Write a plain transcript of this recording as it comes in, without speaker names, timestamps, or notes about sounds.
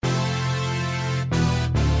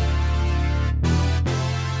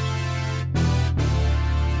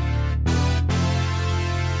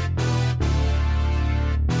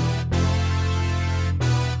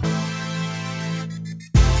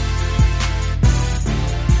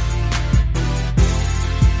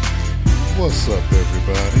What's up,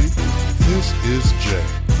 everybody? This is Jay,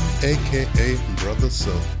 aka Brother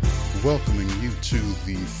Soap, welcoming you to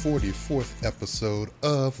the 44th episode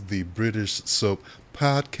of the British Soap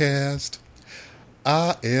Podcast.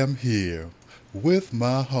 I am here with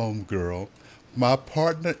my homegirl, my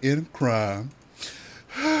partner in crime,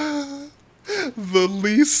 the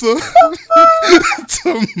Lisa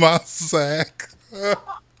to my Zach.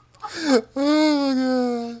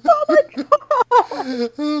 Oh my god.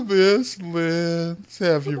 Miss Lynn,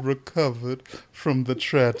 have you recovered from the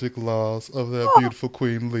tragic loss of that beautiful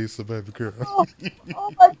Queen Lisa, baby girl?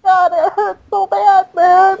 Oh my god, it hurt so bad,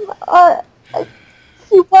 man.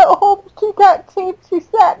 She went home, she got changed, she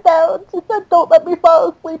sat down, she said, "Don't let me fall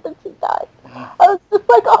asleep," and she died. I was just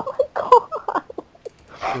like, oh my god.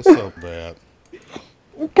 It's so bad.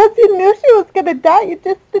 Because you knew she was going to die, you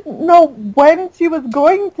just didn't know when she was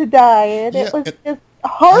going to die, and Yeah, it was just I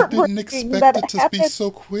heartbreaking didn't expect that it it to be happened.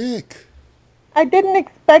 so quick. I didn't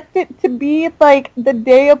expect it to be like the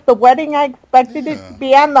day of the wedding. I expected it to Yeah.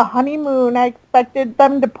 be on the honeymoon. I expected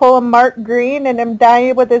them to pull a Mark Green and him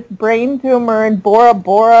die with his brain tumor in Bora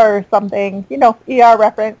Bora or something. You know, ER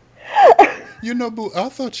reference. You know, Boo, I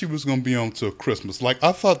thought she was going to be on till Christmas. Like,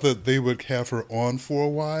 I thought that they would have her on for a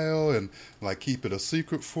while and, like, keep it a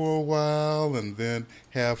secret for a while and then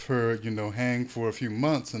have her, hang for a few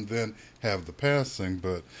months and then have the passing.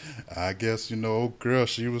 But I guess, old girl,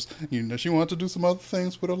 she was, she wanted to do some other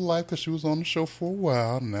things with her life because she was on the show for a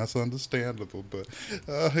while, and that's understandable. But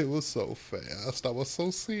it was so fast. I was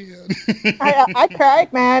so sad. I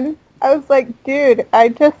cried, man. I was like, dude, I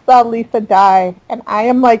just saw Lisa die, and I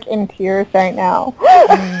am like in tears right now.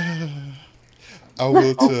 I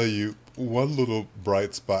will tell you one little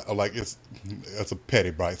bright spot. Like it's a petty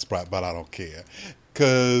bright spot, but I don't care.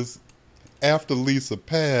 Cause after Lisa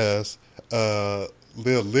passed,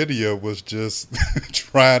 Lydia was just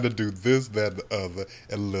trying to do this, that, and the other.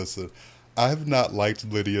 And listen, I've not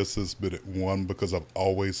liked Lydia since minute one because I've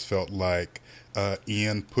always felt like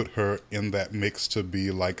Ian put her in that mix to be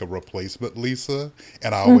like a replacement Lisa,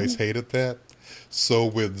 and I always hated that. So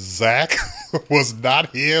when Zach was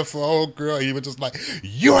not here for old girl, he was just like,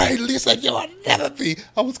 "You ain't Lisa, you'll never be."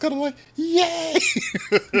 I was kind of like, "Yay!"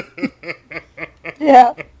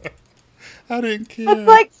 Yeah. I didn't care. It's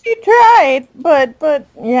like she tried, but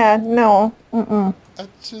yeah, no. Mm-mm. I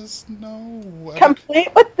just know.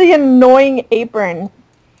 Complete with the annoying apron.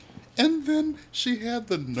 And then she had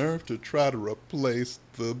the nerve to try to replace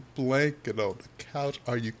the blanket on the couch.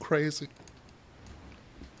 Are you crazy?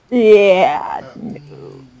 Yeah.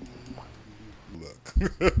 Look.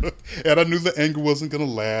 And I knew the anger wasn't going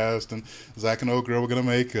to last, and Zach and old girl were going to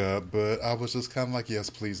make up, but I was just kind of like, yes,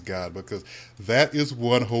 please, God, because that is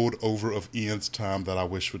one holdover of Ian's time that I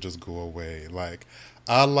wish would just go away. Like,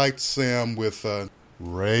 I liked Sam with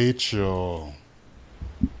Rachel.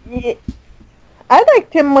 Yeah. I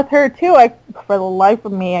liked him with her too. For the life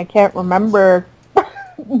of me, I can't remember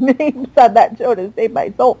names on that show to save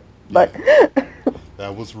my soul. But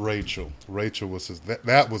That was Rachel. Rachel was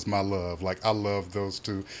that was my love. Like, I loved those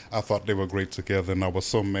two. I thought they were great together, and I was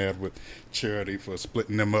so mad with Charity for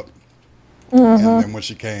splitting them up. And then when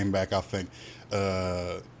she came back, I think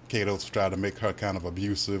Kato tried to make her kind of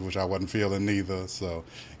abusive, which I wasn't feeling neither. So,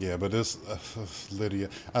 yeah, but this Lydia,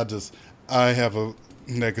 I have a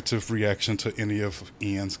negative reaction to any of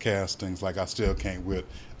Ian's castings. Like, I still can't with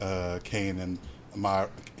Kane and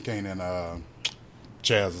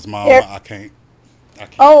Chaz's mom. Here. I can't.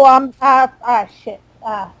 oh, shit.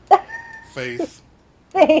 Faith.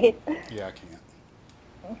 Faith. Yeah, I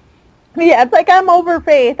can't. Yeah, it's like I'm over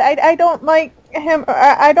Faith. I don't like him.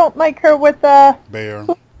 I don't like her with Bear.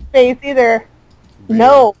 Faith either. Bear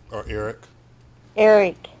No, or Eric.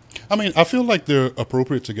 Eric. I mean, I feel like they're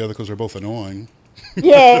appropriate together because they're both annoying.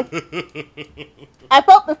 Yeah. I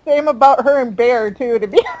felt the same about her and Bear too, to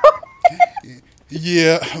be honest.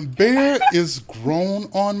 Yeah, Bear is grown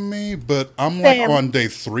on me, but I'm like Same. on day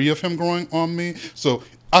 3 of him growing on me, so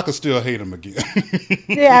I could still hate him again.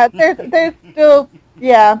 Yeah, there's still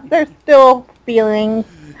feelings.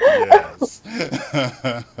 Yes.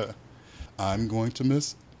 I'm going to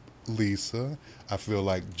miss Lisa. I feel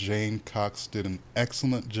like Jane Cox did an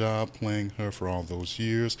excellent job playing her for all those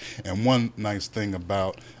years. And one nice thing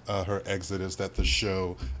about her exit is that the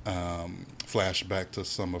show flashed back to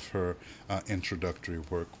some of her introductory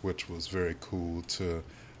work, which was very cool to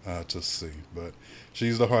see. But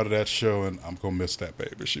she's the heart of that show, and I'm gonna miss that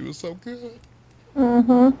baby. She was so good.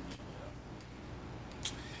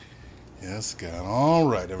 Yes, God. All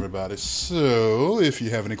right, everybody. So, if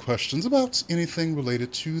you have any questions about anything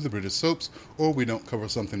related to the British soaps, or we don't cover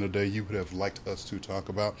something today you would have liked us to talk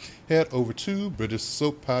about, head over to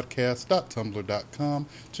BritishSoapPodcast.tumblr.com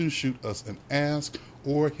to shoot us an ask,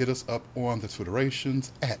 or hit us up on the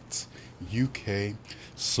Twitterations at UK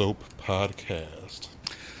Soap Podcast.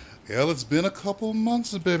 Well, it's been a couple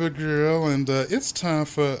months, baby girl, and it's time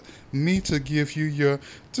for me to give you your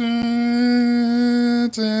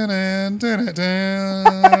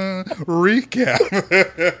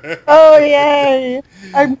recap. Oh, yay.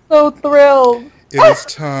 I'm so thrilled. It is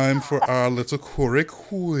time for our little Corey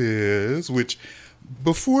quiz, which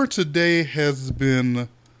before today has been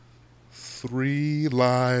 3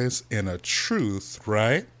 lies and a truth,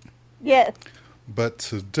 right? Yes. But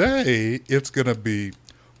today it's going to be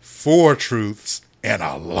 4 truths and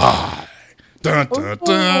a lie. Dun, dun,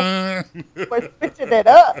 dun. We're switching it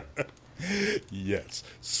up. Yes.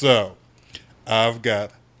 So, I've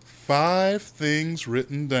got 5 things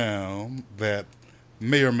written down that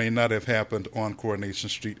may or may not have happened on Coronation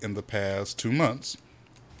Street in the past 2 months.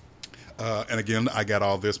 And again, I got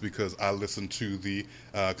all this because I listened to the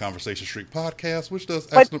Conversation Street podcast, which does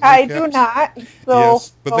excellent recaps. But I do not. So,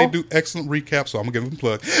 yes, but they do excellent recaps, so I'm going to give them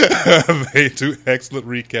a plug. They do excellent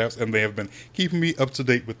recaps, and they have been keeping me up to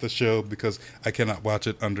date with the show because I cannot watch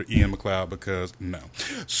it under Ian McLeod because no.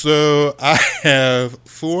 So I have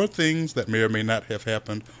 4 things that may or may not have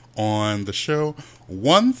happened on the show.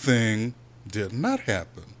 1 thing did not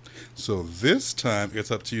happen. So this time,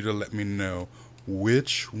 it's up to you to let me know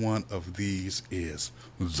which one of these is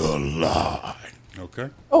the lie. Okay?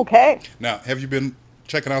 Okay. Now, have you been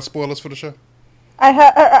checking out spoilers for the show?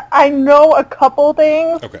 I know a couple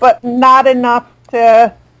things, Okay. but not enough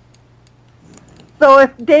to... So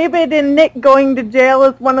if David and Nick going to jail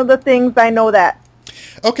is one of the things, I know that.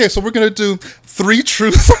 Okay, so we're going to do 3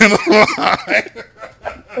 truths and a lie.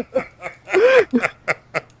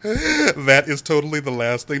 That is totally the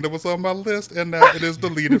last thing that was on my list, and now it is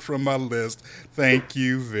deleted from my list. Thank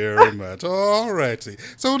you very much. All righty.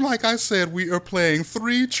 So like I said, we are playing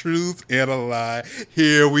 3 truths and a lie.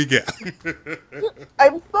 Here we go.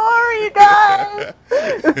 I'm sorry, you guys.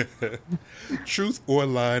 Truth or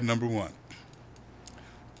lie number 1.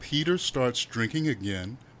 Peter starts drinking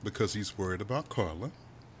again because he's worried about Carla.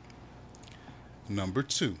 Number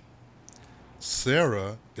 2.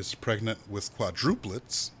 Sarah is pregnant with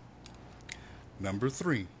quadruplets. Number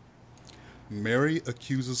 3. Mary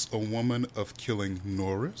accuses a woman of killing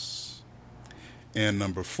Norris. And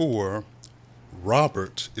number 4.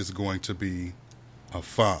 Robert is going to be a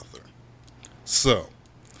father. So,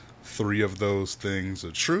 3 of those things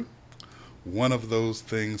are true. 1 of those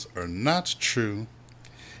things are not true.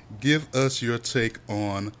 Give us your take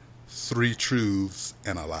on 3 truths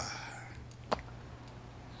and a lie.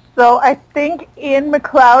 So I think Ian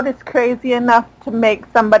McLeod is crazy enough to make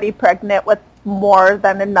somebody pregnant with more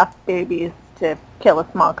than enough babies to kill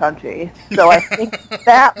a small country. So I think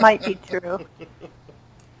that might be true.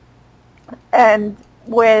 And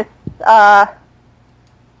with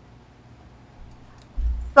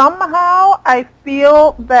somehow I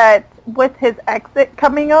feel that with his exit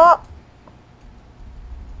coming up,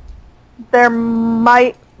 there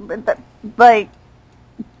might, like,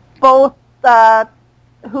 both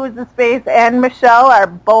Who's His Face and Michelle are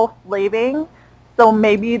both leaving, so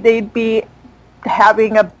maybe they'd be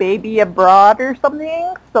having a baby abroad or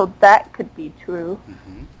something, so that could be true.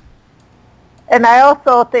 Mm-hmm. And I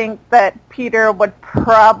also think that Peter would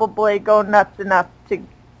probably go nuts enough to,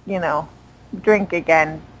 drink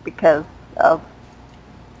again because of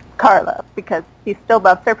Carla, because he still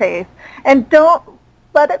loves her face. And don't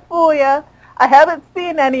let it fool you. I haven't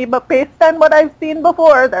seen any, but based on what I've seen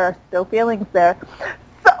before, there are still feelings there.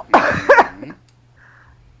 So,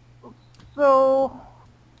 so.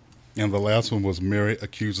 And the last one was Mary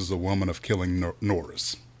accuses a woman of killing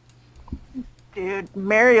Norris. Dude,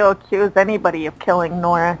 Mary will accuse anybody of killing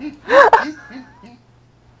Nora. Who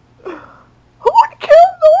would kill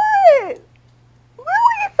Nora?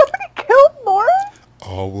 Really? Somebody killed Nora?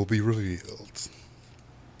 All will be revealed.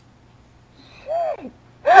 Shit.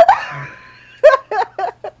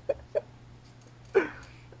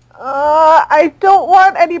 I don't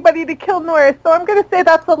want anybody to kill Norris, so I'm going to say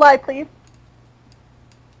that's a lie, please.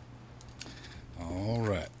 All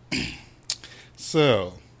right.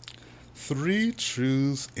 So, 3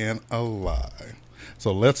 truths and a lie.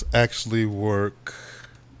 So let's actually work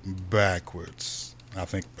backwards. I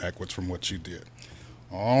think backwards from what you did.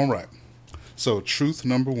 All right. So, truth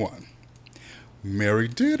number 1. Mary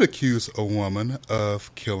did accuse a woman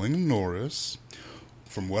of killing Norris.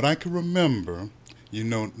 From what I can remember,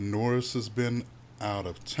 Norris has been out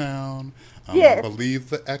of town. I Yes. believe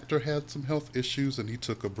the actor had some health issues and he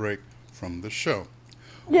took a break from the show.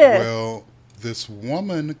 Yes. Well, this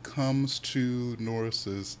woman comes to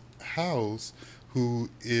Norris's house who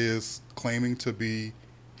is claiming to be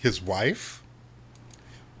his wife,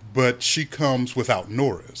 but she comes without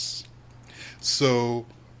Norris. So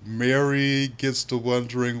Mary gets to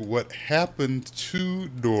wondering what happened to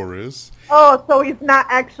Norris. Oh, so he's not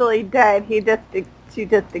actually dead. She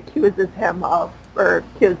just accuses him of, or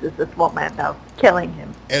accuses this woman of killing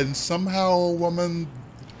him. And somehow a woman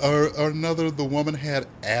or another, the woman had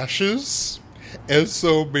ashes. And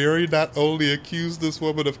so Mary not only accused this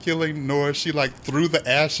woman of killing Norris, she like threw the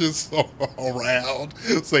ashes around,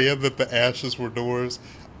 saying that the ashes were Norris.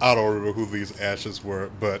 I don't remember who these ashes were,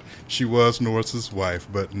 but she was Norris's wife,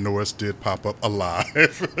 but Norris did pop up alive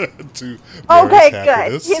to Mary's Okay,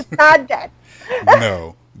 happiness. good. He's not dead.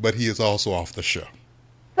 No, but he is also off the show.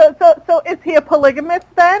 So is he a polygamist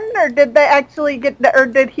then, or did they actually get, or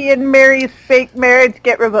did he and Mary's fake marriage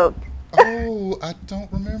get revoked? Oh, I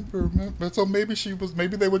don't remember. So maybe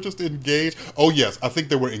they were just engaged. Oh, yes, I think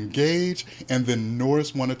they were engaged, and then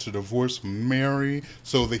Norris wanted to divorce Mary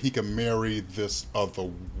so that he could marry this other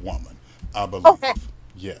woman, I believe. Okay.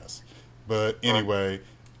 Yes. But anyway,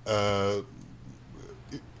 it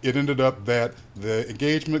ended up that the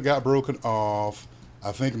engagement got broken off.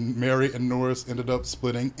 I think Mary and Norris ended up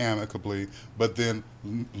splitting amicably, but then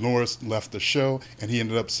Norris left the show, and he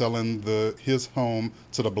ended up selling his home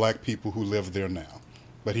to the black people who live there now.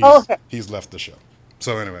 But he's left the show.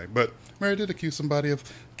 So anyway, but Mary did accuse somebody of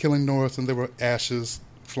killing Norris, and there were ashes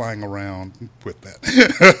flying around with that.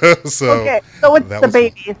 So it's the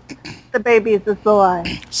babies. The babies is the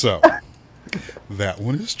lie. So that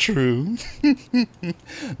one is true.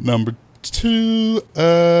 Number 2,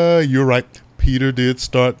 you're right. Peter did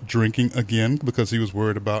start drinking again because he was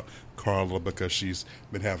worried about Carla because she's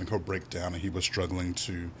been having her breakdown and he was struggling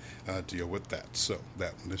to deal with that. So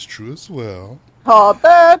that one is true as well. Oh,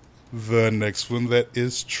 that. The next one that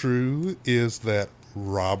is true is that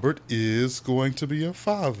Robert is going to be a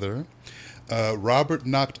father. Robert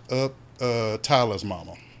knocked up Tyler's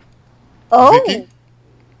mama. Oh. Vicky?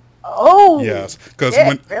 Oh. Yes, because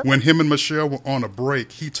really? when him and Michelle were on a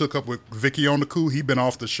break, he took up with Vicky on the cool. He'd been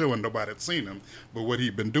off the show and nobody had seen him. But what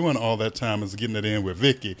he'd been doing all that time is getting it in with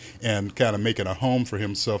Vicky and kind of making a home for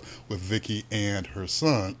himself with Vicky and her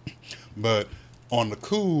son. But on the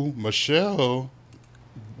cool, Michelle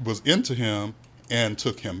was into him and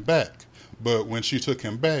took him back. But when she took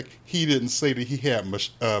him back, he didn't say that he had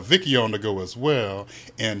Vicky on the go as well,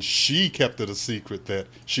 and she kept it a secret that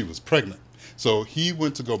she was pregnant. So he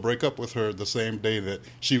went to go break up with her the same day that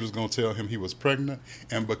she was going to tell him he was pregnant,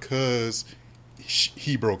 and because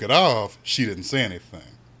he broke it off, she didn't say anything.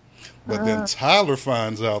 But then Tyler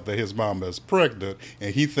finds out that his mama is pregnant,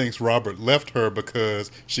 and he thinks Robert left her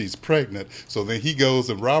because she's pregnant. So then he goes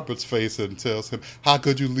in Robert's face and tells him, "How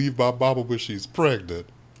could you leave my mama when she's pregnant?"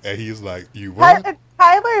 And he's like, "You what?"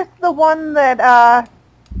 Tyler's the one that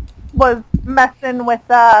was messing with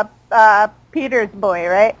Peter's boy,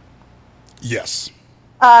 right? Yes.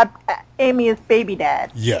 Amy's baby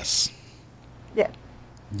dad. Yes. Yes.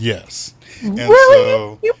 Yes. And really?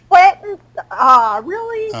 so You went and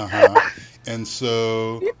really? And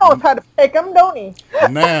so He knows how to pick them, don't he?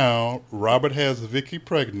 now Robert has Vicky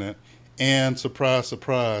pregnant, and surprise,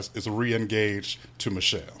 surprise, is re-engaged to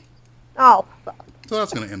Michelle. Oh, fuck. So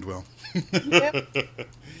that's going to end well. Yep.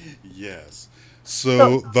 Yes.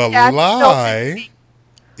 So the lie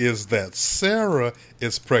is that Sarah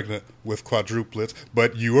is pregnant with quadruplets,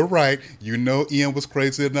 but you were right. You know Ian was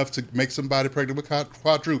crazy enough to make somebody pregnant with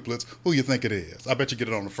quadruplets. Who you think it is? I bet you get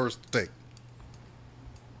it on the first take.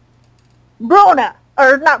 Brona.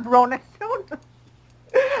 Or not Brona. Shona.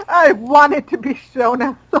 I want it to be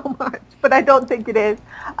Shona so much, but I don't think it is.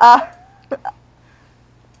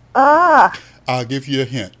 I'll give you a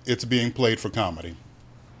hint. It's being played for comedy.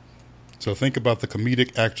 So think about the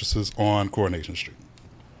comedic actresses on Coronation Street.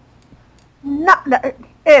 No,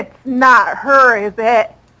 it's not her, is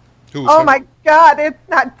it? Who's Oh her? my God, it's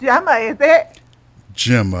not Gemma, is it?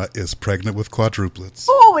 Gemma is pregnant with quadruplets.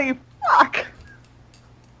 Holy fuck!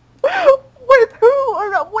 With who?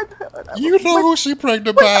 Or with You know who she's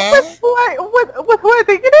pregnant by. with who I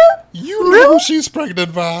think it is? You know Really? who she's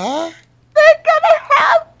pregnant by. They're gonna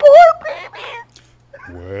have 4 babies.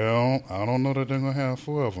 Well, I don't know that they're going to have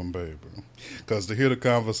 4 of them, baby. Because to hear the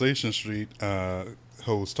Conversation Street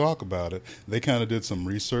hosts talk about it, they kind of did some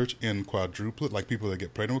research in quadruplet, like people that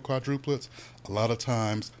get pregnant with quadruplets. A lot of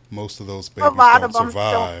times, most of those babies don't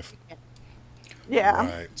survive. Yeah,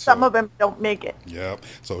 Right, some so- of them don't make it. Yep.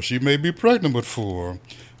 So she may be pregnant with 4.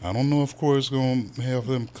 I don't know if Corey's going to have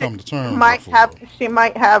them come to terms Might with have. her. She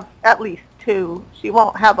might have at least two. She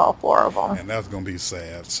won't have all four of them. And that's going to be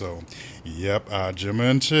sad. So, yep, Gemma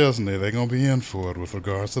and Chesney, they're going to be in for it with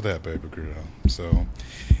regards to that baby girl. So,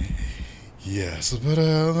 yes, but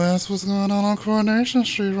that's what's going on Coronation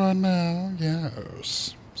Street right now.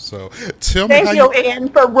 Yes. So, tell me how Thank you, Ian,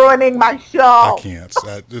 for ruining my I show. can't.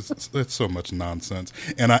 It's so much nonsense.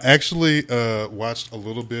 And I actually watched a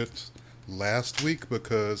little bit last week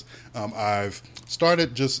because I've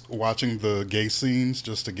started just watching the gay scenes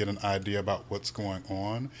just to get an idea about what's going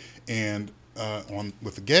on. And on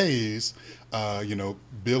with the gays,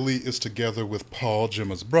 Billy is together with Paul,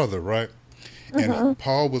 Gemma's brother, right? And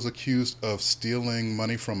Paul was accused of stealing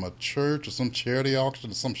money from a church or some charity auction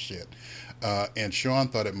or some shit. And Sean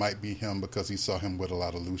thought it might be him because he saw him with a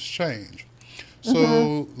lot of loose change.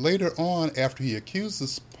 So later on, after he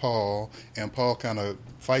accuses Paul, and Paul kind of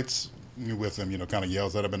fights with him, kind of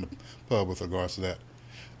yells at him in the pub with regards to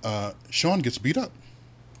that, Sean gets beat up.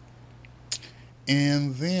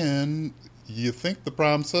 And then you think the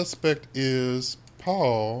prime suspect is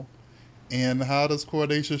Paul, and how does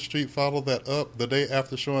Coronation Street follow that up? The day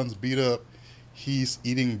after Sean's beat up, he's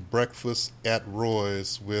eating breakfast at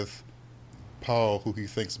Roy's with Paul, who he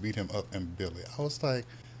thinks beat him up, and Billy. I was like,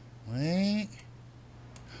 wait.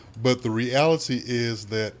 But the reality is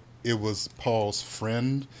that it was Paul's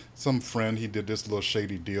friend, some friend he did this little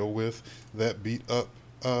shady deal with, that beat up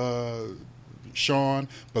Sean,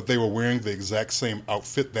 but they were wearing the exact same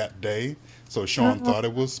outfit that day. So Sean thought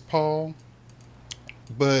it was Paul.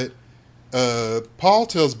 But Paul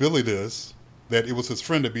tells Billy this, that it was his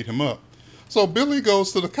friend that beat him up. So Billy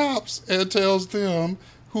goes to the cops and tells them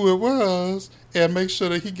who it was and makes sure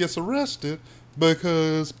that he gets arrested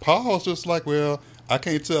because Paul's just like, well, I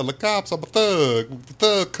can't tell the cops, I'm a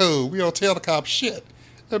thug code. We don't tell the cops shit.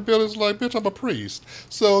 And Billy's like, bitch, I'm a priest.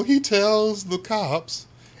 So he tells the cops,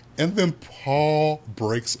 and then Paul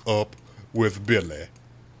breaks up with Billy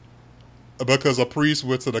because a priest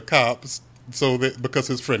went to the cops because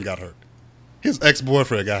his friend got hurt. His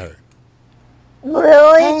ex-boyfriend got hurt.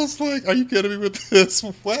 Really? I was like, are you kidding me with this?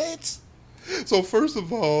 What? So first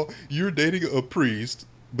of all, you're dating a priest,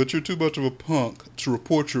 but you're too much of a punk to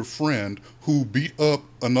report your friend who beat up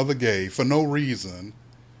another gay for no reason.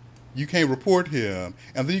 You can't report him,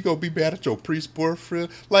 and then you go be bad at your priest boyfriend.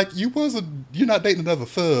 Like you're not dating another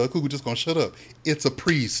thug who just gonna shut up. It's a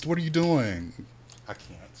priest. What are you doing? I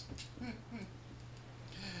can't.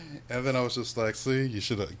 And then I was just like, see, you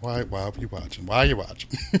should have, why were you watching? Why are you watching?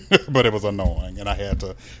 But it was annoying, and I had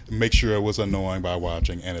to make sure it was annoying by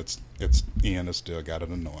watching, and Ian has still got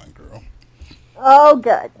an annoying girl. Oh,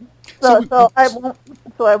 good. So I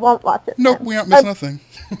won't watch it. Nope, then. we aren't missing a thing.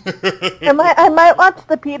 I might watch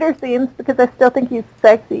the Peter scenes because I still think he's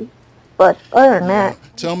sexy. But other than that,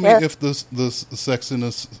 Tell me if the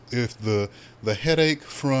sexiness, if the headache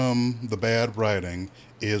from the bad writing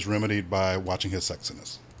is remedied by watching his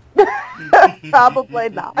sexiness. probably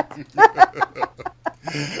not.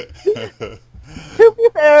 To be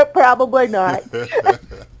fair, probably not.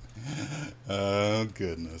 Oh,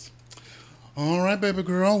 goodness. All right, baby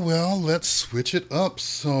girl. Well, let's switch it up.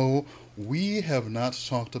 So, we have not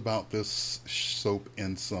talked about this soap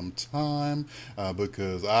in some time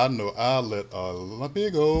because I know I let a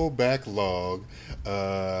big old backlog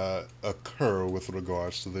occur with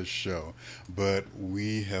regards to this show. But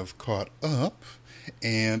we have caught up,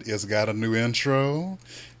 and it's got a new intro.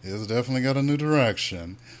 It's definitely got a new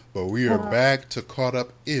direction. But we are back to caught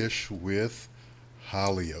up-ish with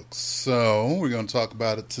Hollyoaks. So we're going to talk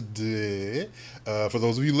about it today. For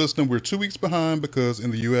those of you listening, we're 2 weeks behind because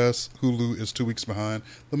in the U.S., Hulu is 2 weeks behind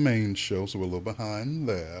the main show, so we're a little behind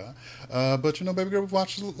there. But, baby girl, we've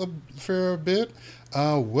watched a fair bit.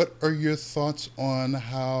 What are your thoughts on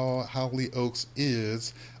how Hollyoaks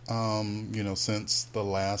is, since the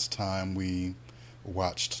last time we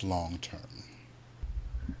watched Long Term?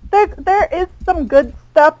 There is some good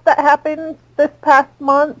stuff that happened this past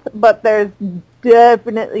month, but there's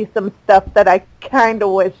definitely some stuff that I kind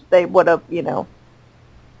of wish they would have,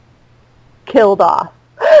 killed off.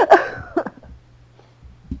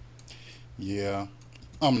 Yeah,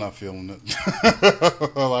 I'm not feeling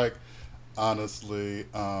it. Like, honestly,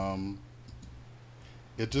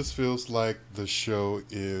 it just feels like the show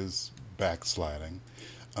is backsliding.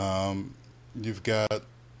 You've got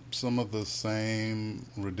some of the same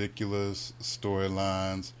ridiculous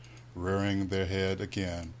storylines rearing their head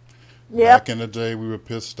again. Yep. Back in the day, we were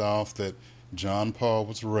pissed off that John Paul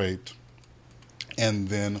was raped and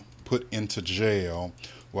then put into jail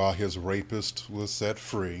while his rapist was set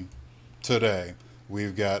free. Today,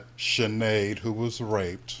 we've got Sinead, who was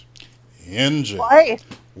raped, in jail Twice.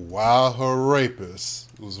 while her rapist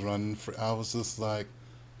was running for. I was just like,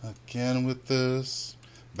 again with this.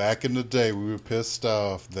 Back in the day, we were pissed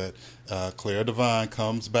off that Claire Devine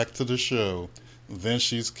comes back to the show, then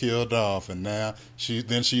she's killed off, and now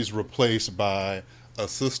she's replaced by a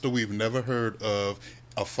sister we've never heard of,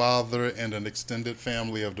 a father, and an extended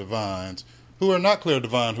family of Devines who are not Claire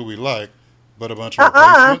Devine, who we like, but a bunch of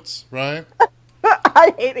replacements, right?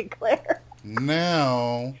 I hated Claire.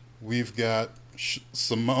 Now we've got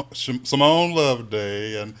Simone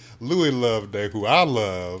Loveday and Louis Loveday, who I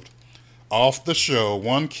loved, off the show.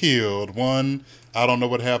 One killed, one, I don't know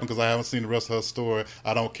what happened because I haven't seen the rest of her story.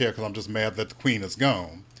 I don't care because I'm just mad that the queen is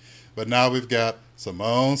gone. But now we've got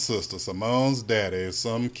Simone's sister, Simone's daddy,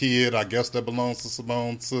 some kid, I guess that belongs to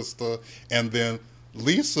Simone's sister, and then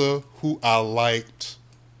Lisa, who I liked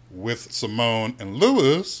with Simone and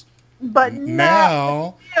Louis. But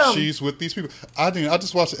now she's with these people. I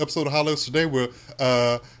just watched the episode of Hollyoaks today where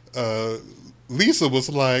Lisa was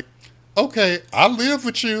like, "Okay, I live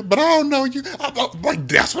with you, but I don't know you." I'm like,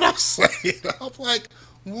 that's what I'm saying. I'm like,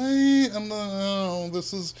 wait,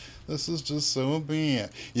 this is just so bad.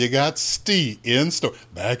 You got Steve in store.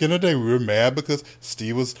 Back in the day, we were mad because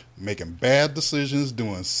Steve was making bad decisions,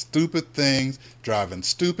 doing stupid things, driving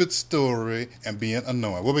stupid story, and being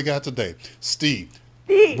annoying. What we got today? Steve.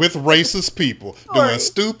 With racist people doing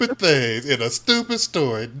stupid things in a stupid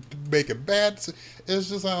story, making bad. It's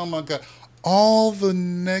just, oh my God. All the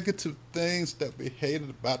negative things that we hated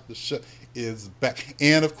about the show is back.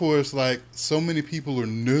 And of course, like, so many people are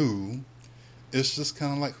new. It's just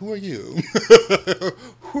kind of like, who are you?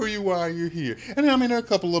 Who are you? Why are you here? And I mean, there are a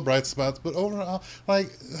couple of bright spots, but overall,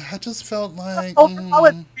 like, I just felt like overall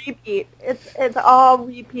it's repeat. It's all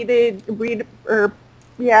repeated.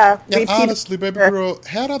 And honestly, baby girl,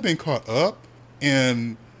 had I been caught up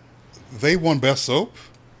and they won Best Soap,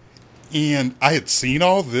 and I had seen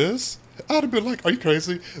all this, I'd have been like, are you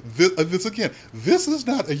crazy? This is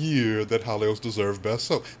not a year that Hollyoaks deserved Best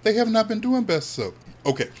Soap. They have not been doing Best Soap.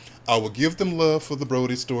 Okay, I will give them love for the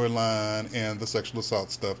Brody storyline and the sexual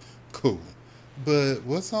assault stuff. Cool. But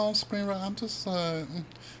what's on screen right? I'm just like,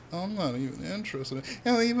 I'm not even interested.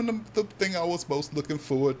 And even the thing I was most looking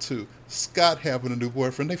forward to, Scott having a new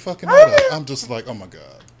boyfriend, they fucking that up. I'm just like, oh my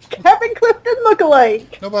God. Kevin Clifton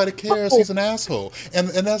look-alike. Nobody cares. He's an asshole. And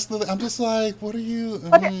that's I'm just like, what are you?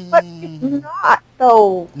 But he's not,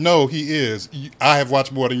 though. No, he is. I have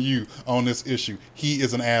watched more than you on this issue. He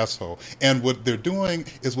is an asshole. And what they're doing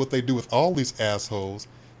is what they do with all these assholes.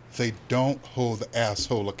 They don't hold the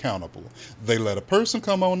asshole accountable. They let a person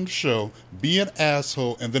come on the show, be an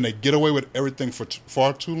asshole, and then they get away with everything for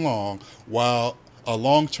far too long while a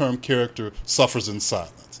long-term character suffers in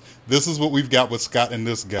silence. This is what we've got with Scott and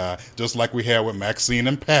this guy, just like we had with Maxine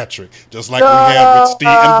and Patrick, just like we had with Steve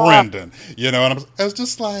and Brendan. You know, and I was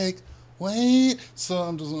just like, wait. So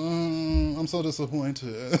I'm just, I'm so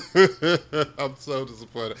disappointed. I'm so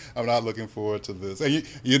disappointed. I'm not looking forward to this. And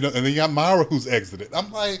you know, and then you got Myra who's exited.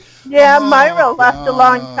 I'm like, yeah, Myra left a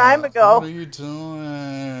long time ago. What are you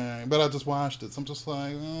doing? But I just watched it, so I'm just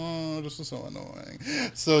like, oh, this is so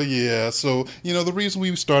annoying. So yeah, so you know, the reason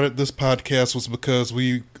we started this podcast was because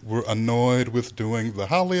we were annoyed with doing the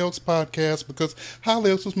Hollyoaks podcast because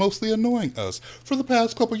Hollyoaks was mostly annoying us. For the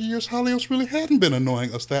past couple of years, Hollyoaks really hadn't been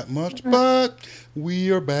annoying us that much, but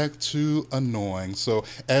we are back to annoying. So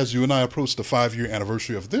as you and I approach the 5-year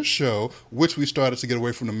anniversary of this show, which we started to get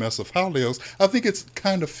away from the mess of Hollyoaks, I think it's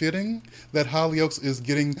kind of fitting that Hollyoaks is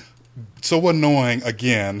getting so annoying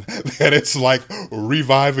again that it's like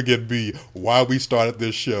reviving it be why we started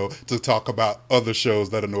this show to talk about other shows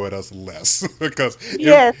that annoyed us less. Because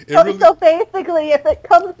so basically, if it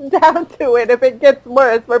comes down to it, if it gets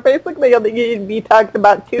worse, we're basically only going to be talking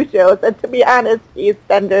about 2 shows, and to be honest,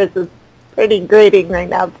 EastEnders is pretty grating right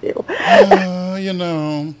now too. You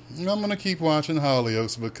know, I'm gonna keep watching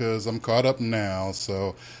Hollyoaks because I'm caught up now,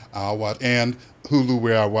 so I'll watch. And Hulu,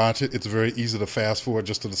 where I watch it, it's very easy to fast forward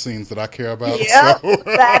just to the scenes that I care about. Yeah, so.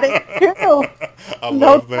 That is true. I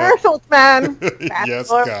love that. Commercials, man. Yes,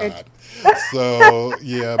 God. So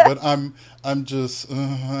yeah, but I'm just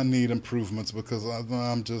I need improvements because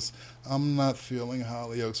I'm not feeling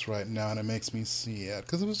Hollyoaks right now, and it makes me sad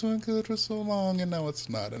because it was doing good for so long, and now it's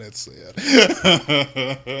not, and it's sad.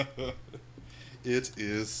 It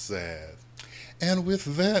is sad. And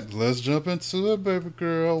with that, let's jump into it, baby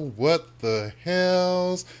girl. What the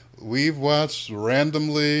hells? We've watched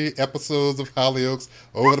randomly episodes of Hollyoaks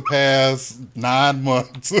over the past 9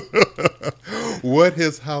 months. What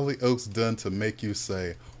has Hollyoaks done to make you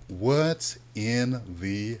say, what in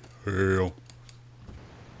the hell?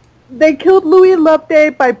 They killed Louis Loveday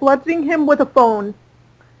by bludgeoning him with a phone.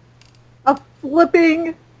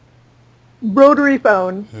 flipping rotary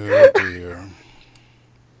phone. Oh dear.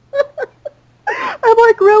 I'm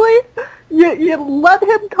like, really? You let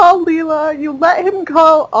him call Leela. You let him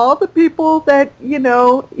call all the people that,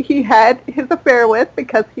 he had his affair with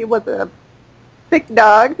because he was a sick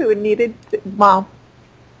dog who needed to, well,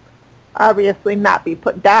 obviously not be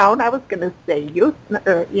put down. I was going to say youth,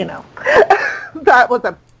 or, that was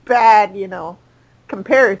a bad,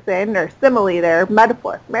 comparison or simile there.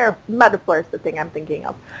 Metaphor. Metaphor is the thing I'm thinking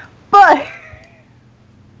of. But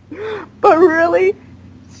really,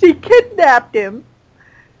 she kidnapped him.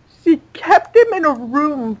 She kept him in a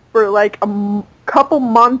room for like a couple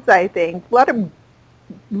months, I think. Let him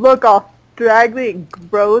look all straggly and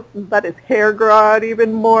gross and let his hair grow out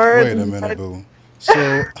even more. Wait a minute, boo. So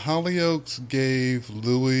Hollyoaks gave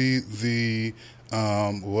Louis the,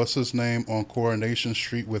 what's his name, on Coronation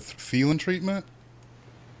Street with feeling treatment?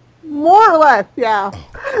 More or less, yeah.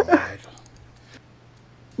 Oh, God.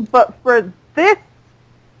 But for this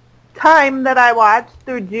time that I watched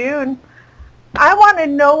through June, I want to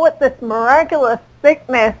know what this miraculous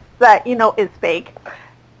sickness that, is fake,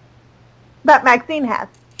 that Maxine has.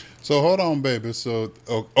 So hold on, baby. So,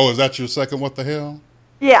 is that your second what the hell?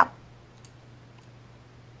 Yeah.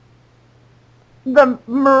 The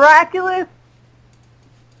miraculous,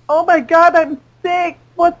 oh my God, I'm sick.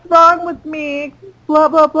 What's wrong with me? Blah,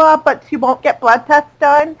 blah, blah. But she won't get blood tests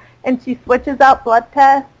done, and she switches out blood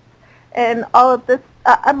tests and all of this.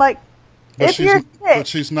 I'm like, if you're sick. But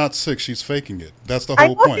she's not sick. She's faking it. That's the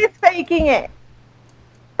whole point. I know she's faking it.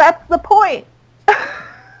 That's the point.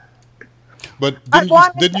 But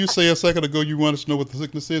didn't you say a second ago you wanted to know what the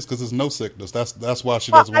sickness is? Because there's no sickness. That's why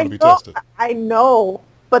she doesn't want to be tested. I know.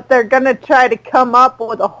 But they're going to try to come up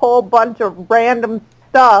with a whole bunch of random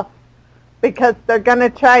stuff because they're going to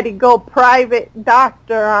try to go private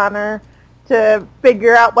doctor on her to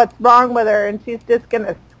figure out what's wrong with her, and she's just going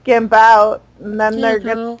to skimp out, and then they're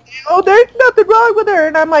going to say, oh, there's nothing wrong with her.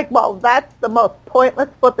 And I'm like, well, that's the most pointless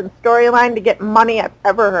flipping storyline to get money I've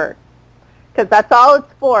ever heard, because that's all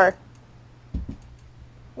it's for,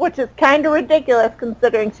 which is kind of ridiculous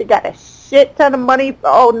considering she got a shit ton of money.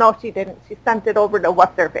 Oh, no, she didn't. She sent it over to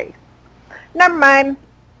what's-her-face. Never mind.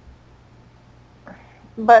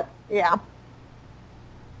 But, yeah.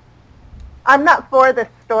 I'm not for this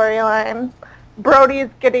storyline. Brody's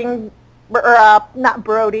getting, not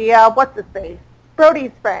Brody, what's his face?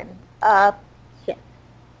 Brody's friend. Shit.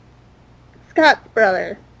 Scott's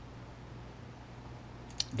brother.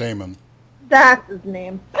 Damon. That's his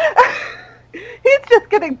name. He's just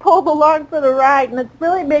getting pulled along for the ride, and it's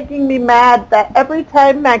really making me mad that every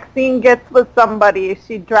time Maxine gets with somebody,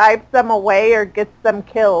 she drives them away or gets them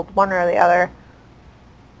killed, one or the other.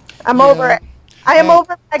 I'm over it. I am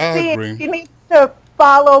over Maxine. She needs to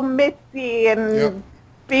follow Missy and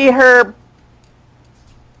be her,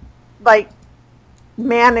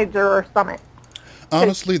 manager or something.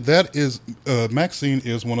 Honestly, that is, Maxine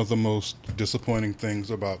is one of the most disappointing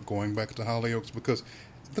things about going back to Hollyoaks, because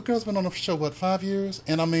the girl's been on the show, 5 years?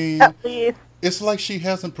 And I mean, it's like she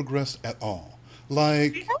hasn't progressed at all.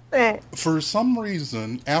 Like, for some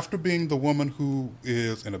reason, after being the woman who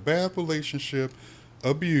is in a bad relationship,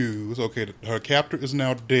 abused, her captor is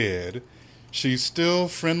now dead, she's still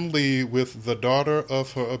friendly with the daughter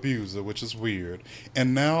of her abuser, which is weird.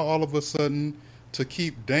 And now, all of a sudden, to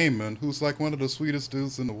keep Damon, who's like one of the sweetest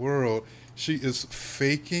dudes in the world, she is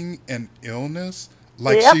faking an illness.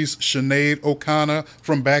 Like she's Sinead O'Connor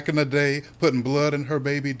from back in the day, putting blood in her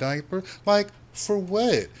baby diaper. Like, for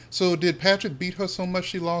what? So did Patrick beat her so much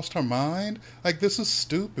she lost her mind? Like, this is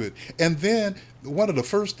stupid. And then one of the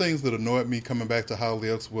first things that annoyed me coming back to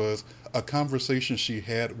Hollyoaks was a conversation she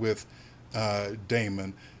had with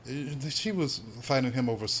Damon. She was fighting him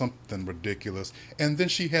over something ridiculous. And then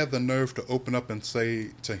she had the nerve to open up and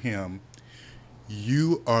say to him,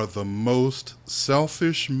 "You are the most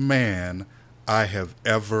selfish man I have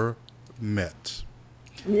ever met."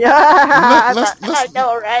 Yeah, I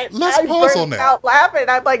know, right? Let's pause on that. Out laughing.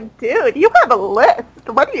 I'm like, dude, you have a list.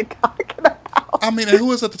 What are you talking about? I mean, and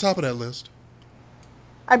who is at the top of that list?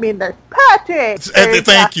 I mean, there's Patrick.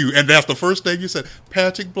 Thank you. And that's the first thing you said.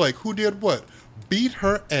 Patrick Blake, who did what? Beat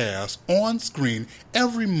her ass on screen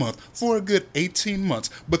every month for a good 18 months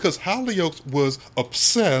because Hollyoaks was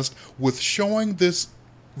obsessed with showing this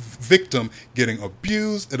victim getting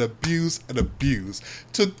abused and abused and abused.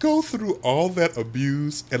 To go through all that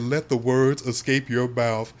abuse and let the words escape your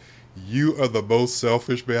mouth, "You are the most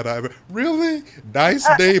selfish man I ever..." Really? Nice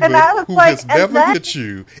Damon, who has never hit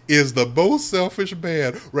you, is the most selfish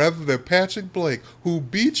man, rather than Patrick Blake, who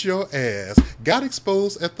beat your ass, got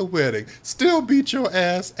exposed at the wedding, still beat your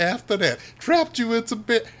ass after that, trapped you into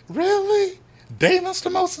bed. Really? Damon's the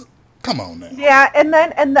most. Come on now. Yeah,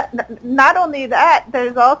 not only that,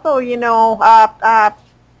 there's also,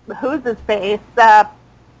 who's his face?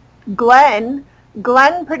 Glenn.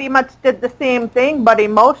 Glenn pretty much did the same thing, but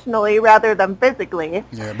emotionally rather than physically.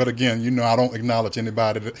 Yeah, but again, I don't acknowledge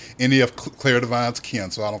any of Claire Divine's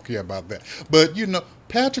kin, so I don't care about that. But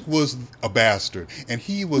Patrick was a bastard, and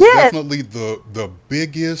he was definitely the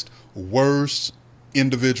biggest, worst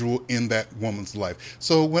individual in that woman's life.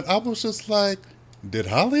 So when I was just like, did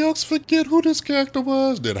Hollyoaks forget who this character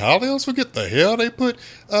was? Did Hollyoaks forget the hell they put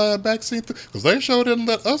Maxine through? Because they sure didn't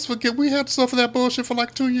let us forget. We had to suffer that bullshit for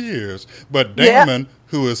like 2 years. But Damon,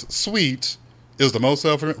 who is sweet, is the most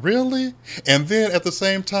suffering. Really? And then at the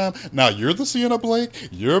same time, now you're the Sienna Blake.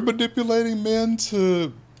 You're manipulating men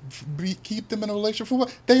to keep them in a relationship for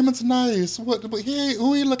what? Damon's nice. What?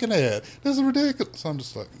 Who are you looking at? This is ridiculous. So I'm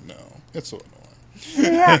just like, no. It's so annoying.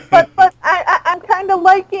 Yeah, but I'm kind of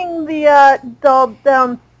liking the dulled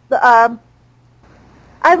down. I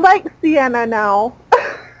like Sienna now.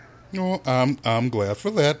 No, I'm glad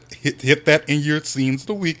for that. Hit that in your scenes of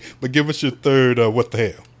the week, but give us your third. What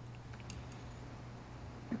the hell?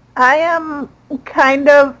 I am kind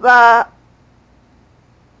of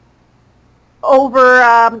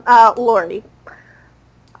over Lori.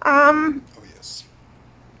 Oh yes.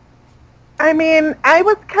 I mean, I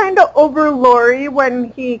was kind of over Lori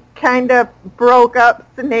when he kind of broke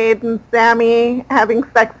up Sinead and Sammy having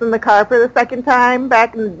sex in the car for the second time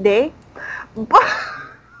back in the day.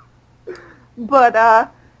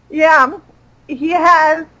 But yeah, he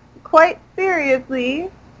has quite seriously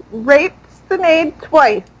raped Sinead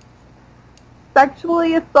twice,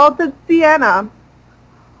 sexually assaulted Sienna,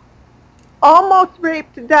 almost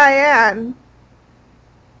raped Diane,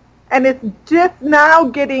 and is just now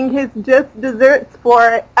getting his just desserts for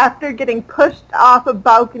it after getting pushed off a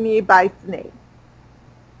balcony by Sinead.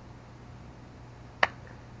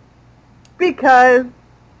 Because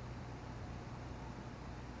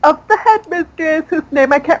of the headmistress, whose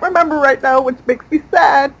name I can't remember right now, which makes me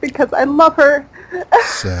sad because I love her.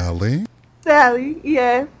 Sally? Sally,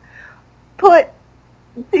 yes. Put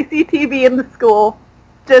CCTV in the school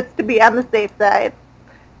just to be on the safe side.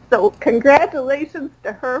 So congratulations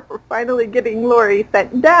to her for finally getting Lori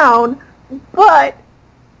sent down, but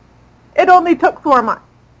it only took 4 months.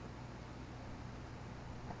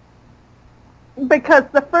 Because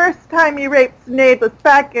the first time he raped Sinead was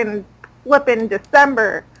back in flippin'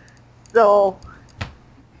 December. So,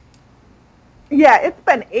 yeah, it's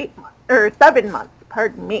been 8 months, or 7 months,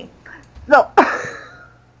 pardon me. So,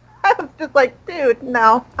 I was just like, dude,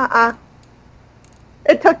 no,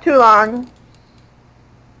 It took too long.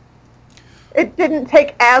 It didn't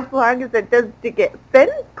take as long as it does to get Finn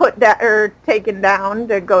put down or taken down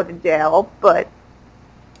to go to jail, but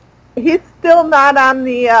he's still not on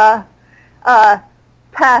the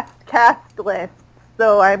past cast list.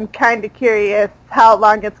 So I'm kind of curious how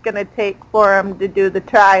long it's going to take for him to do the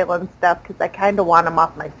trial and stuff, because I kind of want him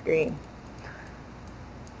off my screen.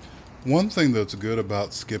 One thing that's good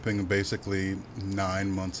about skipping basically 9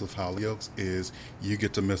 months of Hollyoaks is you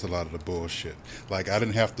get to miss a lot of the bullshit. Like, I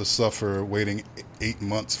didn't have to suffer waiting 8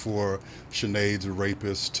 months for Sinead's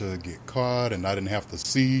rapist to get caught, and I didn't have to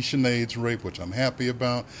see Sinead's rape, which I'm happy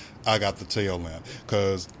about. I got the tail end.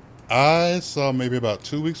 Because I saw maybe about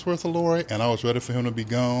 2 weeks worth of Lori, and I was ready for him to be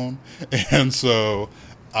gone. And so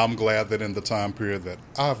I'm glad that in the time period that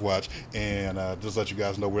I've watched, and just let you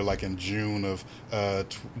guys know, we're like in early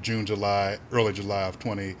July of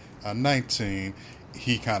 2019,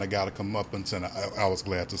 he kind of got a comeuppance, and I was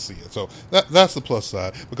glad to see it. So that's the plus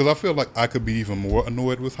side, because I feel like I could be even more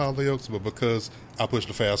annoyed with Hollyoaks, but because I pushed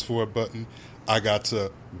the fast forward button, I got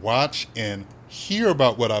to watch and hear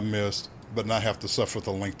about what I missed, but not have to suffer the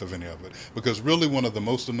length of any of it. Because really one of the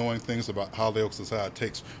most annoying things about Hollyoaks is how it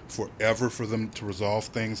takes forever for them to resolve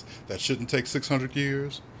things that shouldn't take 600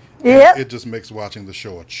 years. Yeah. It just makes watching the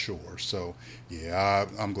show a chore. So, yeah,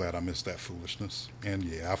 I'm glad I missed that foolishness. And,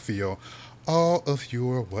 yeah, I feel all of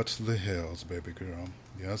your what's the hells, baby girl.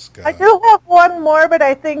 Yes, God. I do have one more, but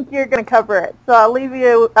I think you're going to cover it. So I'll leave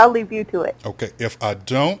you to it. Okay, if I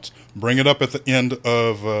don't, bring it up at the end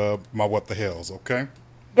of my what the hells, okay?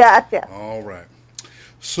 Gotcha. All right.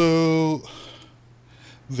 So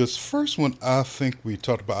this first one I think we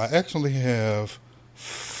talked about. I actually have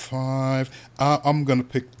 5. I'm going to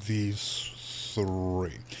pick these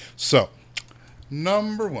 3. So,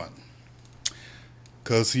 number 1.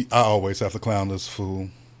 Because I always have to clown this fool.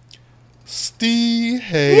 Steve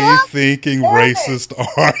Hay thinking racists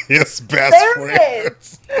are his best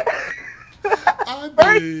friends.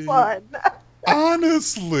 I mean, fun.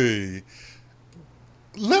 Honestly.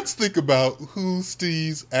 let's think about who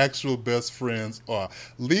Steve's actual best friends are.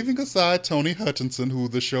 Leaving aside Tony Hutchinson, who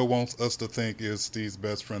the show wants us to think is Steve's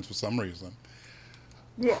best friend for some reason.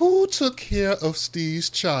 Yeah. Who took care of Steve's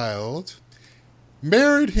child,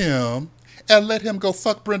 married him, and let him go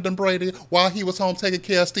fuck Brendan Brady while he was home taking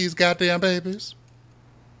care of Steve's goddamn babies?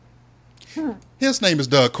 His name is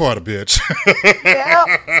Doug Carter, bitch. Yeah.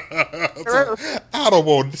 So, I don't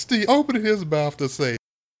want Steve opening his mouth to say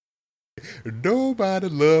nobody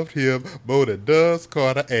loved him more than Doug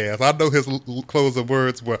Carter ass. I know his closing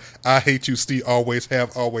words were, I hate you, Steve, always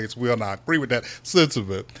have, always will. And I agree with that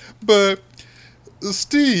sentiment. But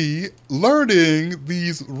Steve, learning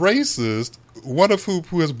these racists, one of whom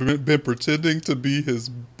has been pretending to be his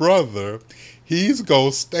brother, he's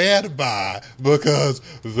going to stand by because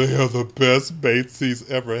they are the best mates he's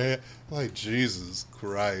ever had. Like, Jesus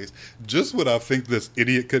Christ. Just when I think this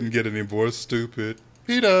idiot couldn't get any more stupid,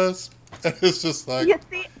 he does. And it's just like... You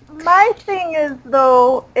see, my thing is,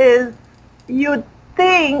 though, is you'd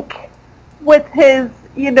think with his,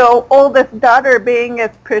 oldest daughter being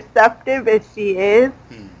as perceptive as she is,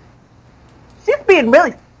 she's being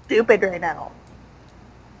really stupid right now.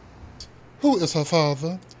 Who is her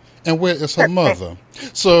father? And where is her mother?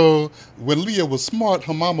 So, when Leah was smart,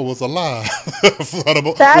 her mama was alive.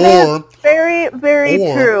 That is very, very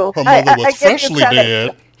true. Her mother was freshly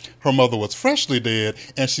dead. Her mother was freshly dead,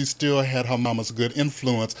 and she still had her mama's good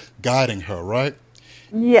influence guiding her, right?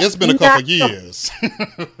 Yeah. It's been a couple years.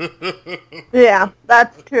 Yeah,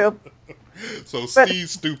 that's true. So Steve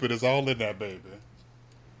Stupid is all in that baby.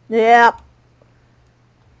 Yeah.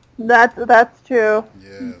 That's true.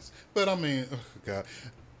 Yes. But I mean, oh God.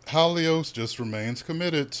 Hollyoaks just remains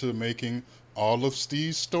committed to making all of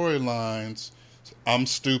Steve's storylines. I'm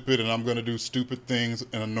stupid and I'm going to do stupid things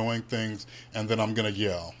and annoying things and then I'm going to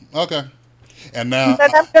yell. Okay. And now... then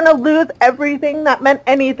I'm going to lose everything that meant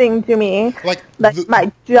anything to me. Like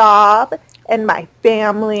my job and my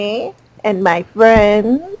family and my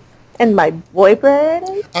friends and my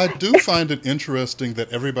boyfriend. I do find it interesting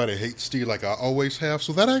that everybody hates Steve like I always have,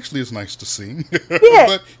 so that actually is nice to see. Yeah.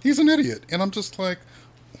 But he's an idiot. And I'm just like...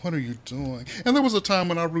 what are you doing? And there was a time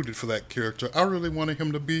when I rooted for that character. I really wanted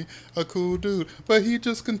him to be a cool dude. But he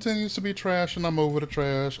just continues to be trash, and I'm over the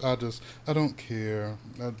trash. I don't care.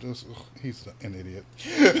 He's an idiot.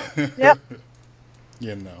 Yep.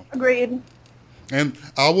 Agreed. And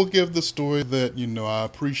I will give the story that, I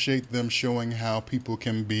appreciate them showing how people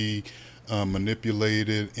can be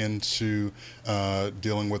manipulated into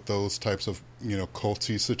dealing with those types of,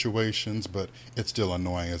 culty situations. But it's still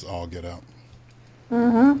annoying as all get out.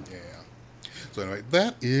 Mm-hmm. Yeah. So anyway,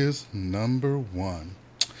 that is number 1.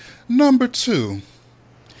 Number 2,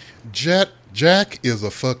 Jack is a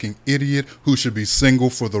fucking idiot who should be single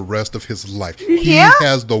for the rest of his life. Yeah? He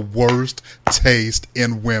has the worst taste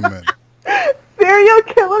in women. Serial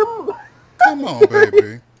killer. Come on,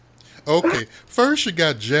 baby. Okay, first you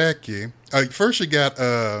got Jackie. First you got,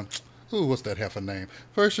 what's that heifer name?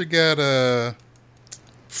 First you got,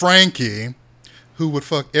 Frankie, who would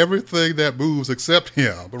fuck everything that moves except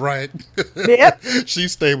him, right? Yep. He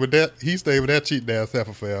stayed with that cheating ass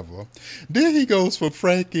heifer forever. Then he goes from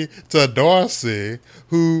Frankie to Darcy,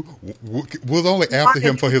 who was only after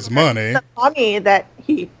him for his money. The money that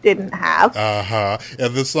he didn't have. Uh-huh.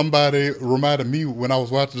 And then somebody reminded me when I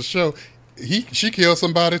was watching the show, she killed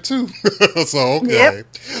somebody too. So, okay.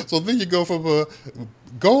 Yep. So then you go from a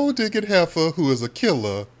gold-digging heifer who is a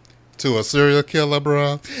killer to a serial killer,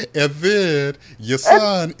 bro. And then your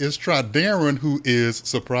son is Darren, who is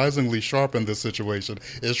surprisingly sharp in this situation,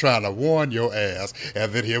 is trying to warn your ass.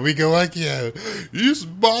 And then here we go again. It's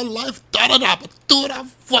my life, da-da-da, but do it up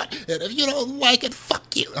what? And if you don't like it,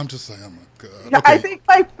 fuck you. I'm just saying, oh my God. Okay. I think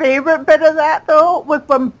my favorite bit of that, though, was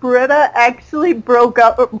when Britta actually broke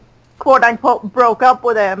up, quote-unquote, broke up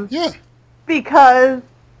with him. Yeah. Because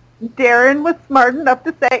Darren was smart enough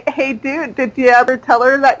to say, hey, dude, did you ever tell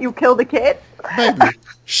her that you killed a kid? Baby,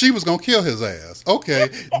 she was going to kill his ass. Okay,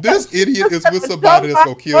 this idiot is with somebody that's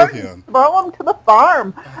going to kill him. Throw him to the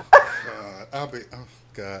farm. Oh,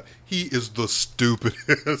 God. He is the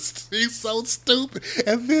stupidest. He's so stupid.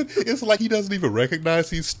 And then it's like he doesn't even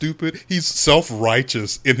recognize he's stupid. He's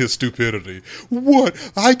self-righteous in his stupidity.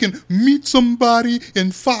 What? I can meet somebody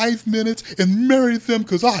in 5 minutes and marry them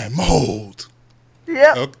because I am old.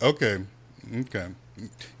 Yeah. Okay.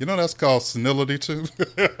 That's called senility too.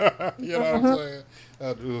 You know what I'm saying?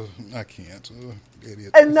 I can't.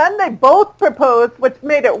 Idiot. And then they both proposed, which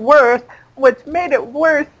made it worse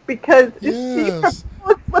because she proposed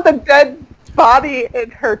with a dead body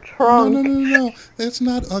in her trunk. No. It's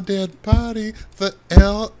not a dead body. The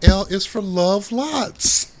LL is for love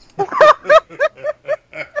lots.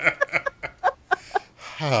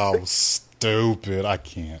 How stupid. I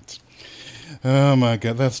can't. Oh my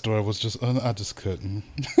god, that story was just, I just couldn't.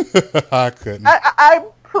 I couldn't. I'm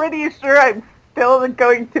pretty sure I'm still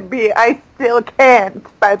going to be, I still can't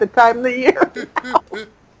by the time the year.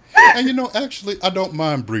 And you know, actually, I don't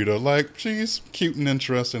mind Brita. Like, she's cute and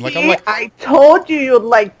interesting. Like, See, I told you you'd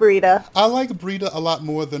like Brita. I like Brita a lot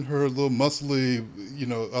more than her little muscly,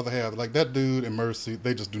 other half. Like, that dude and Mercy,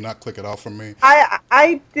 they just do not click it off for me.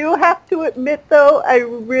 I do have to admit, though, I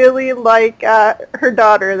really like her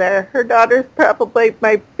daughter there. Her daughter's probably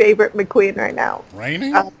my favorite McQueen right now.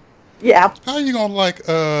 Rainey? Yeah. How are you gonna like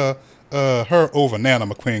her over Nana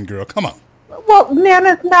McQueen, girl? Come on. Well,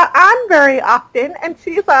 Nana's not on very often, and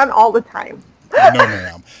she's on all the time. No,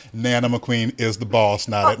 ma'am. Nana McQueen is the boss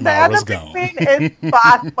now that Mara's gone. Nana McQueen is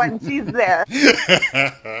boss when she's there.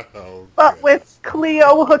 Oh, but goodness. with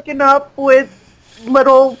Cleo hooking up with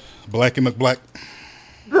little Blackie McBlack.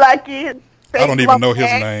 Blackie. I don't even know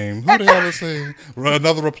his name. Who the hell is he?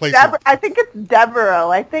 Another replacement. I think it's Devereaux.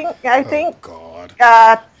 I think. Oh,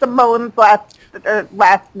 God. Simone's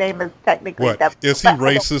last name is technically What? Devereaux. Is he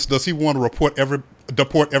racist? Does he want to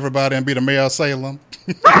deport everybody and be the mayor of Salem?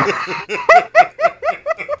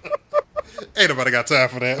 Ain't nobody got time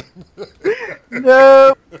for that.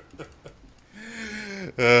 No.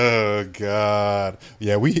 Oh, God.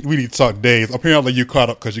 Yeah, we need to talk days. Apparently you caught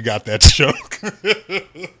up because you got that joke.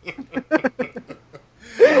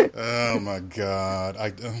 Oh, my God.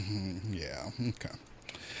 Yeah, okay.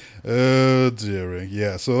 Oh, dearie.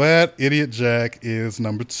 Yeah, so that Idiot Jack is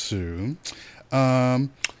number 2. And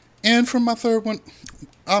for my third one,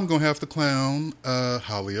 I'm going to have to clown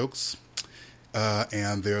Hollyoaks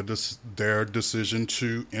and their decision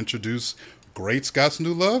to introduce Great Scott's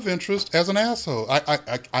new love interest as an asshole.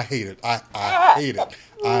 I hate it. I hate it.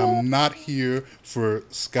 I'm not here for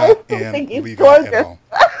Scott and Levi at all.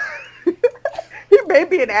 He may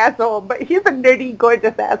be an asshole, but he's a nerdy,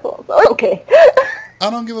 gorgeous asshole, so okay. I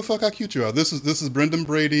don't give a fuck how cute you are. This is Brendan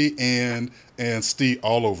Brady and Steve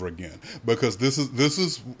all over again, because this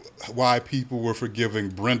is why people were forgiving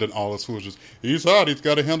Brendan all his foolishness. He's hot. He's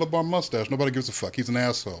got a handlebar mustache. Nobody gives a fuck. He's an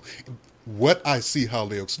asshole. What I see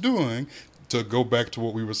Hollyoaks doing, to go back to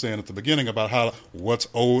what we were saying at the beginning about how what's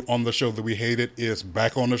old on the show that we hated is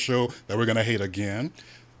back on the show that we're going to hate again.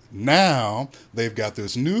 Now they've got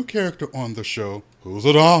this new character on the show who's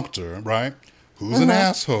a doctor, right? Who's an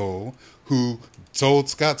asshole who told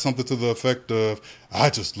Scott something to the effect of, I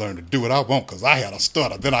just learned to do what I want because I had a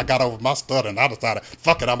stutter. Then I got over my stutter and I decided,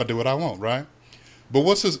 fuck it, I'm going to do what I want, right? But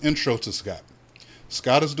what's his intro to Scott?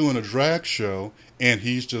 Scott is doing a drag show and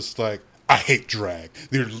he's just like, I hate drag.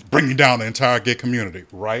 They're bringing down the entire gay community,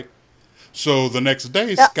 right? So the next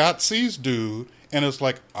day, Scott sees dude and it's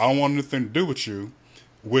like, I don't want anything to do with you,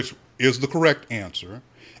 which is the correct answer.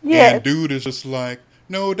 Yes. And dude is just like,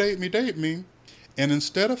 no, date me. And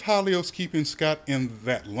instead of Hollyoaks keeping Scott in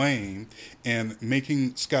that lane and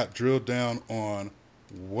making Scott drill down on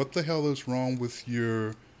what the hell is wrong with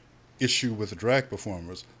your issue with drag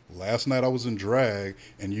performers. Last night I was in drag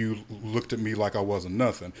and you looked at me like I wasn't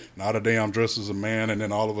nothing. Now today I'm dressed as a man and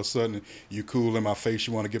then all of a sudden you cool in my face,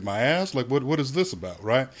 you want to get my ass? Like what is this about,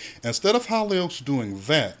 right? Instead of Hollyoaks doing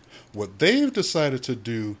that, what they've decided to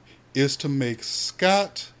do is to make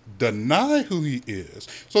Scott deny who he is.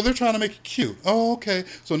 So they're trying to make it cute. Oh, okay.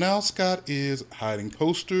 So now Scott is hiding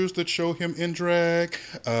posters that show him in drag.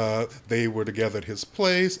 They were together at his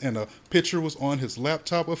place, and a picture was on his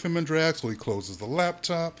laptop of him in drag, so he closes the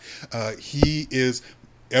laptop. He is,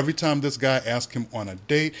 every time this guy asks him on a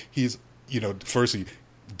date, he's, first he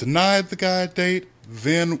denied the guy a date,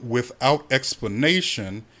 then without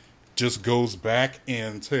explanation, just goes back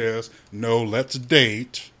and says, no, let's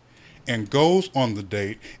date, and goes on the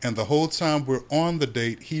date. And the whole time we're on the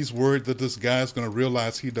date, he's worried that this guy's going to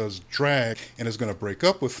realize he does drag and is going to break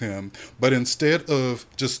up with him. But instead of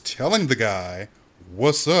just telling the guy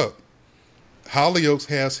what's up, Hollyoaks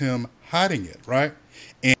has him hiding it, right?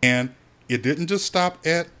 And it didn't just stop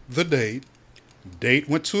at the date. Date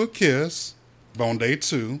went to a kiss on day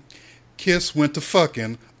 2. Kiss went to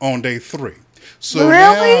fucking on day 3. So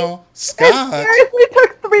really? Now Scott... It seriously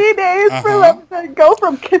took 3 days for them to go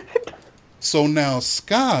from kissing. So now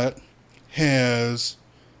Scott has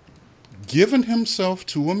given himself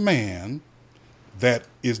to a man that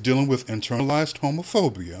is dealing with internalized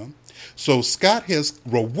homophobia. So Scott has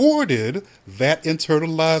rewarded that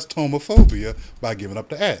internalized homophobia by giving up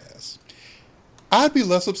the ass. I'd be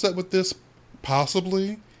less upset with this,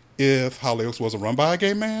 possibly, if Hollyoaks wasn't run by a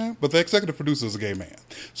gay man, but the executive producer is a gay man.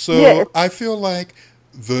 So yes. I feel like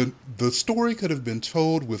the story could have been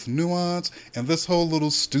told with nuance, and this whole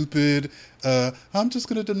little stupid I'm just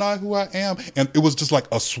going to deny who I am, and it was just like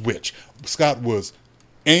a switch. Scott was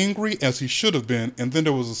angry as he should have been, and then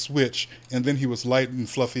there was a switch, and then he was light and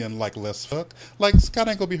fluffy and like less fuck. Like, Scott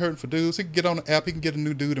ain't gonna be hurting for dudes. He can get on the app, he can get a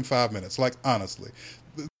new dude in 5 minutes. Like, honestly,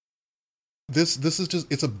 this is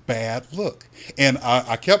just, it's a bad look. And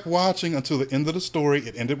I kept watching until the end of the story.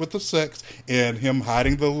 It ended with the sex and him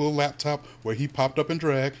hiding the little laptop where he popped up in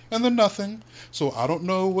drag, and then nothing. So I don't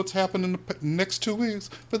know what's happened in the next 2 weeks,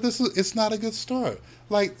 but it's not a good start.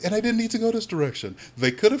 Like, and I didn't need to go this direction.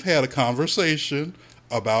 They could have had a conversation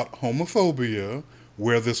about homophobia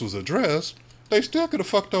where this was addressed. They still could have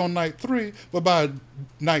fucked on night 3, but by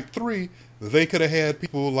night 3, they could have had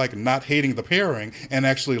people like not hating the pairing and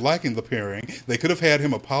actually liking the pairing. They could have had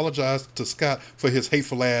him apologize to Scott for his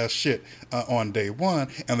hateful ass shit on day 1,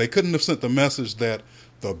 and they couldn't have sent the message that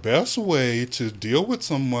the best way to deal with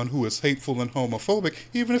someone who is hateful and homophobic,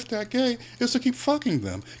 even if they're gay, is to keep fucking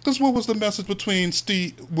them. Because what was the message between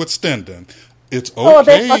Steve with Stendon? It's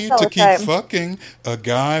okay to keep fucking a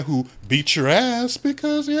guy who beats your ass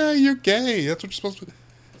because, yeah, you're gay. That's what you're supposed to do.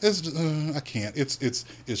 I can't.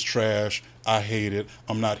 It's trash. I hate it.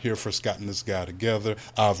 I'm not here for Scott and this guy together.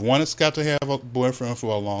 I've wanted Scott to have a boyfriend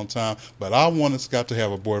for a long time, but I wanted Scott to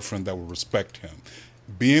have a boyfriend that would respect him.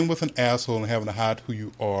 Being with an asshole and having to hide who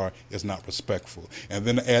you are is not respectful. And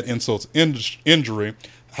then to add insult to injury,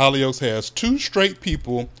 Hollyoaks has 2 straight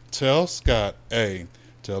people tell Scott, hey,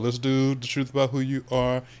 tell this dude the truth about who you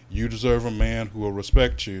are. You deserve a man who will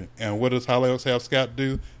respect you. And what does Hollyoaks have Scott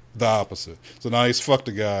do? The opposite. So now he's fucked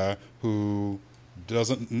a guy who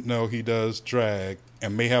doesn't know he does drag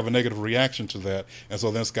and may have a negative reaction to that. And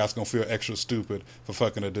so then Scott's going to feel extra stupid for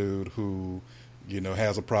fucking a dude who,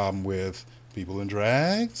 has a problem with people in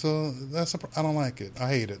drag. So I don't like it. I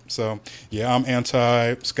hate it. So yeah, I'm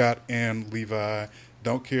anti Scott and Levi.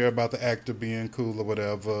 Don't care about the actor being cool or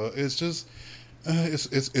whatever. It's just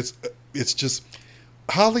it's just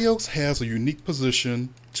Hollyoaks has a unique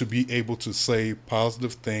position to be able to say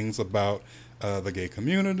positive things about the gay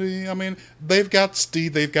community. I mean, they've got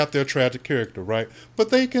Steve, they've got their tragic character, right? But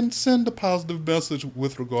they can send a positive message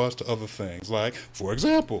with regards to other things. Like, for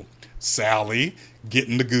example, Sally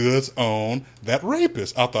getting the goods on that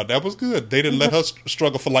rapist. I thought that was good. They didn't let her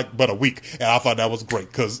struggle for but a week. And I thought that was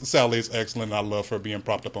great because Sally is excellent and I love her being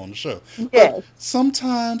propped up on the show. Yes. But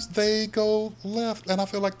sometimes they go left, and I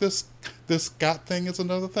feel like this Scott thing is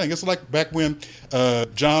another thing. It's like back when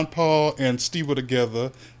John Paul and Steve were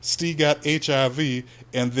together. Steve got HIV,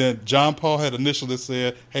 and then John Paul had initially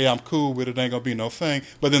said, hey, I'm cool with it, ain't gonna be no thing.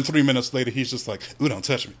 But then 3 minutes later, he's just like, ooh, don't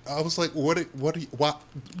touch me. I was like, what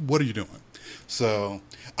are you doing? So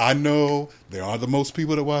I know there are the most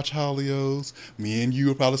people that watch Hollyoaks. Me and you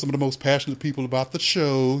are probably some of the most passionate people about the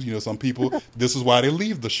show. Some people, this is why they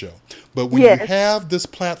leave the show. But when you have this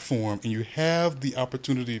platform and you have the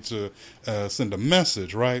opportunity to send a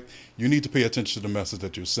message, right, you need to pay attention to the message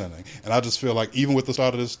that you're sending. And I just feel like even with the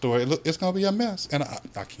start of this story, it's going to be a mess. And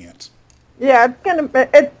I can't. Yeah,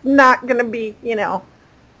 it's not going to be,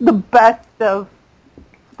 the best of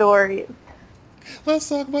stories. Let's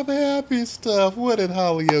talk about the happy stuff. What did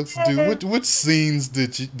Hollyoaks do? Which scenes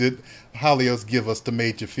did Hollyoaks give us that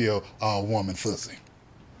made you feel all warm and fuzzy?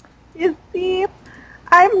 You see,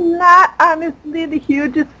 I'm not honestly the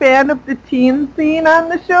hugest fan of the teen scene on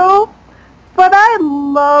the show, but I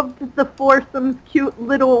loved the foursome's cute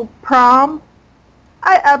little prom.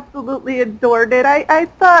 I absolutely adored it. I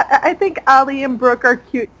think Ollie and Brooke are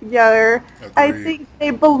cute together. Agreed. I think they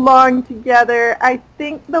belong together. I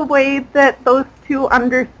think the way that those two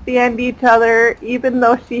understand each other, even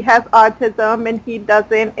though she has autism and he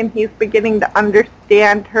doesn't, and he's beginning to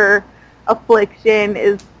understand her affliction,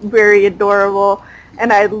 is very adorable.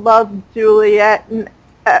 And I love Juliet and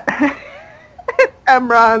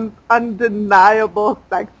Emron's undeniable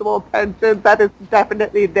sexual tension that is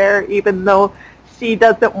definitely there, even though she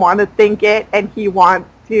doesn't want to think it and he wants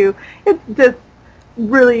to. It's just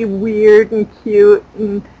really weird and cute,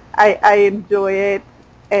 and I enjoy it.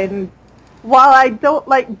 And while I don't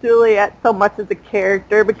like Juliet so much as a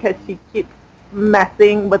character because she keeps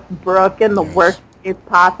messing with Brooke in the worst ways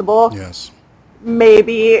possible,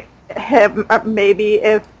 maybe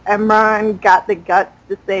if Emron got the guts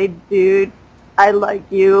to say, dude, I like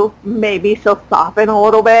you, maybe she'll soften a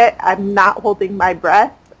little bit. I'm not holding my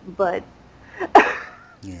breath, but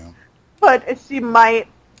but she might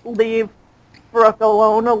leave Brooke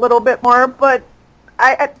alone a little bit more. But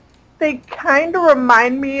they kind of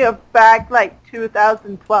remind me of back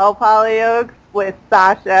 2012 Hollyoaks with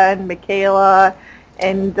Sasha and Michaela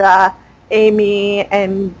and Amy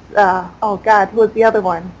and oh God, who was the other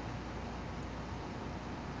one?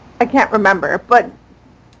 I can't remember, but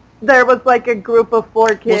there was like a group of 4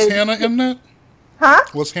 Was kids. Hannah in that? Huh?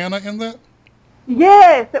 Was Hannah in that?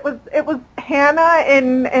 Yes, it was Hannah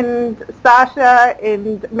and Sasha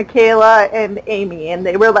and Michaela and Amy, and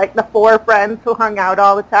they were like the 4 friends who hung out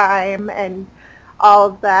all the time and all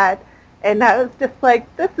of that. And I was just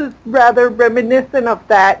like, this is rather reminiscent of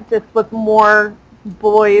that, just with more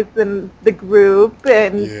boys in the group,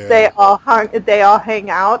 and Yeah. they all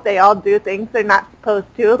hang out, they all do things they're not supposed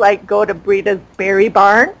to, like go to Brita's Berry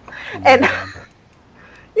Barn, and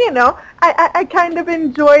I kind of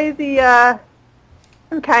enjoy the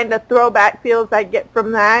kind of throwback feels I get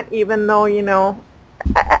from that, even though,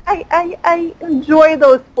 I enjoy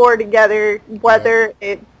those 4 together, whether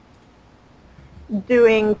it's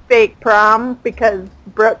doing fake prom because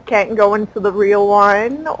Brooke can't go into the real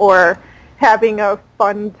one, or having a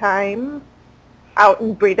fun time out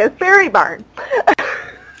in Brita's Berry Barn.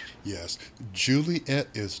 Yes, Juliet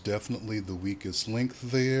is definitely the weakest link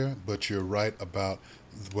there, but you're right about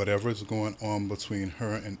whatever is going on between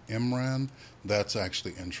her and Imran. That's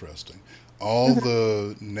actually interesting. All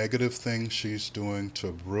the negative things she's doing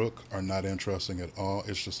to Brooke are not interesting at all.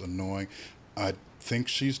 It's just annoying. I think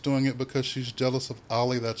she's doing it because she's jealous of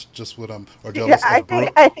Ollie. That's just what or Yeah, jealous of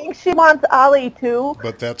Brooke. I think she wants Ollie too,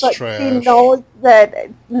 But that's but trash. she knows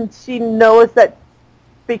that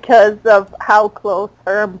because of how close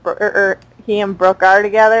he and Brooke are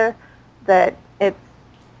together, that it's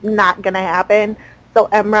not gonna happen. So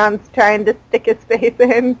Emron's trying to stick his face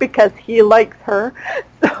in because he likes her.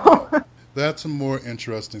 So That's a more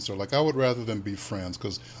interesting story. Like, I would rather than be friends,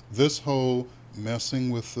 because this whole messing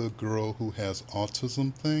with the girl who has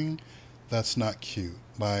autism thing, that's not cute.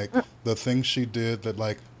 Like, the thing she did that,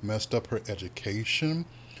 like, messed up her education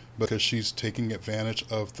because she's taking advantage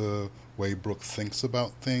of the way Brooke thinks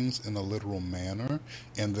about things in a literal manner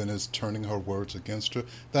and then is turning her words against her,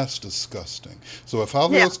 that's disgusting. So if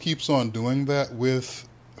Alios keeps on doing that with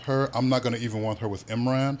her, I'm not going to even want her with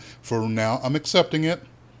Imran. For now, I'm accepting it.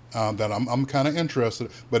 That I'm kind of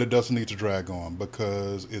interested, but it doesn't need to drag on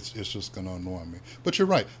because it's just going to annoy me. But you're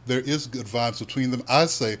right. There is good vibes between them. I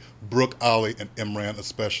say Brooke, Ollie, and Imran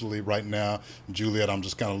especially right now. Juliet, I'm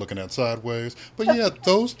just kind of looking at sideways. But yeah,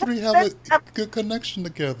 those 3 have a good connection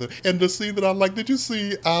together. And the scene that I like, did you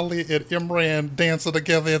see Ollie and Imran dancing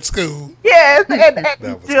together at school? yes, and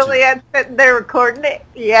was Juliet sitting there recording it.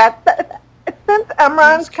 Yeah. Since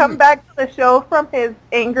Emron's come back to the show from his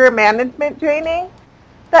anger management training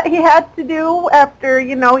that he had to do after,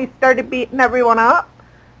 he started beating everyone up,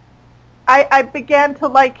 I began to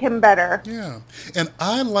like him better. Yeah. And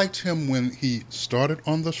I liked him when he started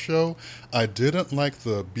on the show. I didn't like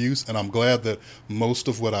the abuse, and I'm glad that most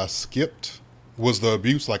of what I skipped was the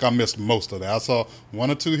abuse. Like, I missed most of that. I saw 1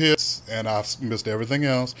 or 2 hits, and I missed everything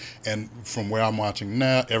else. And from where I'm watching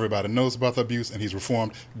now, everybody knows about the abuse, and he's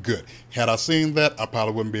reformed. Good. Had I seen that, I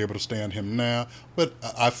probably wouldn't be able to stand him now. But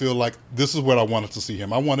I feel like this is what I wanted to see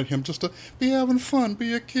him. I wanted him just to be having fun,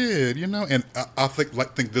 be a kid, And I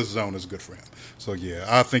think this zone is good for him. So, yeah,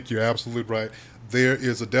 I think you're absolutely right. There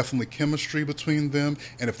is definitely chemistry between them.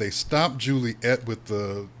 And if they stop Juliet with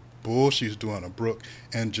the bull she's doing to Brooke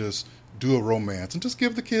and just do a romance and just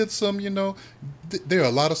give the kids some, there are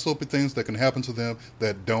a lot of soapy things that can happen to them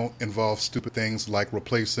that don't involve stupid things like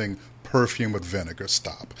replacing perfume with vinegar.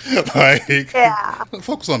 Stop.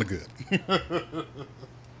 Focus on the good.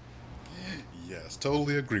 Yes,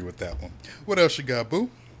 totally agree with that one. What else you got, Boo?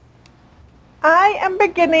 I am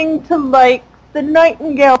beginning to like the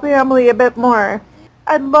Nightingale family a bit more.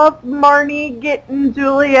 I love Marnie getting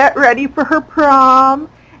Juliet ready for her prom,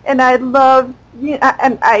 and I love,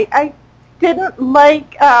 and I didn't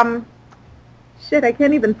like, I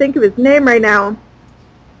can't even think of his name right now.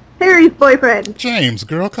 Harry's boyfriend. James,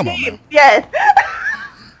 girl, come on now. Yes.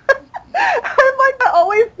 I'm like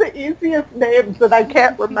always the easiest names that I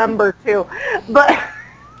can't remember too. But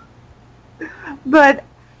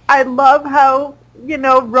I love how,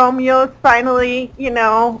 Romeo's finally,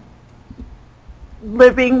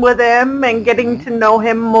 living with him and getting to know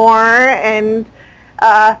him more, and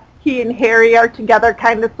he and Harry are together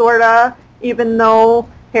kind of, sort of, even though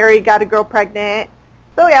Harry got a girl pregnant.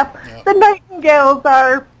 So yeah, the Nightingales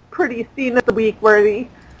are pretty scene of the week worthy.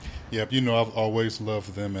 Yep, you know I've always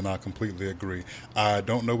loved them, and I completely agree. I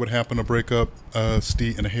don't know what happened to break up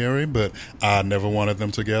Steve and Harry, but I never wanted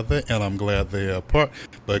them together, and I'm glad they are apart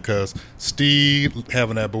because Steve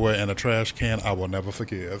having that boy in a trash can, I will never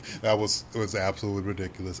forgive. That was absolutely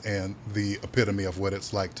ridiculous, and the epitome of what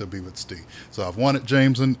it's like to be with Steve. So I've wanted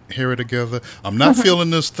James and Harry together. I'm not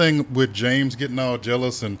feeling this thing with James getting all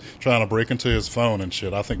jealous and trying to break into his phone and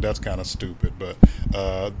shit. I think that's kind of stupid, but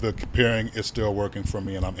the pairing is still working for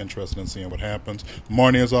me, and I'm interested in seeing what happens.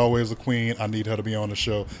 Marnie is always a queen. I need her to be on the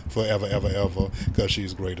show forever, ever, ever, because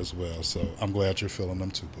she's great as well. So I'm glad you're feeling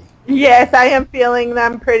them too, boo. Yes, I am feeling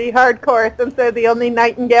them pretty hardcore since they're the only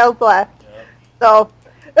Nightingales left. Yep. So,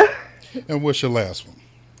 And what's your last one?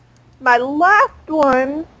 my last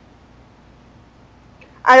one,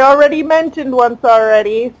 I already mentioned once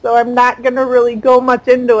already, so I'm not going to really go much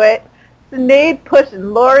into it. Sinead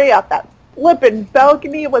pushing Lori off that flippin'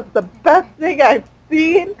 balcony was the best thing I've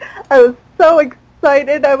seen. I was so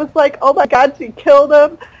excited. I was like, oh my god, she killed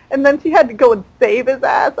him. And then she had to go and save his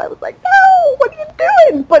ass. I was like, no, what are you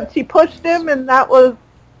doing? But she pushed him, and that was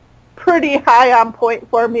pretty high on point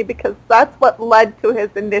for me because that's what led to his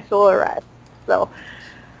initial arrest. So,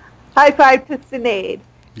 high five to Sinead.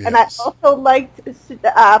 Yes. And I also liked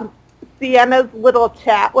Sienna's little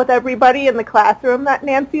chat with everybody in the classroom that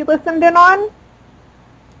Nancy listened in on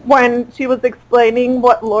when she was explaining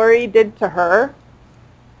what Lori did to her.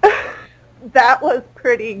 That was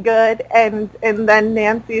pretty good. And then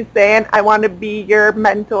Nancy saying, I want to be your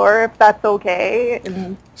mentor if that's okay.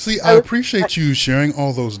 And See, I appreciate you sharing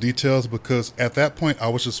all those details because at that point I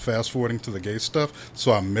was just fast forwarding to the gay stuff,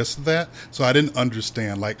 so I missed that. So I didn't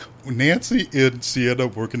understand. Like, Nancy and Sienna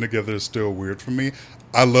working together is still weird for me.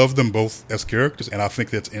 I love them both as characters, and I think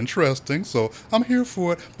that's interesting, so I'm here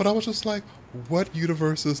for it. But I was just like, what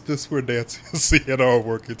universe is this where Nancy and Sienna are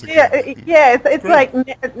working together? Yeah, it's like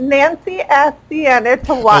Nancy asked Sienna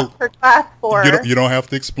to watch her class for her. You don't have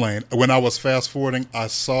to explain. When I was fast forwarding, I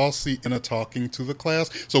saw Sienna talking to the class.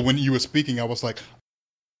 So when you were speaking, I was like,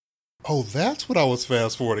 oh, that's what I was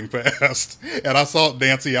fast forwarding past. And I saw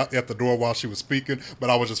Nancy out at the door while she was speaking, but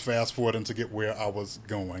I was just fast forwarding to get where I was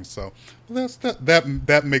going. So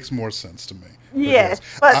that makes more sense to me. Yes,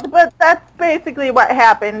 but that's basically what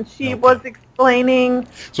happened. She was explaining.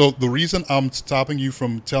 So the reason I'm stopping you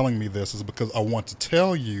from telling me this is because I want to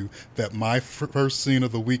tell you that my first scene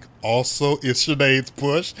of the week also is Sinead's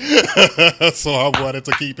push. So I wanted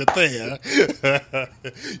to keep it there.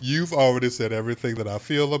 You've already said everything that I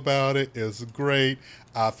feel about it is great.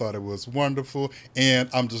 I thought it was wonderful. And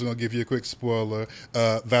I'm just going to give you a quick spoiler.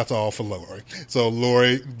 That's all for Lori. So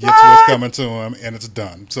Lori gets what's coming to him, and it's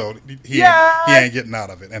done. So he ain't getting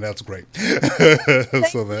out of it, and that's great.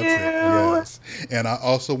 So that's it. Yes. And I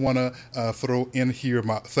also want to throw in here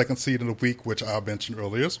my second scene of the week, which I mentioned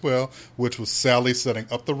earlier as well, which was Sally setting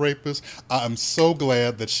up the rapist. I am so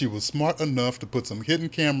glad that she was smart enough to put some hidden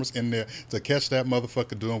cameras in there to catch that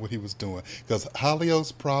motherfucker doing what he was doing. Because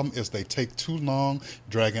Hollyoaks' problem is they take too long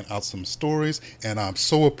dragging out some stories, and I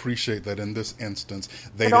so appreciate that in this instance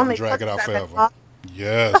they didn't drag it out forever.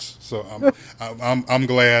 Yes, so I'm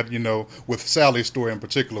glad, with Sally's story in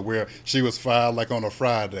particular, where she was fired like on a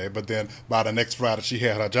Friday, but then by the next Friday she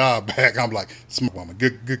had her job back. I'm like, smart woman,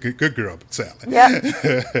 good girl, Sally.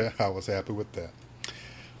 Yeah, I was happy with that.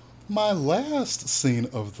 My last scene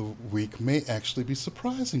of the week may actually be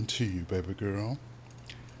surprising to you, baby girl.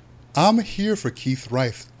 I'm here for Keith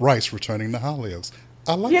Rice returning to Hollyoaks.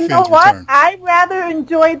 I like Finn's return. I rather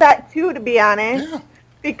enjoyed that too, to be honest. Yeah.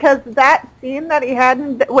 Because that scene that he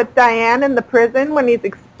had with Diane in the prison when he's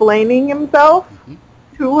explaining himself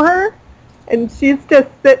to her, and she's just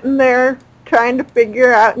sitting there trying to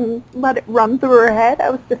figure out and let it run through her head,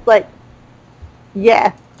 I was just like,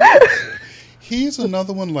 yes. He's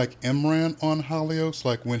another one like Imran on Hollyoaks.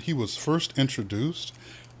 Like when he was first introduced,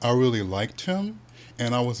 I really liked him.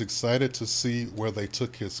 And I was excited to see where they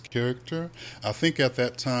took his character. I think at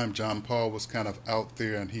that time, John Paul was kind of out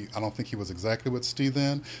there, and I don't think he was exactly with Steve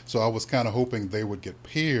then. So I was kind of hoping they would get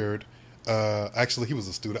paired. Actually, he was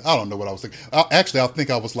a student. I don't know what I was thinking. I think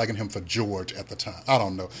I was liking him for George at the time. I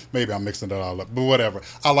don't know. Maybe I'm mixing that all up. But whatever.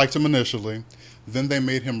 I liked him initially. Then they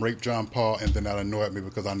made him rape John Paul, and then that annoyed me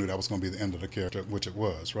because I knew that was going to be the end of the character, which it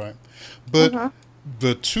was, right? But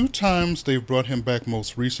the two times they've brought him back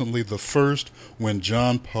most recently, the first when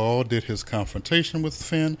John Paul did his confrontation with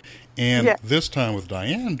Finn, and this time with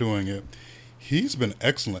Diane doing it, he's been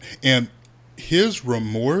excellent. And his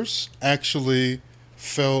remorse actually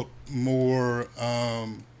felt more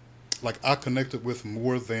like I connected with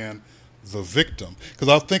more than the victim. Because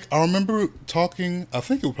I remember talking, I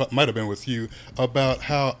think it might have been with you, about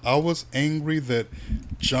how I was angry that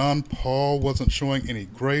John Paul wasn't showing any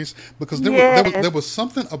grace, because there was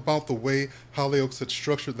something about the way Hollyoaks had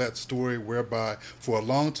structured that story whereby for a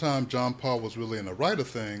long time John Paul was really in the right of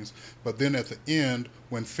things, but then at the end,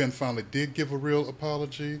 when Finn finally did give a real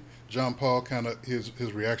apology, John Paul his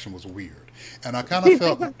reaction was weird. And I kind of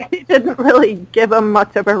felt he didn't really give him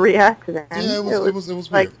much of a reaction. Yeah, it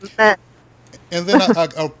was like weird. And then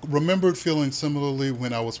I remembered feeling similarly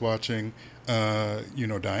when I was watching,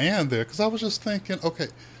 Diane there, because I was just thinking, okay,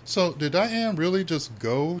 so did Diane really just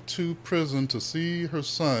go to prison to see her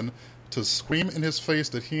son, to scream in his face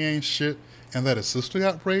that he ain't shit and that his sister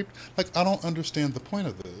got raped? Like, I don't understand the point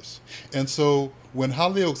of this. And so when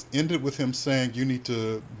Hollyoaks ended with him saying you need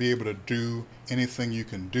to be able to do anything you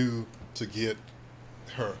can do to get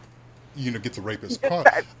her, get the rapist caught.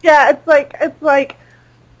 Yeah, it's like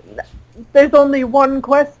there's only one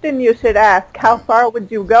question you should ask. How far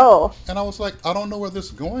would you go? And I was like, I don't know where this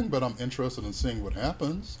is going, but I'm interested in seeing what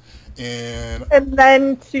happens. And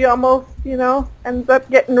then she almost, ends up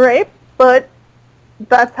getting raped, but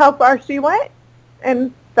that's how far she went.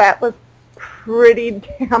 And that was pretty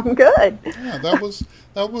damn good. Yeah,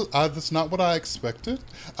 that's not what I expected.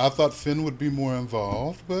 I thought Finn would be more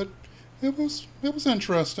involved, but it was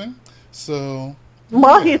interesting. So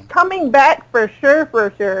he's coming back for sure.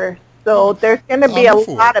 So there's going to be a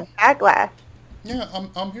lot of backlash. Yeah,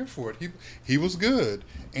 I'm here for it. He was good,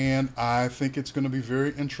 and I think it's going to be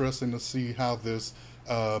very interesting to see how this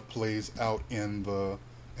plays out in the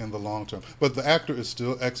long term. But the actor is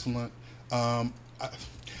still excellent. I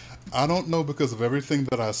don't know, because of everything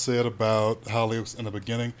that I said about Hollyoaks in the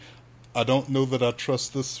beginning, I don't know that I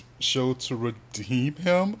trust this show to redeem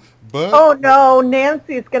him, but... Oh, no,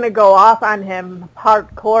 Nancy's going to go off on him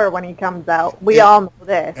hardcore when he comes out. We all know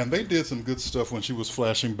this. And they did some good stuff when she was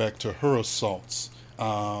flashing back to her assaults,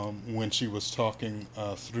 when she was talking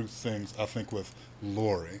through things, I think, with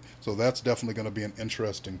Lori. So that's definitely going to be an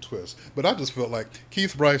interesting twist. But I just felt like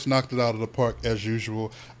Keith Rice knocked it out of the park as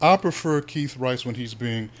usual. I prefer Keith Rice when he's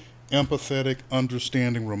being empathetic,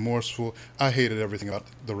 understanding, remorseful. I hated everything about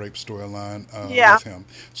the rape storyline with him.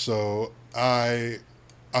 So I'm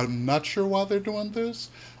not sure why they're doing this.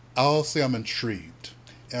 I'll say I'm intrigued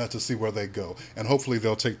to see where they go. And hopefully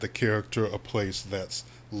they'll take the character a place that's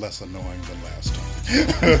less annoying than last time.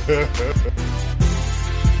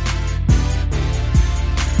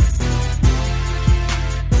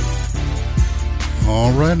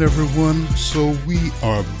 All right, everyone. So we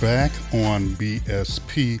are back on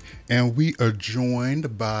BSP, and we are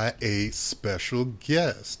joined by a special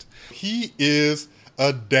guest. He is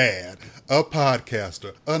a dad, a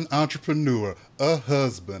podcaster, an entrepreneur, a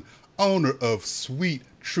husband, owner of Sweet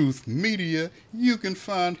Truth Media. You can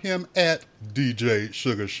find him at DJ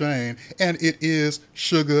Sugar Shane, and it is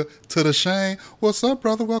Sugar to the Shane. What's up,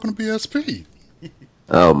 brother? Welcome to BSP.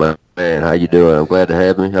 Oh, man, how you doing? I'm glad to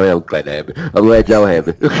have me. I'm glad to have me. I'm glad y'all have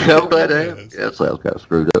me. I'm glad to have me. Yeah, that sounds kind of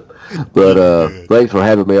screwed up. But thanks for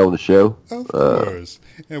having me on the show. Of course.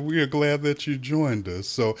 And we are glad that you joined us.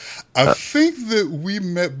 So I think that we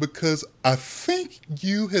met because I think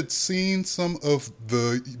you had seen some of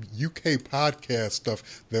the UK podcast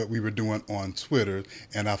stuff that we were doing on Twitter.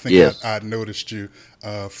 And I think I noticed you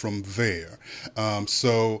from there.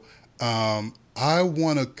 I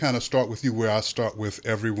want to kind of start with you where I start with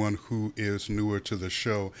everyone who is newer to the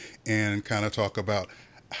show, and kind of talk about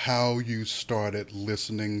how you started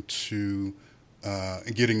listening to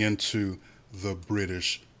and getting into the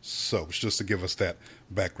British soaps, just to give us that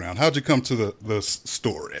background. How'd you come to the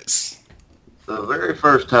stories? The very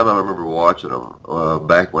first time I remember watching them,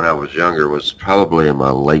 back when I was younger, was probably in my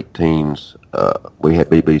late teens. We had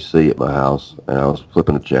BBC at my house, and I was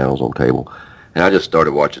flipping the channels on cable, and I just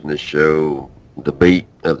started watching this show. The beat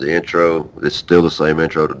of the intro, it's still the same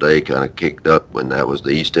intro today, kind of kicked up when that was the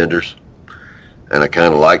EastEnders. And I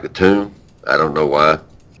kind of liked the tune. I don't know why,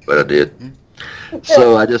 but I did.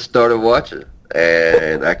 So I just started watching.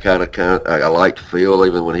 And I liked Phil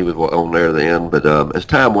even when he was on there then. But as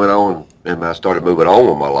time went on and I started moving on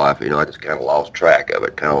with my life, I just kind of lost track of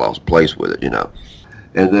it, kind of lost place with it,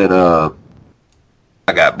 And then I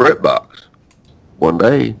got BritBox. One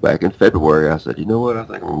day, back in February, I said, you know what, I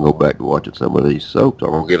think I'm going to go back to watching some of these soaps.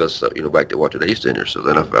 I'm going to give us, back to watching EastEnders. So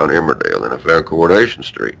then I found Emmerdale, then I found Coronation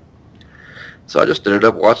Street. So I just ended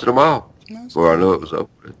up watching them all before I knew it was over.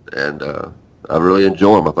 And I really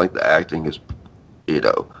enjoy them. I think the acting is,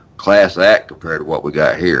 class act compared to what we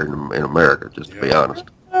got here in America, just to be honest.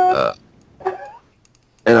 And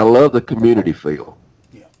I love the community feel.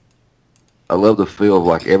 Yeah. I love the feel of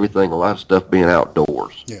like everything, a lot of stuff being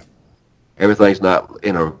outdoors. Yeah. Everything's not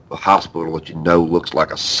in a hospital that looks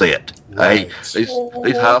like a set. Right. Hey,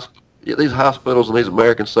 these hospitals and these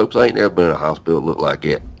American soaps, I ain't never been in a hospital that look like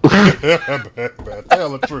it. Tell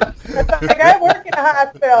the truth. Like, I work in a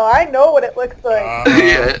hospital. I know what it looks like.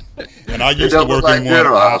 Yeah. And I used to don't work look in like one.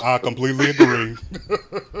 general I completely agree.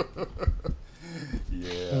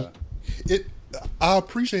 Yeah. I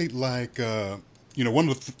appreciate, like, one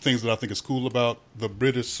of the things that I think is cool about the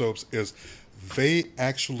British soaps is they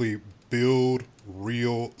actually build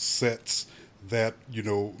real sets that,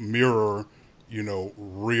 mirror,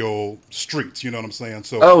 real streets. You know what I'm saying?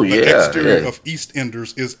 So Oh, the yeah, exterior yeah. of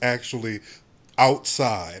EastEnders is actually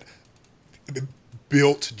outside,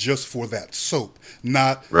 built just for that soap,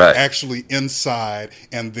 not Right. actually inside,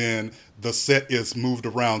 and then the set is moved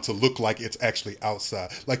around to look like it's actually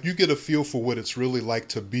outside. Like, you get a feel for what it's really like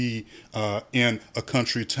to be in a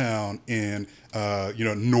country town in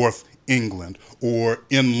North England or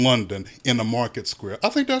in London in a market square. I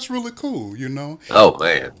think that's really cool, Oh,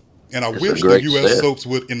 man. And I It's wish a the great U.S. set. soaps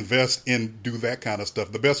would invest in do that kind of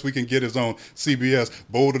stuff. The best we can get is on CBS.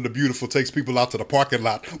 Bold and the Beautiful takes people out to the parking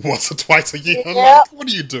lot once or twice a year. I'm Yeah. like, what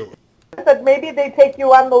are you doing? I said maybe they take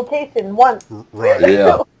you on location once. Right.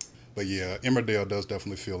 Yeah. But yeah, Emmerdale does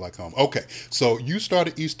definitely feel like home. Okay, so you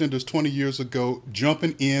started EastEnders 20 years ago,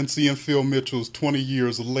 jumping in, seeing Phil Mitchell's 20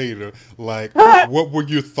 years later. Like, what were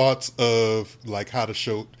your thoughts of, like, how the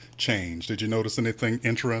show changed? Did you notice anything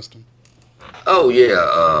interesting? Oh,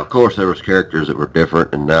 yeah. Of course, there was characters that were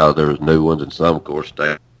different, and now there's new ones, and some, of course,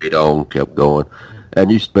 stayed on, kept going.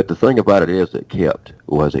 But the thing about it is, it kept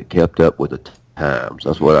up with the times.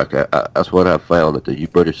 That's what I found that the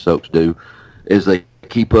British soaps do, is they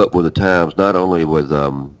keep up with the times, not only with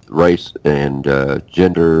race and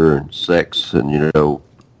gender and sex, and you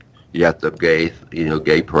got the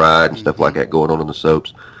gay pride and stuff like that going on in the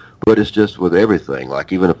soaps. But it's just with everything,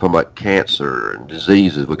 like even if I'm about cancer and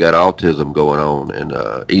diseases, we got autism going on in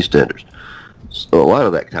EastEnders. So a lot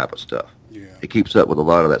of that type of stuff. Yeah. It keeps up with a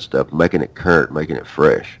lot of that stuff, making it current, making it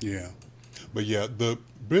fresh. Yeah. But yeah, the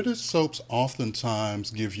British soaps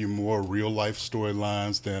oftentimes give you more real life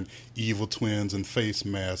storylines than Evil Twins and Face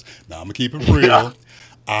Mask. Now, I'm going to keep it real. Yeah.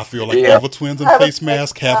 I feel like Yeah. Evil Twins and Face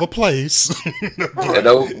Mask have a place. But You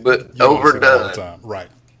don't see it all the overdone. time. Right.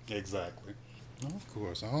 Exactly. Of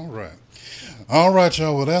course. All right. All right,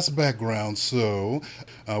 y'all. Well, that's background. So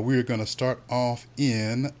we're going to start off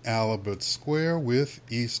in Albert Square with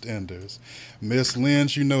EastEnders. Miss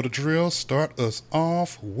Lynch, you know the drill. Start us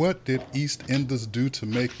off. What did EastEnders do to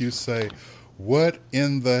make you say, what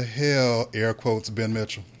in the hell, air quotes, Ben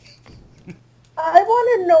Mitchell? I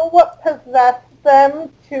want to know what possessed them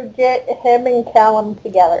to get him and Callum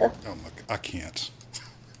together. Oh, my God. I can't.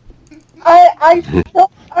 I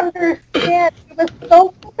don't understand. He was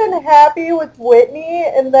so fucking happy with Whitney,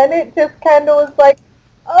 and then it just kind of was like,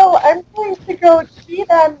 oh, I'm going to go cheat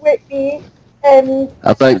on Whitney, and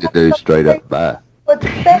I think the dude's straight up bi. but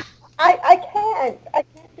then I can't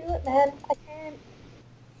do it, man. I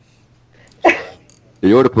can't.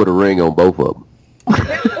 You ought to put a ring on both of them.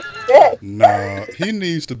 Shit. No, he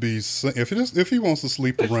needs to be. If he wants to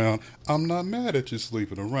sleep around, I'm not mad at you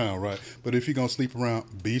sleeping around, right? But if you're gonna sleep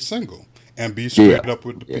around, be single and be straight up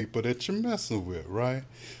with the people that you're messing with, right?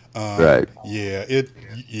 Right. Yeah.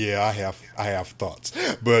 I have thoughts,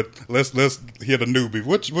 but let's hear the newbie.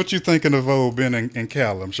 What you thinking of old Ben and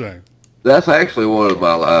Callum, Shane? That's actually one of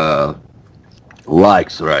my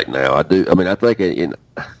likes right now. I think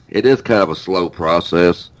it is kind of a slow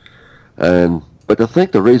process, but I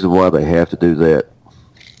think the reason why they have to do that,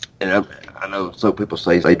 and I know some people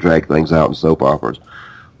say they drag things out in soap operas,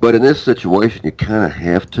 but in this situation you kind of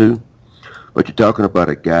have to. But you're talking about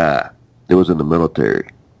a guy that was in the military.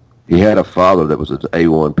 He had a father that was an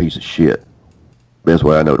A1 piece of shit. Best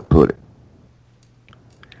way I know to put it.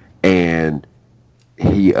 And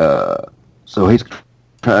so he's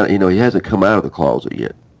trying, he hasn't come out of the closet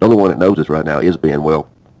yet. The only one that knows this right now is Ben. Whatever.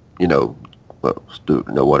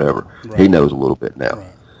 Right. He knows a little bit now.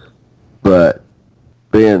 Right. But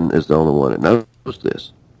Ben is the only one that knows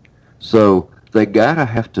this. So they gotta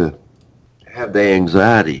have to have the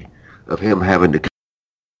anxiety of him having to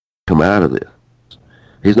come out of this.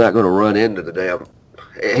 He's not going to run into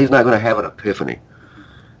he's not going to have an epiphany.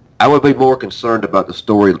 I would be more concerned about the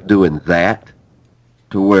story doing that,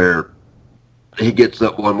 to where he gets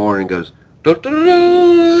up one morning and goes,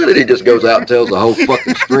 "Dun-dun-dun," and he just goes out and tells the whole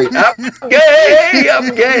fucking street, I'm gay,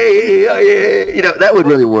 oh, yeah. That would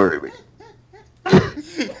really worry me.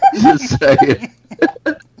 Just saying.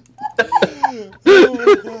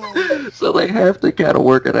 So they have to kind of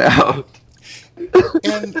work it out.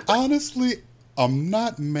 And honestly, I'm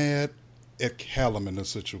not mad at Callum in this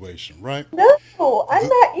situation, right? No, I'm The,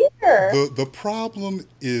 not either. the problem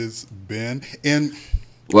is Ben, and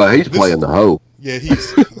Well, he's this, playing the hoe. yeah,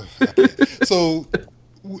 he's so.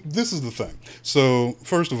 This is the thing. So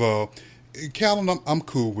first of all, Callum, I'm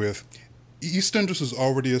cool with. EastEnders has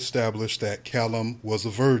already established that Callum was a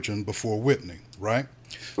virgin before Whitney, right?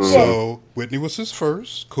 Yes. So Whitney was his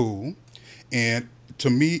first, cool. And to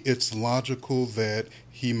me, it's logical that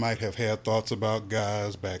he might have had thoughts about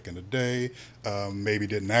guys back in the day, maybe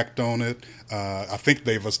didn't act on it. I think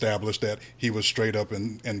they've established that he was straight up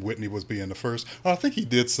and Whitney was being the first. I think he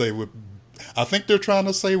did say with. I think they're trying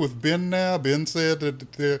to say with Ben now. Ben said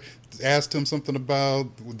that they asked him something about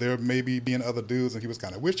there maybe being other dudes, and he was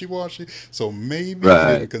kind of wishy-washy. So maybe he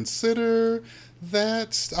Right. didn't consider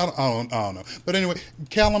that. I don't know. But anyway,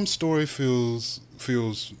 Callum's story feels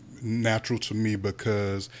natural to me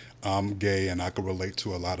because I'm gay and I can relate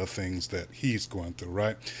to a lot of things that he's going through,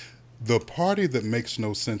 right? The party that makes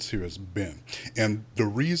no sense here is Ben. And the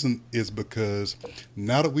reason is because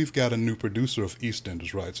now that we've got a new producer of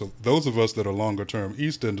EastEnders, right? So those of us that are longer term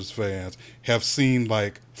EastEnders fans have seen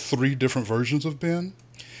like 3 different versions of Ben.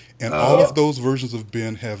 And all of those versions of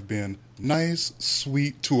Ben have been nice,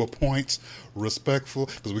 sweet, to a point, respectful,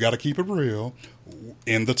 because we got to keep it real.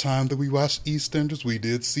 In the time that we watched EastEnders, we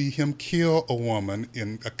did see him kill a woman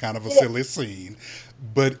in a kind of a silly scene.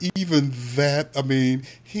 But even that, I mean,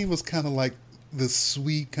 he was kind of like this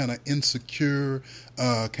sweet, kind of insecure,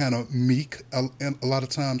 kind of meek, and a lot of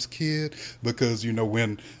times kid, because, you know,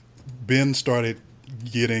 when Ben started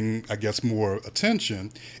getting, I guess, more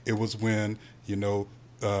attention, it was when, you know,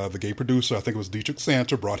 the gay producer, I think it was Dietrich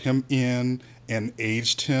Sander, brought him in and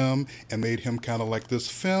aged him and made him kind of like this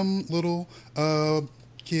femme little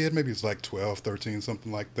kid, maybe he's like 12, 13,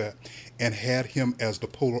 something like that, and had him as the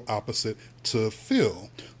polar opposite to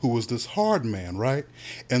Phil, who was this hard man, right?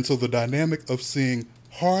 And so the dynamic of seeing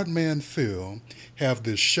hard man Phil have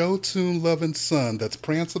this show tune loving son that's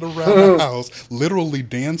prancing around the house, literally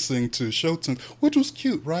dancing to show tunes, which was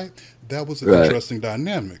cute, right? That was an Right. interesting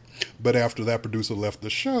dynamic. But after that producer left the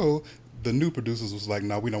show, the new producers was like,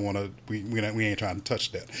 no, we don't want to, we ain't trying to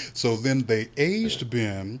touch that. So then they aged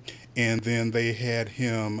Ben, and then they had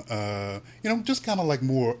him, you know, just kind of like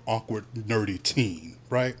more awkward, nerdy teen,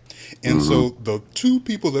 right? And so the 2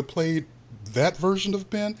 people that played that version of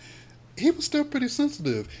Ben, he was still pretty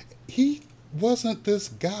sensitive. He wasn't this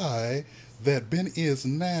guy that Ben is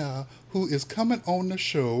now, who is coming on the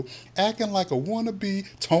show acting like a wannabe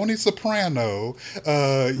Tony Soprano.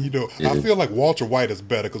 You know, I feel like Walter White is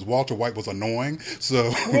better because Walter White was annoying. So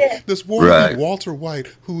this wannabe Right. Walter White,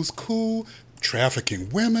 who's cool, trafficking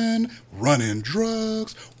women, running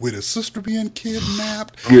drugs, with his sister being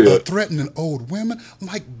kidnapped, Yeah. threatening old women.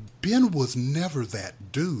 Like, Ben was never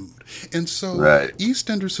that dude. And so Right.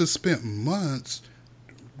 EastEnders has spent months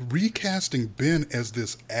recasting Ben as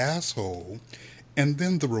this asshole, and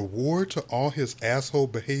then the reward to all his asshole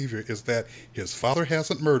behavior is that his father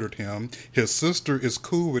hasn't murdered him, his sister is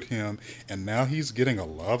cool with him, and now he's getting a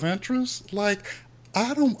love interest? Like,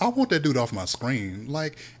 I want that dude off my screen.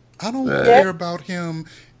 Like, I don't Right. care about him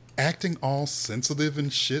acting all sensitive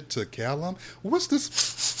and shit to Callum. What's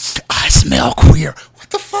this? I smell queer. What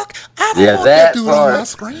the fuck? I don't Yeah, want that that dude on my part.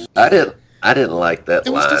 screen. I didn't like that It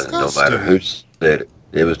was line. No disgusting. matter who said it,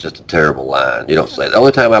 it was just a terrible line. You don't say it. The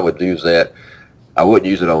only time I would use that, I wouldn't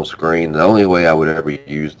use it on screen. The only way I would ever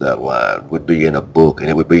use that line would be in a book, and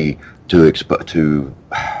it would be to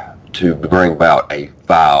bring about a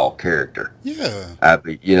vile character. Yeah. I'd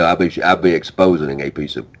be exposing a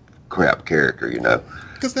piece of crap character. You know.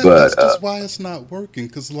 Because But that's just why it's not working.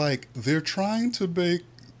 Because, like, they're trying to make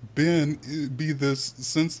Ben be this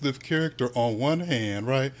sensitive character on one hand,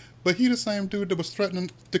 right? But he the same dude that was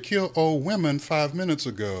threatening to kill old women 5 minutes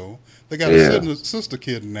ago. They got Yeah. his sister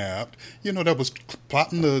kidnapped. You know, that was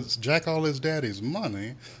plotting to jack all his daddy's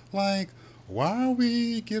money. Like, why are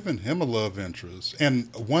we giving him a love interest and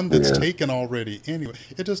one that's Yeah. taken already anyway?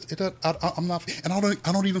 I'm not, and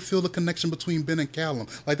I don't even feel the connection between Ben and Callum.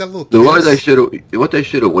 Like that little. The way kiss- what they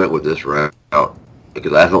should have went with this route,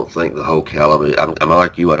 because I don't think the whole Callum. I'm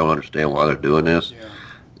like you. I don't understand why they're doing this.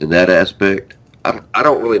 In that aspect, I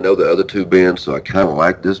don't really know the other 2 Ben, so I kind of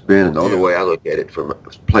like this Ben. And the only Yeah. way I look at it from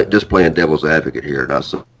just playing devil's advocate here, not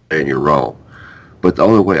saying you're wrong, but the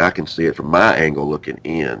only way I can see it from my angle looking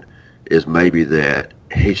in is maybe that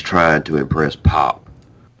he's trying to impress Pop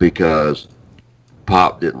because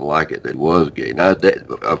Pop didn't like it that he was gay. Now,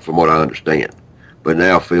 from what I understand. But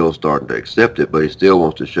now Phil's starting to accept it, but he still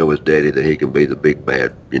wants to show his daddy that he can be the big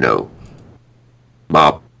bad,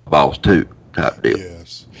 mob boss too type deal.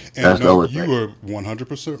 Yes. That's And the only you thing. were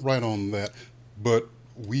 100% right on that. But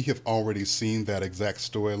we have already seen that exact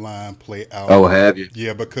storyline play out. Oh, have you?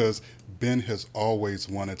 Yeah, because Ben has always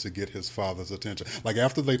wanted to get his father's attention. Like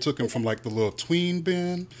after they took him from like the little tween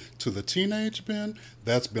Ben to the teenage Ben,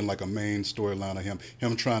 that's been like a main storyline of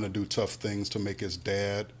him trying to do tough things to make his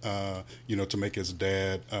dad, to make his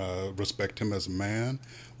dad respect him as a man.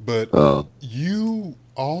 But you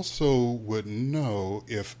also would know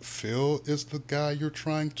if Phil is the guy you're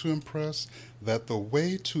trying to impress, that the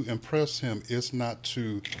way to impress him is not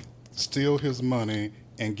to steal his money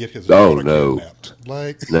and get his daughter kidnapped.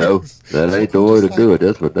 Like no, that ain't the way to do it.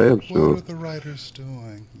 That's for damn sure. What are the writers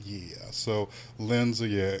doing? Yeah. So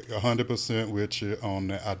Lindsay, 100% with you on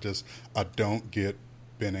that. I don't get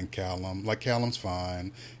Ben and Callum. Like Callum's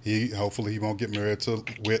fine. Hopefully he won't get married to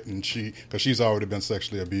Whit, and because she's already been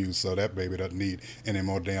sexually abused, so that baby doesn't need any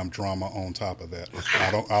more damn drama on top of that.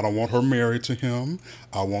 I don't want her married to him.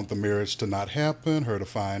 I want the marriage to not happen, her to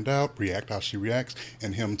find out, react how she reacts,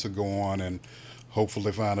 and him to go on and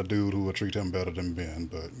hopefully find a dude who will treat him better than Ben.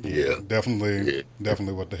 But definitely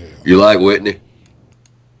what the hell. You like Whitney?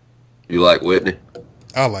 I like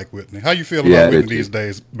Whitney. How you feel about Whitney these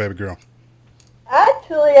days, baby girl?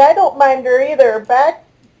 Actually, I don't mind her either.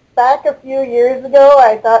 Back a few years ago,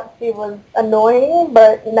 I thought she was annoying,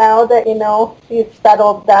 but now that, she's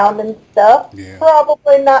settled down and stuff,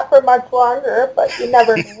 probably not for much longer, but you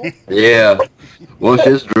never know. Yeah. Once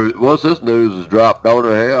this news is dropped on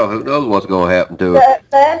her, hell, who knows what's going to happen to her.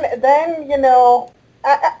 Then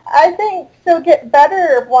I think she'll get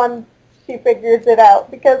better once she figures it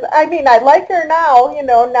out, because, I like her now,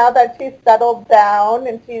 now that she's settled down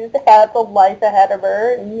and she's had the life ahead of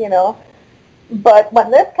her, and, but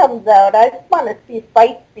when this comes out, I just want to see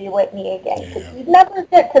feisty Whitney again, because you never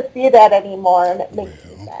get to see that anymore, and it makes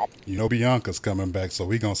me sad. Bianca's coming back, so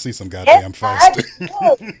we're going to see some goddamn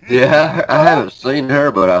feisty. Yeah, I haven't seen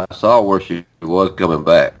her, but I saw where she was coming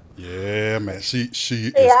back. Yeah, man, she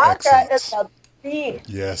is Bianca excellent. is a beast.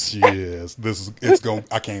 Yes, she is.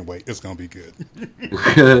 I can't wait. It's going to be good.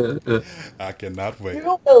 I cannot wait.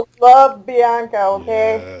 You will love Bianca,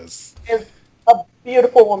 okay? Yes. Is a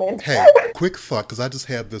beautiful woman. Hey, quick thought, because I just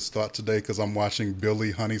had this thought today because I'm watching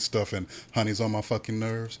Billy Honey stuff, and Honey's on my fucking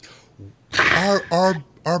nerves.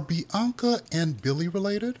 Are Bianca and Billy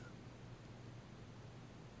related?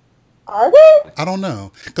 Are they? I don't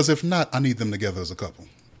know, because if not, I need them together as a couple.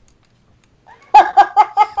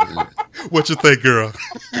 What you think, girl?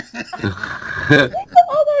 Oh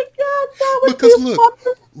my God, that would because be look,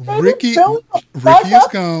 Ricky is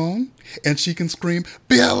gone, and she can scream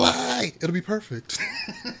Billy. It'll be perfect.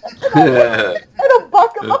 It'll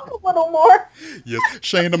buck him up a little more. Yes,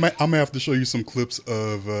 Shane, I'm gonna have to show you some clips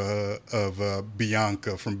of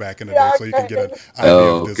Bianca from back in the day, so you can get an idea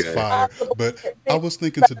of this fire. But I was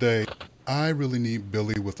thinking today, I really need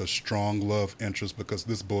Billy with a strong love interest, because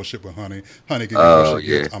this bullshit with Honey can get what she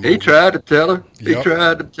gets. He tried to tell her. He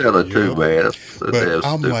tried to tell her too, man. But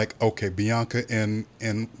I'm like, okay, Bianca and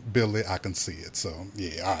Billy, I can see it. So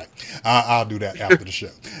yeah, all right, I'll do that after the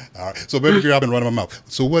show. All right. So baby girl, I've been running my mouth.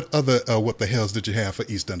 So what the hells did you have for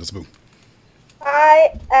EastEnders, boo?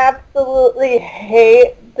 I absolutely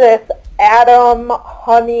hate this Adam,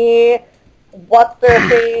 Honey, what's their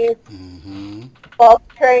face, love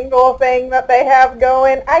triangle thing that they have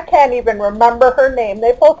going. I can't even remember her name.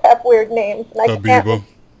 They both have weird names. And Abiba.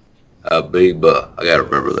 I gotta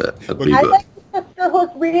remember that. Abiba. I like a sister who's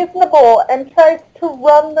reasonable and tries to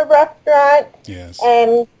run the restaurant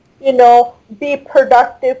and, be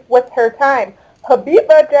productive with her time.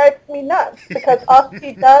 Habiba drives me nuts because all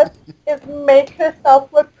she does is make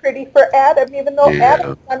herself look pretty for Adam, even though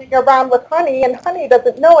Adam's running around with Honey, and Honey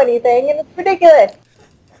doesn't know anything, and it's ridiculous.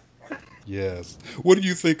 Yes. What do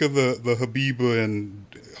you think of the Habiba and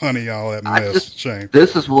Honey, all that mess, Shane?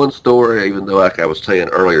 This is one story, even though, like I was saying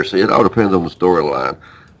earlier, see, it all depends on the storyline.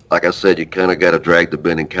 Like I said, you kind of got to drag the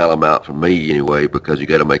Ben and Callum out for me anyway, because you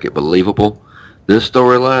got to make it believable. This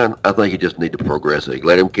storyline, I think you just need to progress it.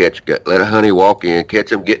 Let Honey walk in,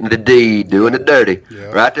 catch him getting the deed, doing the dirty,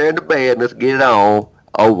 right there in the bed. Let's get it on,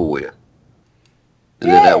 over with. And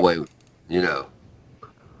then that way,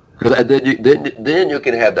 because then you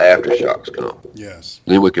can have the aftershocks come. Yes.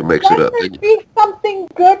 Then we can mix it up. Let there be something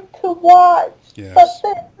good to watch. Yes. But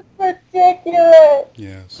this is ridiculous.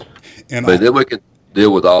 Yes. But then we can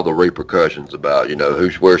deal with all the repercussions about,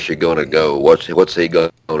 where's she going to go? What's he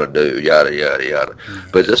going to do? Yada, yada, yada. Yes.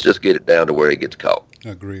 But let's just get it down to where he gets caught.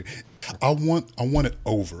 Agreed. I want it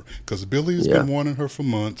over, because Billy's been warning her for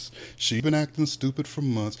months. She's been acting stupid for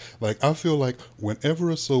months. Like, I feel like whenever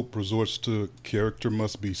a soap resorts to character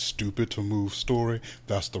must be stupid to move story,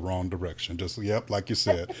 that's the wrong direction. Just, like you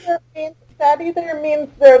said. that either means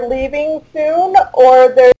they're leaving soon or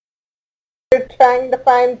they're trying to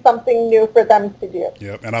find something new for them to do.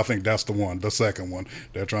 Yep, and I think that's the second one.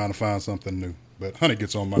 They're trying to find something new. But Honey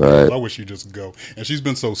gets on my nerves. I wish she'd just go. And she's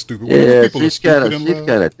been so stupid. Yeah, she's kind of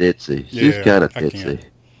ditzy. She's kind of ditzy.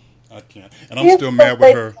 I can't. And I'm still mad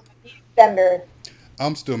with her. Extenders.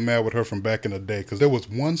 I'm still mad with her from back in the day because there was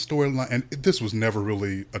one storyline, and this was never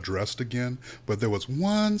really addressed again, but there was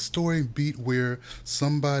one story beat where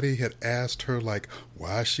somebody had asked her, like,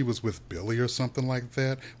 why she was with Billy or something like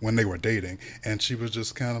that when they were dating, and she was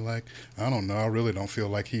just kind of like, I don't know, I really don't feel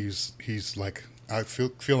like he's like, I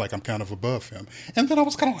feel like I'm kind of above him. And then I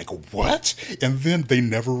was kind of like, what? And then they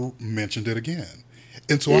never mentioned it again.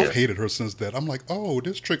 And so I've hated her since that. I'm like, oh,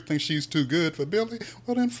 this trick thinks she's too good for Billy?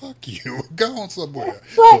 Well, then fuck you. Go on somewhere.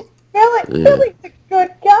 But Billy's a good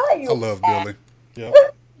guy. I love Billy. Yeah.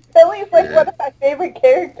 Billy's like one of my favorite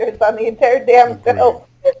characters on the entire damn show.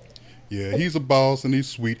 Yeah, he's a boss and he's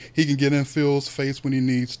sweet. He can get in Phil's face when he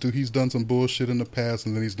needs to. He's done some bullshit in the past,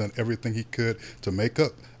 and then he's done everything he could to make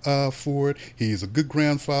up for it. He's a good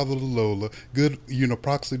grandfather to Lola, good,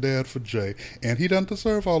 proxy dad for Jay, and he doesn't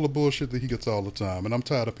deserve all the bullshit that he gets all the time. And I'm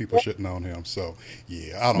tired of people shitting on him. So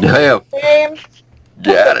yeah, I don't know.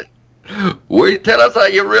 Got it. Will you tell us how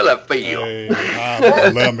you really feel? Hey, I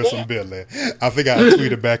love me some Billy. I think I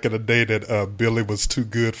tweeted back in the day that Billy was too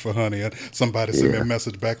good for Honey, and somebody sent me a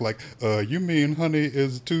message back like, you mean Honey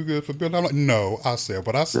is too good for Billy? I'm like, no, I said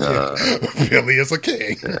what I said. Billy is a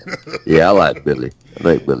king. Yeah, I like Billy. I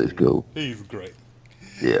think Billy's cool. He's great.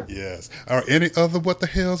 Yeah. Yes. Are any other what the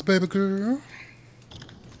hells, baby girl?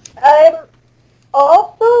 I'm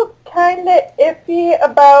also kind of iffy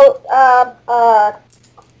about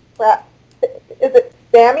is it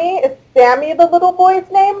Sammy? Is Sammy the little boy's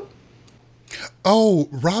name? Oh,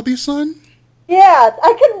 Robbie's son? Yeah,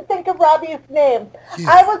 I couldn't think of Robbie's name.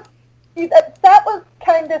 Yeah. That was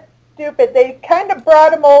kind of stupid. They kind of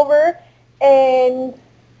brought him over, and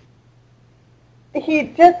he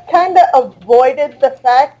just kind of avoided the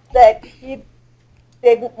fact that he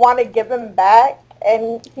didn't want to give him back,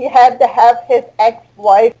 and he had to have his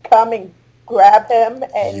ex-wife come and grab him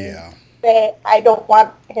and say, I don't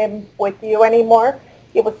want him with you anymore.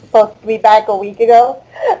 He was supposed to be back a week ago.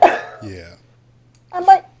 Yeah. I'm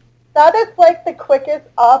like, that is like the quickest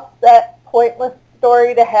offset, pointless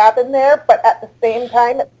story to happen there, but at the same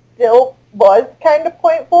time, it still was kind of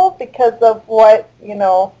pointful because of what,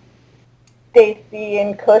 Stacy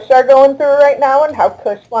and Kush are going through right now and how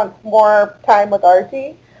Kush wants more time with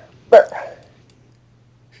Archie. But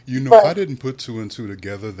I didn't put two and two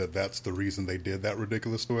together that that's the reason they did that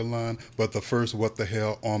ridiculous storyline. But the first what the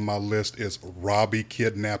hell on my list is Robbie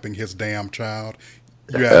kidnapping his damn child.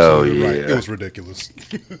 You're absolutely right. It was ridiculous.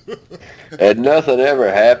 And nothing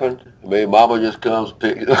ever happened. I mean, Mama just comes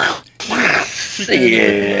pick it up.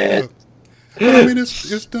 Yeah. I mean,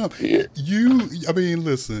 it's dumb. Yeah.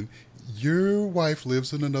 Listen. Your wife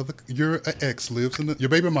lives in your ex lives your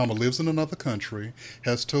baby mama lives in another country,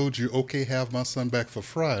 has told you, okay, have my son back for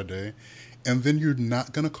Friday, and then you're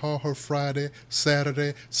not going to call her Friday,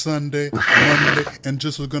 Saturday, Sunday, Monday, and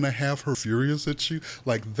just are going to have her furious at you?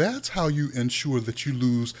 Like, that's how you ensure that you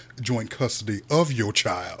lose joint custody of your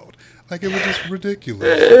child. Like, it was just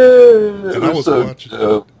ridiculous. And I was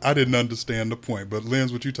watching. I didn't understand the point. But,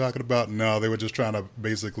 Lens, what you talking about? No, they were just trying to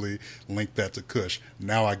basically link that to Kush.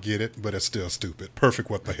 Now I get it, but it's still stupid. Perfect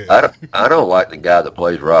what the hell. I don't like the guy that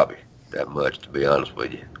plays Robbie that much, to be honest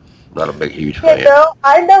with you. Not a big, huge fan.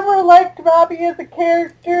 I never liked Robbie as a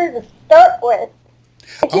character to start with.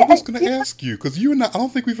 I was going to ask you, because you and I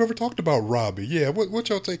don't think we've ever talked about Robbie. Yeah, what's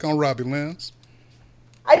your take on Robbie, Lens?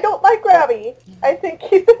 I don't like Robbie. I think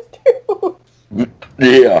he's a dude.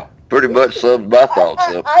 Yeah, pretty much sums my thoughts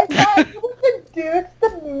up. I thought he was a dude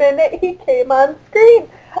the minute he came on screen.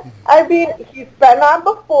 I mean, he's been on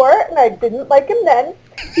before, and I didn't like him then.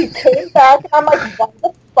 He came back, and I'm like, why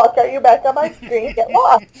the fuck are you back on my screen? Get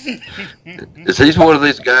lost. Is he one of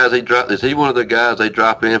these guys is he one of the guys they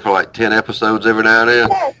drop in for like 10 episodes every now and then?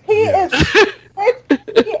 Yes, he is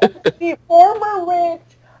the former Rich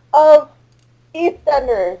of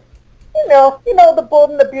EastEnders. The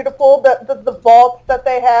Bold and the Beautiful, the vaults that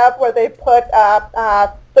they have where they put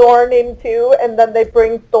Thorne into, and then they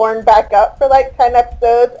bring Thorne back up for like 10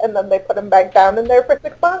 episodes, and then they put him back down in there for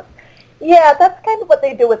 6 months. Yeah, that's kind of what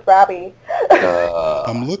they do with Robbie.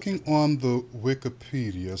 I'm looking on the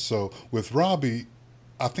Wikipedia. So with Robbie,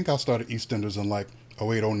 I think I started EastEnders in like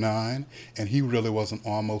 08, 09, and he really wasn't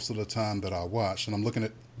on most of the time that I watched. And I'm looking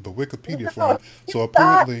at the Wikipedia for him. So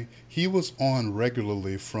apparently he was on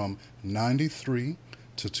regularly from 93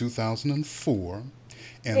 to 2004.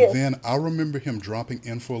 And Yeah. then I remember him dropping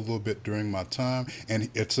in for a little bit during my time, and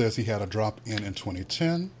it says he had a drop in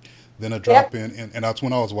 2010, then a drop in, and that's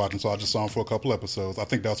when I was watching, so I just saw him for a couple episodes. I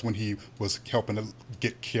think that's when he was helping to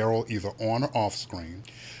get Carol either on or off screen.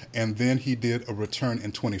 And then he did a return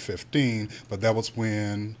in 2015, but that was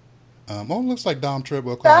when, it looks like Dom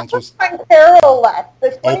Treadwell That Collins was was, when Carol left. The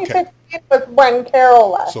 2015 was when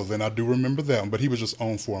Carol left. so then I do remember that one, but he was just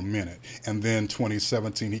on for a minute. And then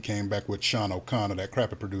 2017, he came back with Sean O'Connor, that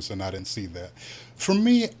crappy producer, and I didn't see that. For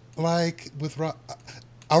me, like,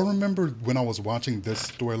 I remember when I was watching this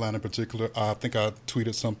storyline in particular, I think I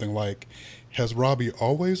tweeted something like, has Robbie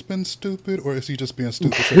always been stupid, or is he just being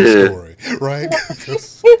stupid for the story? Right?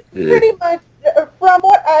 He's pretty much, from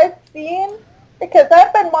what I've seen, because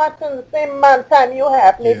I've been watching the same amount of time you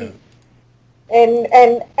have, maybe. Yeah.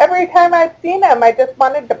 And every time I've seen him, I just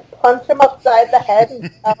wanted to punch him upside the head and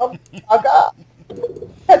tell him to fuck up.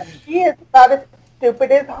 Because he is about as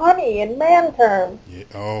stupid as honey in man terms. Yeah.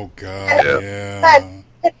 Oh, God, yeah. And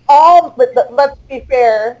it's all, but let's be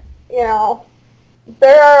fair, you know,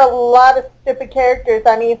 there are a lot of stupid characters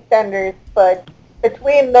on EastEnders, but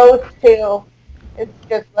between those two, it's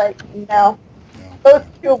just like, no. Those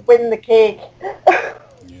two win the cake.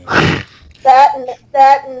 Yeah.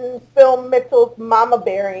 That and Phil Mitchell's Mama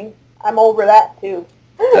Berry. I'm over that too.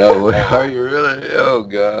 Oh, are you really? Oh,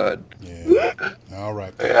 God. Yeah. All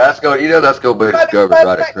right. Yeah, that's going to be discovered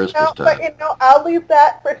right at Christmas time. But I'll leave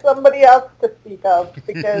that for somebody else to speak of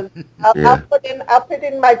because I'll put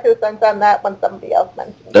in my 2 cents on that when somebody else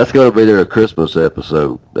mentions it. That's going to be their Christmas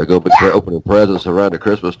episode. They're going to be opening presents around the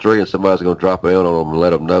Christmas tree, and somebody's going to drop in on them and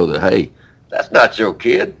let them know that, hey, that's not your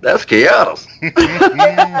kid. That's Kiana's.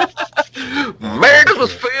 Merry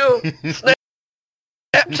Christmas, Phil.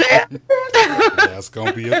 Snapchat. That's going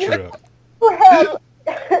to be a trip.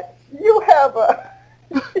 You have a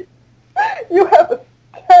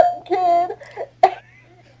step kid.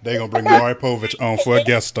 They're going to bring Maury Povich on for a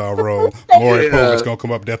guest star role. Maury Povich going to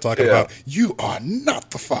come up there talking about, you are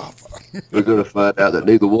not the father. We're going to find out that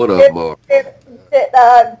neither one of them are.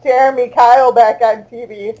 It's Jeremy Kyle back on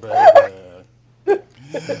TV.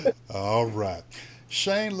 All right.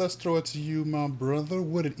 Shane, let's throw it to you, my brother.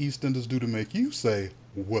 What did EastEnders do to make you say,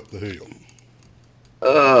 what the hell?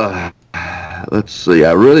 Let's see.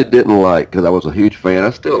 I really didn't like, because I was a huge fan. I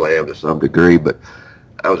still am to some degree, but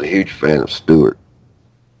I was a huge fan of Stewart.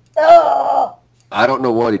 Oh. I don't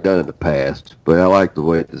know what he done in the past, but I like the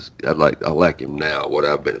way I like him now.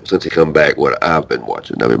 Since he come back, what I've been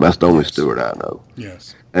watching of him. That's the only Stewart I know.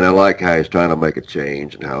 Yes. And I like how he's trying to make a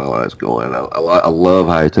change and how all that's going. I love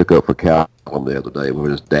how he took up for Callum the other day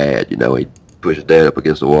with his dad. You know, he pushed his dad up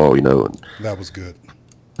against the wall. You know, and That was good.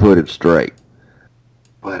 put it straight.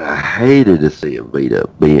 But I hated to see him beat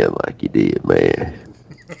up Ben like he did, man.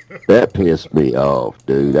 That pissed me off,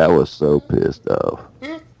 dude. I was so pissed off.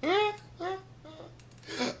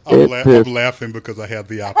 I'm laughing because I had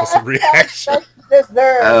the opposite reaction.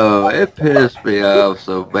 Oh, it pissed me off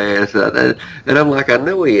so bad. And I'm like, I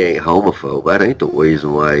know he ain't homophobe. That ain't the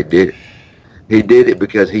reason why he did it. He did it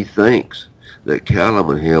because he thinks that Callum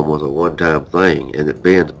and him was a one-time thing and that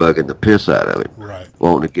Ben's bugging the piss out of him, Right.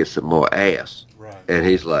 wanting to get some more ass. Right. And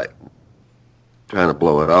he's like trying to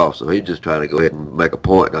blow it off. So he's just trying to go ahead and make a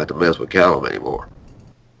point not to mess with Callum anymore.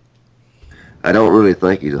 I don't really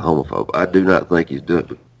think he's a homophobe. I do not think he's doing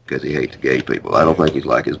it because he hates gay people. I don't think he's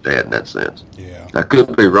like his dad in that sense. Yeah. I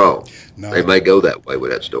could be wrong. No. They may go that way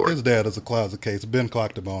with that story. His dad is a closet case. Ben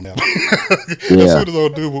clocked him on that. Yeah. As soon as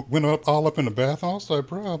old dude went all up in the bathroom, I was like,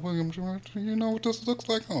 bro, William, you know what this looks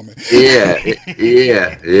like, homie?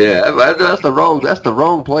 Yeah. That's the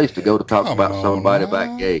wrong place to go to talk about somebody now.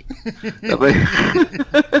 about gay. I mean,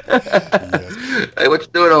 Yes. hey, what you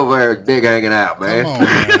doing over there, dick hanging out, man? Come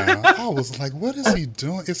on now. I was like, what is he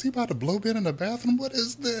doing? Is he about to blow Ben in the bathroom? What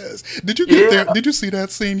is this? Did you get there? Did you see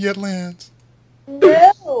that scene yet, Lance?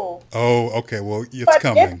 No. Oh, okay. Well, it's But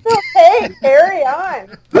coming. it's okay. Carry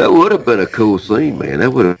on. That would have been a cool scene, man.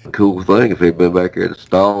 That would have been a cool thing if he'd been back here at the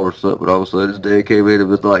stall or something. All of a sudden, his dad came in and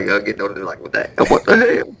was like, "I'll get on there like what the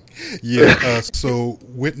hell?" Yeah. So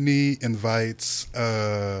Whitney invites.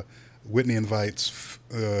 Well,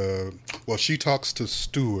 she talks to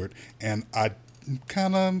Stewart, and I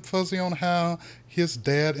kind of fuzzy on how his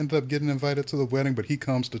dad ended up getting invited to the wedding, but he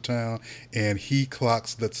comes to town and he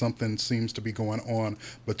clocks that something seems to be going on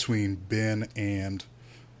between Ben and.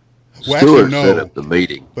 Well, Stewart actually, set no. up the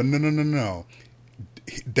meeting. But no.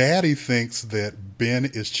 Daddy thinks that Ben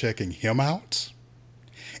is checking him out,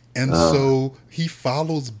 And so he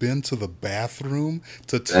follows Ben to the bathroom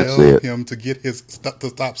to tell him to get to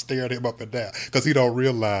stop staring him up and down, because he don't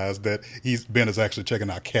realize that Ben is actually checking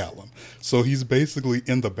out Callum. So he's basically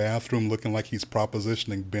in the bathroom looking like he's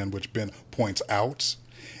propositioning Ben, which Ben points out,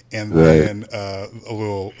 and then a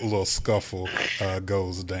little scuffle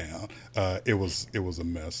goes down. It was a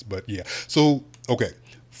mess, but yeah. So okay,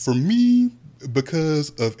 for me, because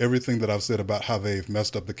of everything that I've said about how they've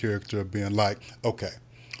messed up the character of Ben, like, okay.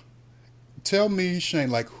 Tell me, Shane,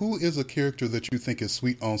 like, who is a character that you think is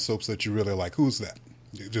sweet on soaps that you really like? Who's that?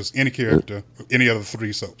 Just any character, any other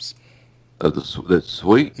 3 soaps. That's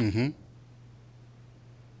sweet? Mm-hmm.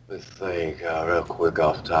 Let's think real quick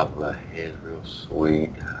off the top of my head, real sweet.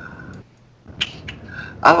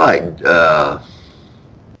 I like,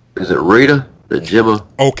 is it Rita? The Gemma?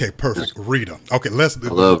 Okay, perfect. Rita. Okay, I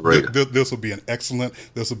love Rita. This will be an excellent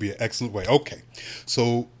way. Okay,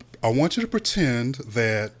 so I want you to pretend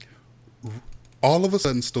that all of a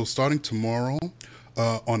sudden, still starting tomorrow,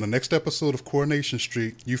 on the next episode of Coronation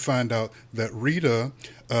Street, you find out that Rita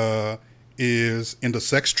is into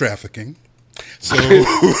sex trafficking. So,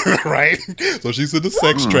 right? So she's into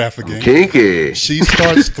sex trafficking. Kinky. She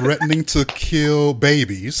starts threatening to kill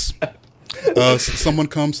babies. Someone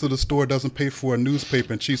comes to the store, doesn't pay for a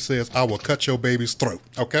newspaper, and she says, "I will cut your baby's throat."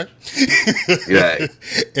 Okay? Right.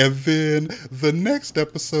 And then the next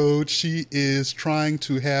episode, she is trying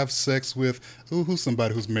to have sex with who's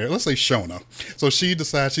somebody who's married. Let's say Shona. So she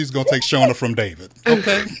decides she's going to take Shona from David.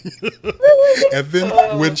 Okay? And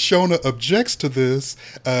then when Shona objects to this,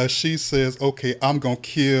 she says, "Okay, I'm going to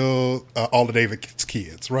kill all of David's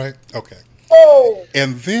kids." Right? Okay.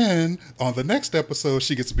 And then on the next episode,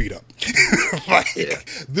 she gets beat up.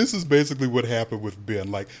 This is basically what happened with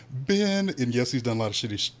Ben. Like, Ben, and yes, he's done a lot of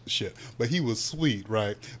shitty shit, but he was sweet,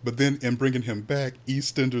 right? But then in bringing him back,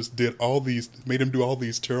 EastEnders made him do all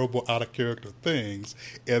these terrible, out of character things,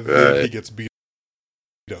 and then he gets beat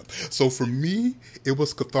up. So for me, it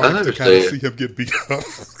was cathartic to kind of see him get beat up.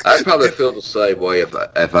 I'd probably feel the same way if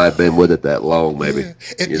I'd been with it that long, maybe. Yeah.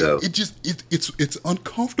 And it's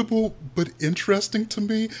uncomfortable but interesting to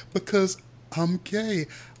me because I'm gay.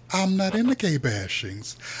 I'm not into gay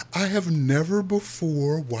bashings. I have never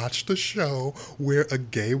before watched a show where a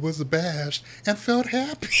gay was bashed and felt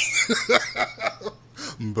happy.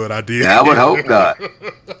 But I did. Yeah, I would hope not.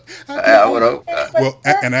 I would hope not. Well,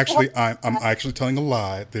 and actually, I'm actually telling a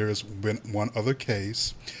lie. There has been one other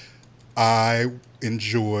case. I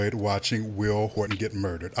enjoyed watching Will Horton get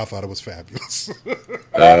murdered. I thought it was fabulous.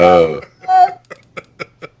 Oh.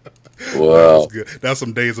 That Wow. was good. That's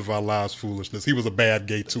some Days of Our Lives foolishness. He was a bad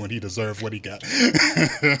gay too, and he deserved what he got.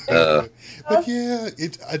 But yeah,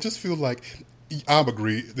 I just feel like I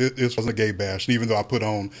agree. This was a gay bash. And even though I put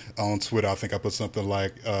on Twitter, I think I put something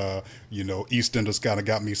like, EastEnders kind of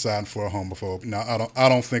got me signed for a homophobe. Now I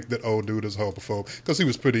don't think that old dude is homophobe because he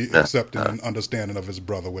was pretty accepting and understanding of his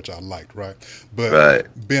brother, which I liked, right? But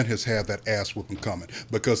Ben has had that ass whooping coming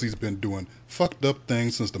because he's been doing fucked up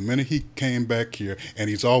things since the minute he came back here, and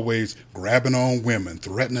he's always grabbing on women,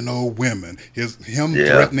 threatening old women.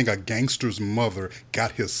 Threatening a gangster's mother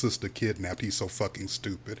got his sister kidnapped. He's so fucking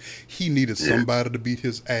stupid. He needed somebody to beat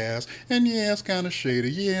his ass, and it's kind of shady.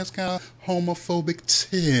 It's kind of homophobic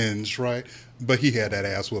tinge, right? But he had that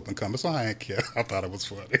ass whooping coming, so I ain't care. I thought it was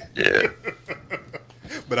funny. Yeah.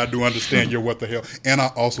 But I do understand your what the hell, and I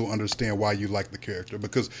also understand why you like the character,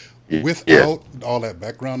 because without all that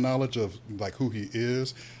background knowledge of like who he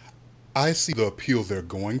is, I see the appeal they're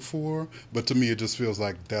going for, but to me it just feels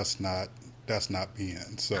like that's not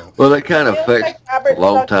Ben. So that kind of affects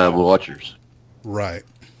long-time watchers. Right.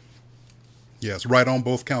 Yes, right on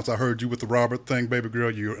both counts. I heard you with the Robert thing, baby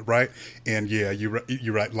girl. You're right. And yeah,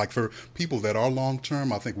 you're right. Like for people that are long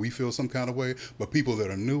term, I think we feel some kind of way. But people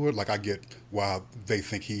that are newer, like I get why they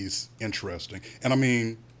think he's interesting. And I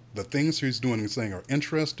mean, the things he's doing and saying are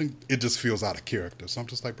interesting. It just feels out of character. So I'm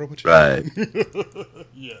just like, bro, what you doing?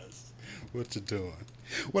 Yes. What you doing?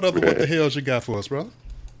 What the hell's you got for us, brother?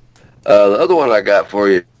 The other one I got for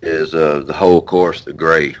you is the whole course, the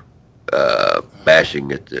Gray. Bashing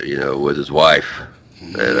it, with his wife,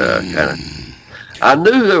 and I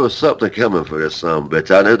knew there was something coming for this son of a bitch.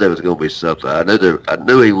 I knew there was going to be something. I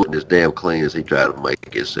knew he wasn't as damn clean as he tried to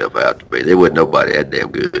make himself out to be. There wasn't nobody that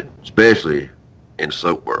damn good, especially in the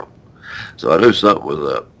soap world. So I knew something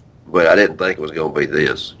was up, but I didn't think it was going to be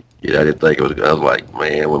this. I didn't think it was. I was like,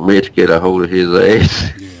 man, when Mitch get a hold of his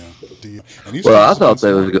ass. Yeah. Well, I thought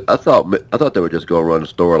they were just going to run the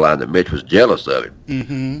storyline that Mitch was jealous of him.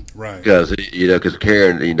 Mm-hmm. Right. Because because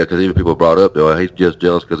Karen, because even people brought up, he's just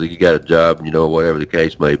jealous because he got a job, whatever the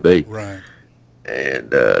case may be. Right. And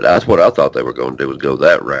that's what I thought they were going to do, was go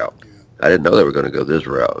that route. Yeah. I didn't know they were going to go this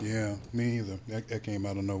route. Yeah, me either. That came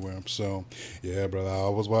out of nowhere. So, yeah, brother, I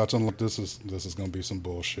was watching like this is gonna be some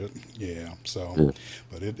bullshit. Yeah. So, Yeah.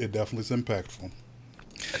 but it definitely is impactful.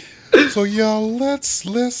 So, y'all,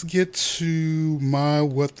 let's get to my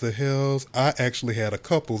what the hells. I actually had a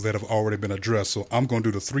couple that have already been addressed, so I'm gonna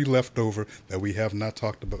do the three left over that we have not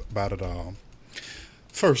talked about at all.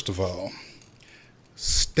 First of all,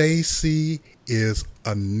 Stacy is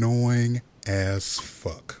annoying as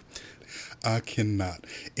fuck. I cannot.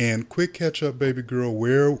 And quick catch up, baby girl,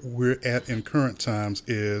 where we're at in current times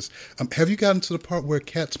is, have you gotten to the part where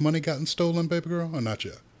Kat's money gotten stolen, baby girl, or not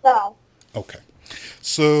yet? No. Okay.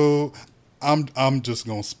 So I'm just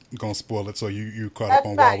gonna spoil it so you caught That's up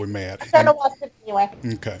on fine. why we're mad. I'm trying to watch it anyway.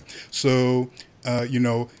 Okay. So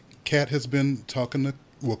Kat has been talking to,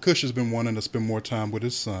 well, Kush has been wanting to spend more time with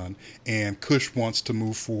his son, and Kush wants to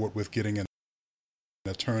move forward with getting an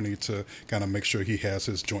attorney to kind of make sure he has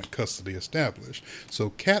his joint custody established. So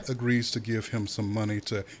Kat agrees to give him some money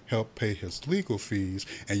to help pay his legal fees,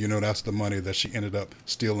 and that's the money that she ended up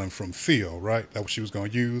stealing from Phil, right? That's what she was going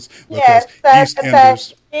to use Yes, because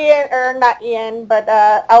EastEnders. Ian, or not Ian, but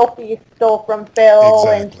Alfie stole from Phil,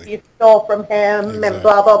 Exactly. and she stole from him, Exactly. and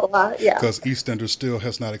blah, blah, blah. Yeah. Because EastEnders still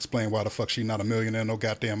has not explained why the fuck she not a millionaire, no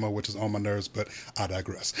goddamn mo, which is on my nerves, but I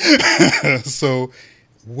digress. So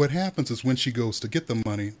what happens is when she goes to get the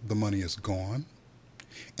money is gone.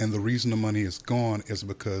 And the reason the money is gone is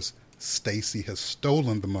because Stacy has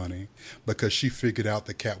stolen the money because she figured out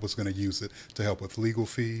that Kat was going to use it to help with legal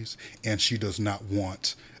fees, and she does not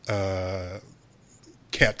want Kat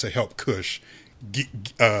to help Kush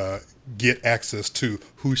get access to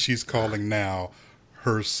who she's calling now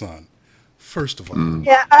her son. First of all,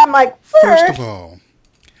 Yeah, I'm like, First of all,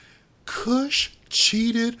 Kush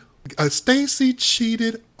cheated. Stacy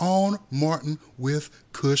cheated on Martin with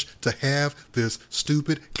Kush to have this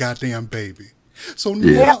stupid goddamn baby. So now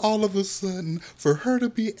Yeah. all of a sudden, for her to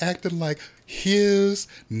be acting like his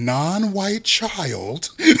non-white child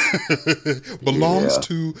belongs Yeah.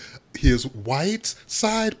 to his white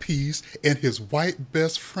side piece and his white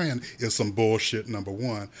best friend is some bullshit, number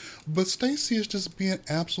one. But Stacy is just being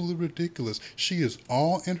absolutely ridiculous. She is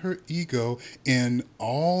all in her ego and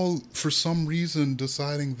all for some reason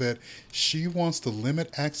deciding that she wants to limit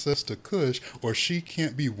access to Kush, or she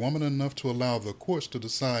can't be woman enough to allow the courts to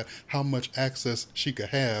decide how much access she could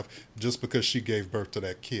have just because she gave birth to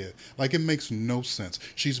that kid. Like, it makes no sense.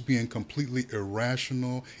 She's being completely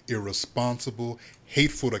irrational, irresponsible,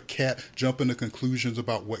 hateful to Kat, jumping to conclusions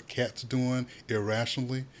about what Kat's doing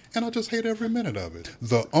irrationally, and I just hate every minute of it.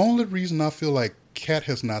 The only reason I feel like Kat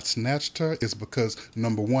has not snatched her is because,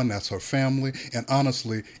 number one, that's her family, and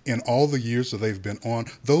honestly, in all the years that they've been on,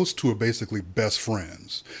 those two are basically best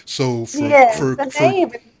friends. So they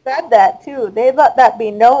even said that too. They let that be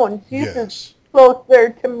known. She's Yes. just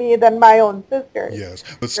closer to me than my own sister. Yes,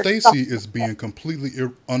 but Stacy is being completely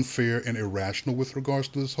unfair and irrational with regards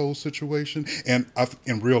to this whole situation. And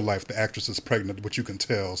in real life, the actress is pregnant, which you can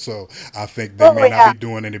tell. So I think they may not be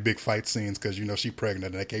doing any big fight scenes because she's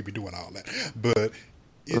pregnant and they can't be doing all that. But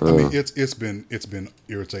it's been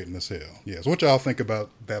irritating as hell. Yes, what y'all think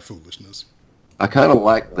about that foolishness? I kind of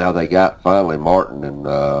like how they got finally Martin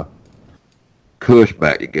and Kush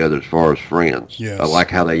back together as far as friends. Yes. I like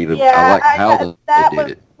how they even. Yeah, I like how that they was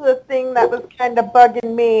did it. the thing that was kind of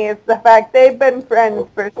bugging me, is the fact they've been friends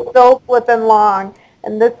for so flippin' long,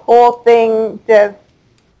 and this whole thing just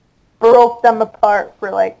broke them apart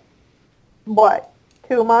for like, what,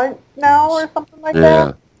 2 months now or something like Yeah.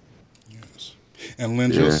 that? Yes. And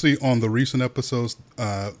Lynn, you'll see on the recent episodes,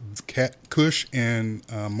 Kush and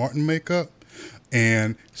Martin make up,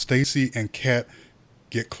 and Stacy and Kat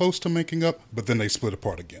get close to making up, but then they split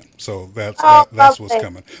apart again. So that's what's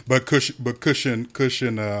coming. But Kush and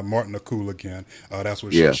Martin are cool again. That's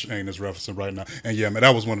what Shane is referencing right now. And yeah, man,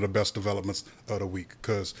 that was one of the best developments of the week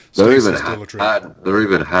because Stacy's still a trick. They're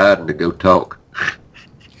even hiding to go talk.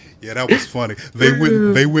 Yeah, that was funny. They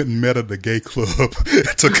went and met at the gay club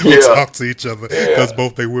to go talk to each other because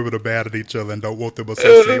both their women are bad at each other and don't want them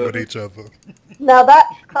associated with each other. Now that's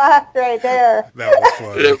class right there. That was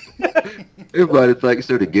funny. Everybody thinks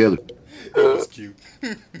they're together. It was cute.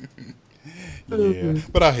 Yeah,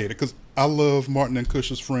 but I hate it because I love Martin and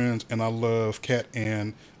Kush's friends, and I love Kat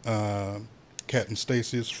and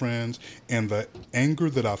Stacy as friends, and the anger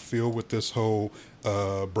that I feel with this whole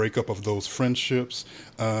breakup of those friendships,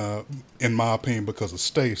 in my opinion, because of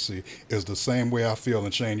Stacy, is the same way I feel.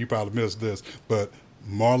 And Shane, you probably missed this, but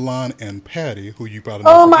Marlon and Patty, who you probably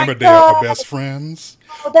know from Emmerdale, are best friends.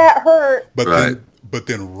 Oh, that hurt. But Right. But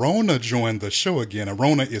then Rona joined the show again, and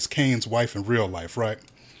Rona is Kane's wife in real life, right?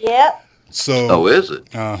 Yep. So, is it?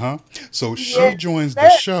 So she Yes, joins sir. the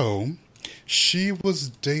show. She was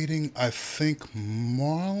dating, I think,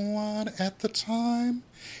 Marlon at the time.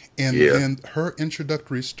 And Yeah. then her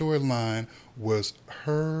introductory storyline was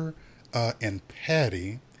her and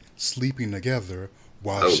Patty sleeping together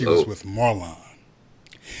while she was with Marlon.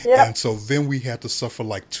 Yep. And so then we had to suffer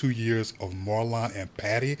like 2 years of Marlon and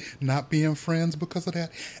Patty not being friends because of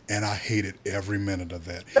that. And I hated every minute of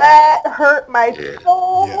that. That hurt my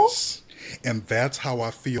soul. Yes. And that's how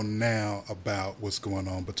I feel now about what's going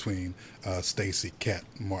on between Stacy, Kat,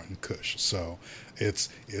 Martin, Kush. So it's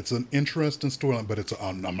an interesting storyline, but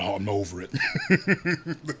I'm over it.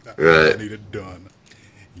 Right. I need it done.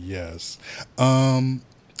 Yes. Another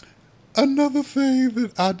thing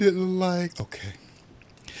that I didn't like. Okay.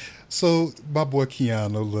 So my boy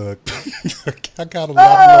Keanu, look, I got a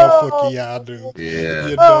lot of love for Keanu. Yeah.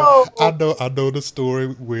 You know, I know the story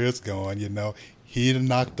where it's going. You know, he done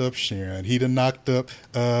knocked up Sharon. He done knocked up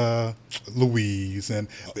Louise. And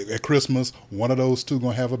at Christmas, one of those two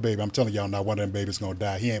gonna have a baby. I'm telling y'all now, one of them babies gonna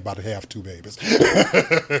die. He ain't about to have two babies.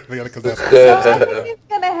 'Cause that's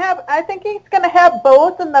I think he's gonna have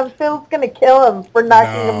both, and then Phil's gonna kill him for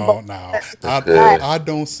knocking them both. No. I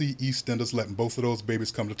don't see EastEnders letting both of those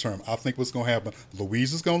babies come to term. I think what's going to happen,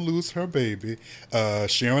 Louise is going to lose her baby.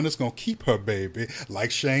 Sharon is going to keep her baby.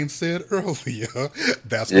 Like Shane said earlier,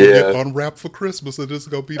 that's going to get unwrapped for Christmas, and it's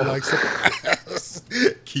going to be like surprise.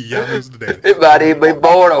 Keanu's the daddy. It might even be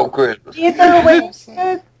born on Christmas. Either way,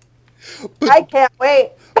 I can't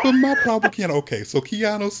wait. But my problem with Keanu, okay, so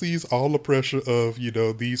Keanu sees all the pressure of, you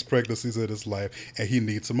know, these pregnancies in his life, and he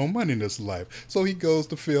needs some more money in his life. So he goes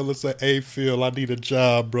to Phil and say, "Hey, Phil, I need a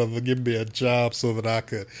job, brother. Give me a job so that I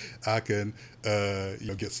can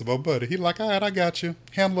get some more money." He's like, "All right, I got you.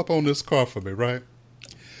 Handle up on this car for me, right?"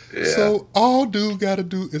 Yeah. So all dude got to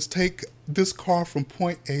do is take this car from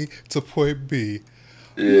point A to point B.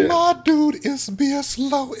 Yeah. My dude is being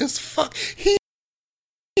slow as fuck. He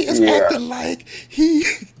is acting like he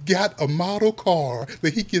got a model car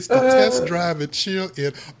that he gets to test drive and chill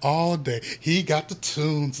in all day. He got the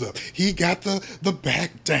tunes up. He got the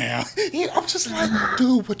back down. I'm just like,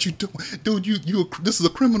 dude, what you doing? Dude, this is a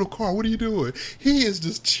criminal car. What are you doing? He is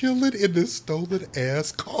just chilling in this stolen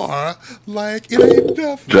ass car like it ain't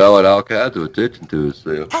nothing. Drawing all kinds of attention to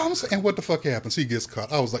himself. I'm saying, and what the fuck happens? He gets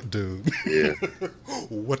caught. I was like, dude, Yeah.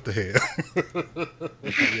 what the hell?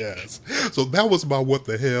 Yes. So that was my what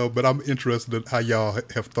the hell, but I'm interested in how y'all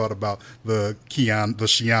have thought about the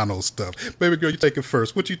Shiano stuff. Baby girl, you take it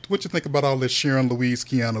first. What you think about all this Sharon Louise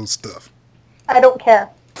Keanu stuff? I don't care.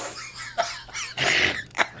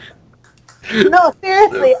 No,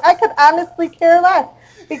 seriously, I could honestly care less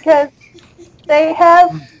because they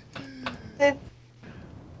have this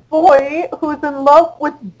boy who's in love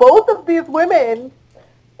with both of these women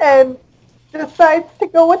and decides to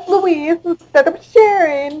go with Louise instead of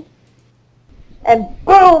Sharon. And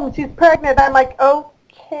boom, she's pregnant. I'm like,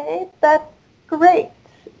 okay, that's great.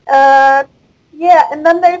 Yeah, and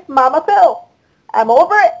then there's Mama Phil. I'm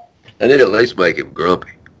over it. I need to at least make him grumpy.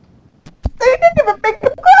 They didn't even make him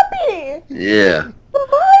grumpy. Yeah.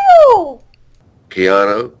 Smile.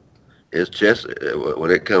 Keanu, his chest, when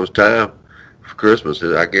it comes time for Christmas,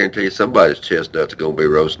 I guarantee you somebody's chestnuts are going to be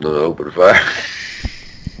roasting on the open fire.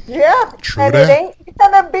 Yeah, True and that. it ain't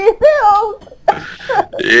gonna be Phil's.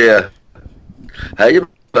 Yeah. Hey,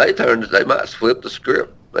 they might flip the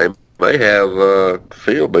script. They may have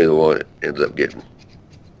Phil be the one that ends up getting.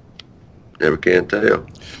 Never can tell.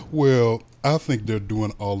 Well, I think they're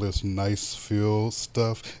doing all this nice Phil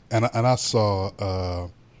stuff, and I saw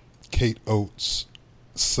Kate Oates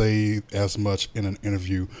say as much in an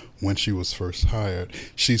interview when she was first hired.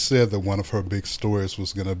 She said that one of her big stories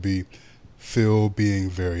was going to be Phil being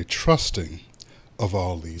very trusting of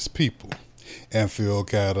all these people, and Phil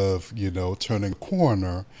kind of, turning a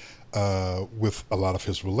corner with a lot of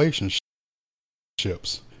his relationships.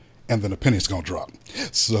 And then the penny's gonna drop.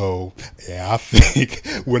 So yeah, I think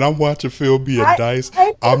when I'm watching Phil be a dice,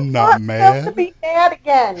 I'm not mad. To be mad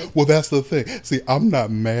again. Well, that's the thing. See, I'm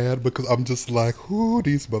not mad because I'm just like, whoo,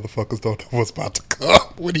 these motherfuckers don't know what's about to come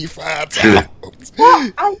when he finds out. Well,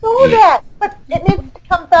 I know that, but it needs to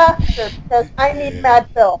come faster because I need Mad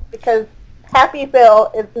Phil because Happy Phil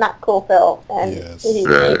is not Cool Phil, and Yes.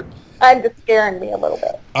 I'm just scaring me a little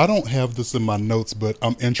bit. I don't have this in my notes, but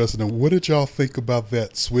I'm interested in what did y'all think about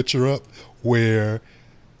that switcher up where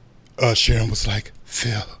Sharon was like,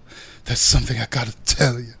 Phil, that's something I gotta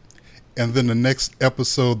tell you. And then the next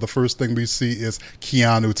episode, the first thing we see is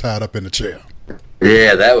Keanu tied up in a chair.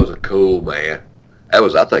 Yeah, that was a cool man.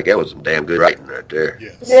 I think that was some damn good writing right there.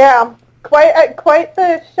 Yes. Yeah, quite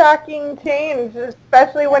the shocking change,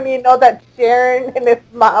 especially when you know that Sharon and his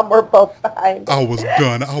mom were both behind. I was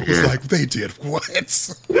done. I was like, they did what?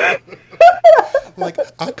 Like,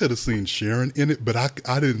 I could have seen Sharon in it, but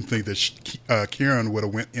I didn't think that Karen would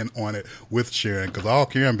have went in on it with Sharon, because all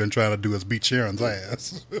Karen been trying to do is beat Sharon's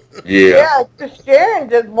ass. Yeah. Because Sharon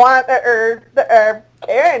just wants,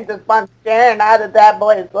 Karen just wants Sharon out of that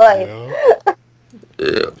boy's life. Yeah.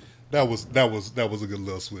 Yeah. That was a good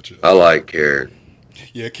little switch up. I like Karen.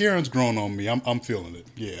 Yeah, Karen's grown on me. I'm feeling it.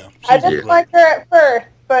 Yeah. I didn't like her at first,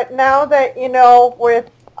 but now that, with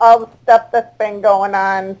all the stuff that's been going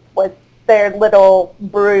on with their little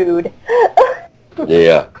brood,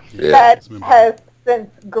 Yeah. that has since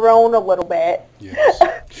grown a little bit. Yes.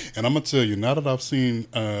 And I'm going to tell you, now that I've seen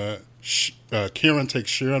Karen take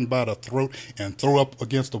Sharon by the throat and throw up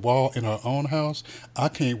against the wall in her own house, I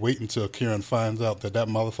can't wait until Karen finds out that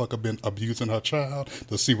motherfucker been abusing her child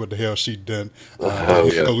to see what the hell she done.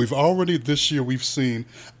 Because we've already, this year, we've seen,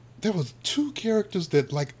 there was 2 characters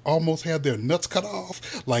that like almost had their nuts cut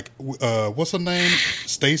off. Like, what's her name?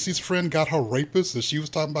 Stacy's friend got her rapist, and she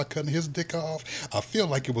was talking about cutting his dick off. I feel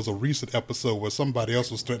like it was a recent episode where somebody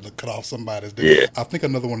else was threatening to cut off somebody's dick. Yeah. I think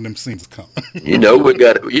another one of them scenes is coming. We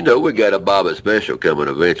got a Bobbitt special coming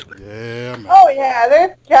eventually. Yeah, man. Oh yeah,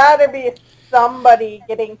 there's gotta be somebody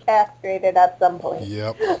getting castrated at some point.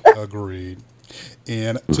 Yep, agreed.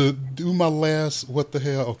 And to do my last, what the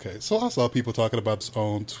hell? Okay, so I saw people talking about this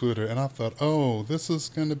on Twitter, and I thought, oh, this is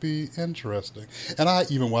going to be interesting. And I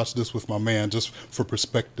even watched this with my man just for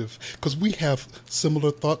perspective, because we have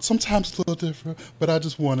similar thoughts, sometimes a little different, but I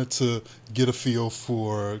just wanted to get a feel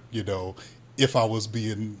for, if I was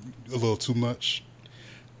being a little too much.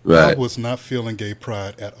 Right. I was not feeling gay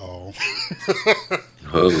pride at all.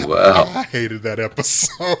 Oh, wow. I hated that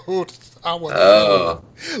episode. I was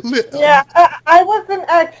Yeah, I wasn't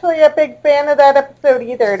actually a big fan of that episode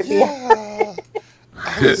either, to be honest.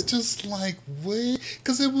 I was just like, wait,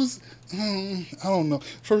 because it was, I don't know.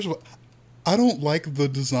 First of all, I don't like the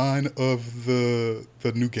design of the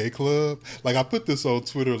new gay club. Like, I put this on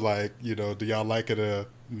Twitter, like, do y'all like it or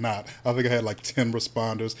not? I think I had like 10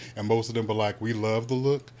 responders, and most of them were like, we love the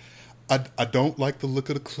look. I don't like the look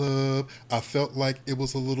of the club. I felt like it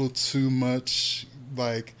was a little too much,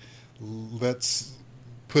 like, let's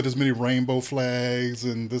put as many rainbow flags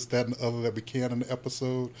and this, that, and the other that we can in the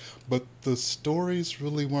episode. But the stories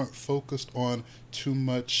really weren't focused on too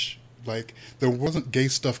much, like, there wasn't gay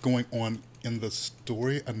stuff going on in the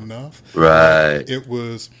story enough. Right. It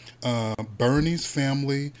was Bernie's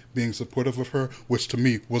family being supportive of her, which to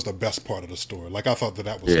me was the best part of the story. Like, I thought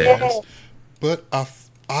that was nice. But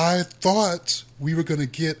I thought we were going to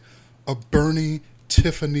get a Bernie,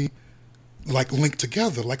 Tiffany, like, linked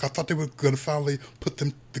together. Like, I thought they were going to finally put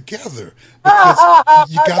them together. Because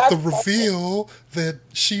you got the reveal that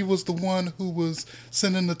she was the one who was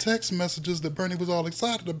sending the text messages that Bernie was all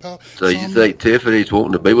excited about. So you think Tiffany's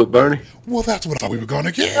wanting to be with Bernie? Well, that's what I thought we were going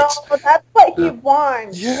to get. No, that's what he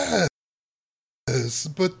wants. Yes.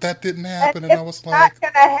 But that didn't happen, and I was like... It's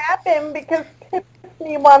not going to happen because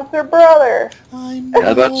Tiffany wants her brother. I know. I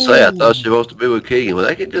was about to say, I thought she wants to be with Keegan. Well,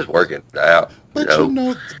 they can just work it out. But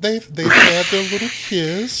they've had their little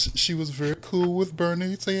kiss. She was very cool with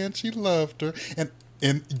Bernie, saying she loved her,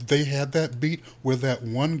 and they had that beat where that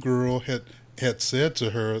one girl had said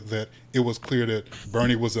to her that it was clear that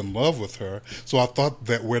Bernie was in love with her. So I thought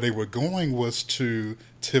that where they were going was to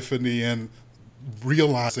Tiffany and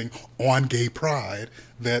realizing on Gay Pride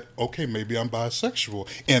that, okay, maybe I'm bisexual.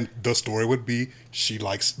 And the story would be she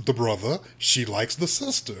likes the brother, she likes the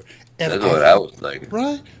sister. And that's what I was thinking.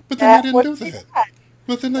 Right? But then they didn't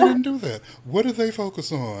do that. What did they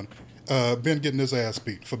focus on? Ben getting his ass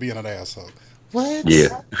beat for being an asshole. What?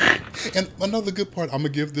 Yeah. And another good part, I'm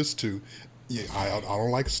going to give this to, I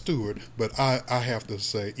don't like Stewart, but I have to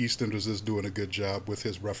say EastEnders is doing a good job with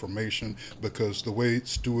his reformation, because the way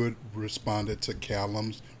Stewart responded to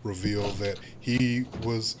Callum's reveal that he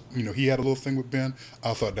was, he had a little thing with Ben,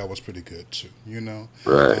 I thought that was pretty good too,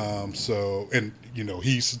 Right. So, and,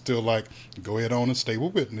 he's still like, go ahead on and stay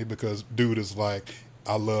with Whitney, because dude is like,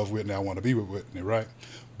 I love Whitney, I want to be with Whitney, right?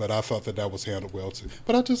 But I thought that was handled well too.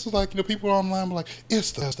 But I just was like, people online were like,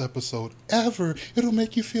 it's the best episode ever. It'll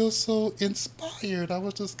make you feel so inspired. I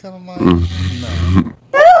was just kind of like, no.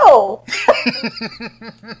 No!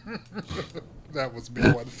 That was me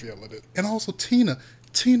one feeling it. And also Tina.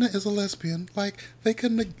 Tina is a lesbian. Like, they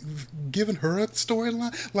couldn't have given her a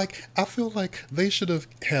storyline. Like, I feel like they should have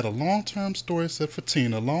had a long-term story set for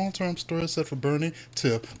Tina, long-term story set for Bernie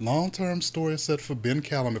Tiff, long-term story set for Ben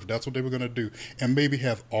Callum, if that's what they were going to do, and maybe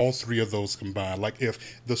have all three of those combined. Like,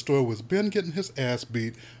 if the story was Ben getting his ass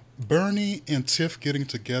beat, Bernie and Tiff getting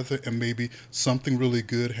together, and maybe something really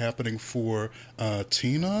good happening for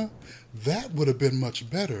Tina, that would have been much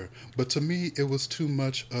better. But to me, it was too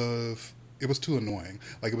much of... It was too annoying.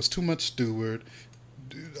 Like, it was too much Stewart.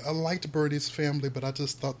 I liked Bernie's family, but I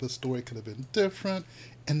just thought the story could have been different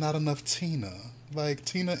and not enough Tina. Like,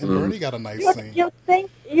 Tina and Bernie got a nice scene.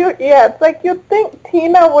 It's like you'd think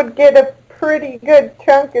Tina would get a pretty good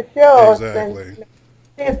chunk of shows. Exactly.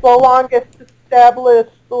 And she's the longest established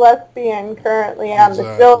lesbian currently on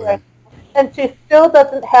the show. And she still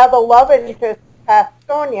doesn't have a love interest past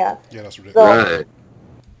Sonia. Yeah, that's ridiculous. Right.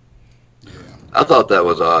 I thought that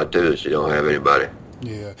was odd, too, that she don't have anybody.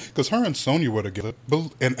 Yeah, because her and Sonia were together,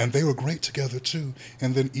 and they were great together, too.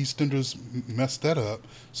 And then EastEnders messed that up.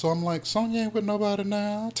 So I'm like, Sonia ain't with nobody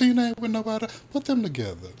now. Tina ain't with nobody. Put them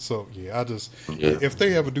together. So, yeah, if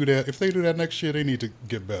they ever do that, if they do that next year, they need to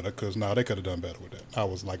get better, because, they could have done better with that. I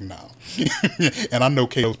was like, no. And I know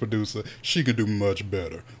Kayla's producer. She can do much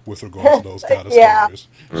better with regards to those kind of stories.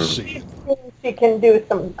 She can do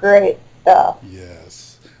some great stuff. Yes.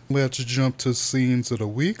 Let's jump to scenes of the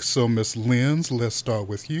week. So, Miss Lenz, let's start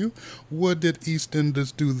with you. What did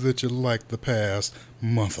EastEnders do that you liked the past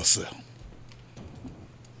month or so?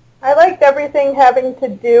 I liked everything having to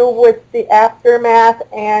do with the aftermath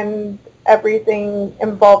and everything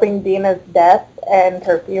involving Dina's death and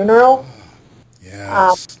her funeral.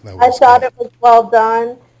 Yes, I thought it was well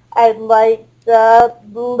done. I liked the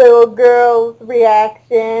little girl's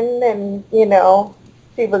reaction, and,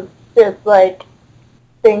 she was just like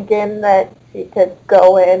thinking that she could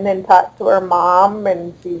go in and talk to her mom,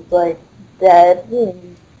 and she's like dead,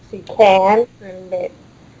 and she can't,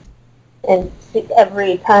 and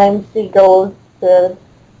every time she goes to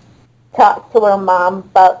talk to her mom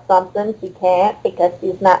about something, she can't because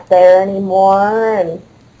she's not there anymore, and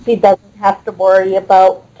she doesn't have to worry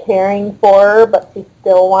about caring for her, but she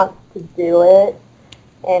still wants to do it.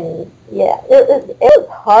 And yeah, it was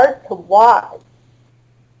hard to watch.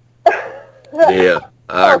 Yeah,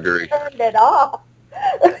 I agree. Turned it off.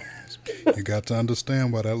 You got to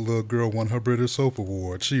understand why that little girl won her British Soap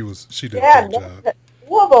Award. She did a great job.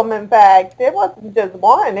 Two of them, in fact. It wasn't just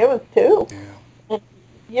one, it was two. Yeah. And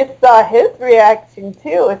you saw his reaction,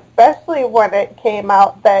 too, especially when it came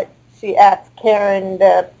out that she asked Karen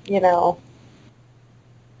to,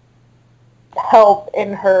 help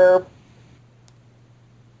in her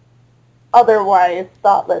otherwise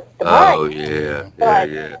thoughtless demise. Oh,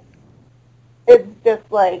 yeah. It's just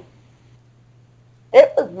like,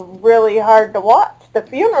 it was really hard to watch. The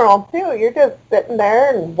funeral, too. You're just sitting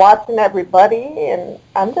there and watching everybody, and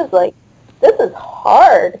I'm just like, this is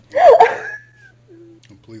hard.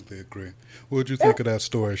 Completely agree. What did you think of that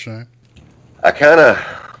story, Shane? I kind of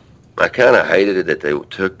hated it that they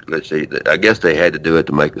took, I guess they had to do it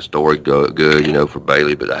to make the story go good, for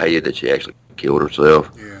Bailey, but I hated that she actually killed herself.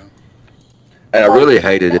 Yeah. And I really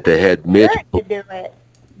hated that they had Mitch. To do it,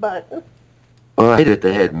 but... Well, I hated that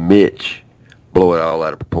they had Mitch blow it all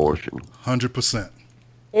out of proportion. 100%.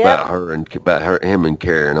 Yeah. About him and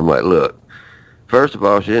Karen. I'm like, look, first of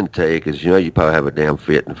all, she didn't tell you because, you probably have a damn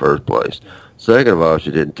fit in the first place. Second of all,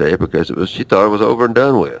 she didn't tell you because she thought it was over and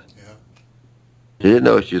done with. Yeah. She didn't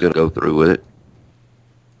know she was going to go through with it.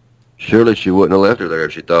 Surely she wouldn't have left her there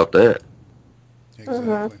if she thought that.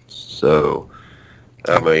 Exactly. So,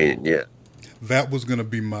 I mean, yeah. That was going to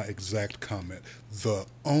be my exact comment.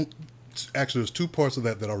 Actually, there's two parts of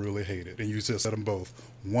that I really hated, and you just said them both.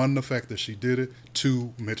 One, the fact that she did it.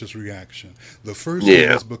 Two, Mitch's reaction. The first one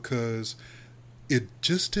was because it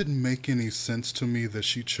just didn't make any sense to me that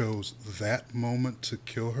she chose that moment to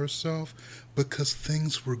kill herself because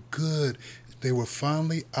things were good. They were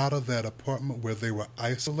finally out of that apartment where they were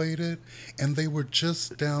isolated, and they were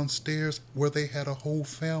just downstairs where they had a whole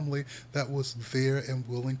family that was there and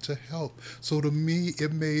willing to help. So to me,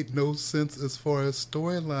 it made no sense as far as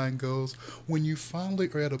storyline goes. When you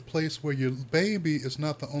finally are at a place where your baby is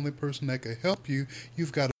not the only person that can help you,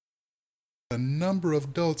 you've got a number of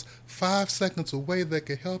adults 5 seconds away that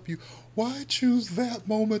can help you. Why choose that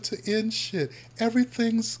moment to end shit?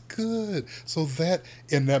 Everything's good. So that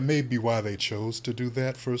may be why they chose to do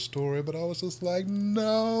that for a story, but I was just like,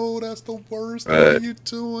 no, that's the worst. What are you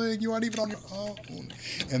doing? You aren't even on your own.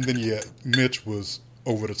 And then, Mitch was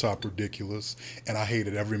over the top ridiculous, and I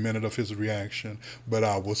hated every minute of his reaction. But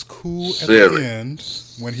I was cool at Silly. the end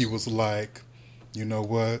when he was like, "You know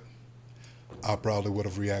what? I probably would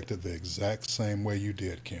have reacted the exact same way you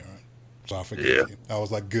did, Karen. So I forgive Yeah. you." I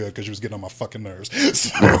was like, "Good," because you was getting on my fucking nerves. So,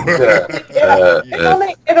 Yeah,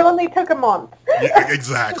 it only took a month. yeah,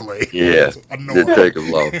 exactly. Yeah. It's Didn't annoying. take him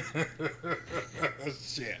long.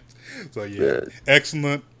 Shit. So yeah,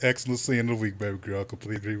 excellent scene of the week, baby girl.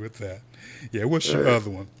 Completely agree with that. Yeah, what's your other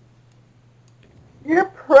one? You're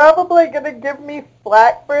probably gonna give me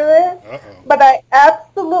flack for this, Uh-oh. but I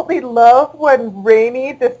absolutely love when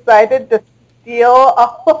Rainey decided to steal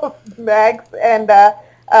all of Max and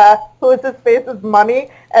who is his face's money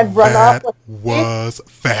and run off That with was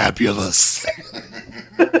fabulous.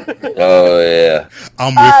 Oh yeah.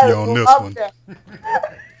 I'm with you on this loved one. it.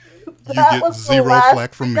 You That get was the zero last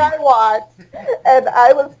flack from thing me. I watched, and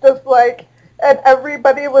I was just like, and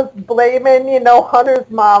everybody was blaming, Hunter's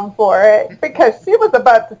mom for it because she was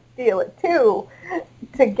about to steal it too,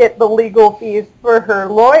 to get the legal fees for her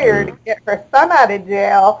lawyer to get her son out of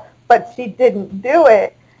jail, but she didn't do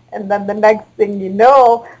it. And then the next thing you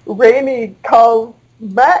know, Rainey calls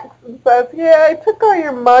Max and says, "Yeah, I took all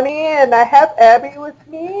your money and I have Abby with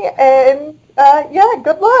me, and yeah,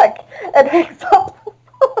 good luck." And hangs up the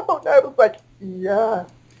phone. I was like, yeah.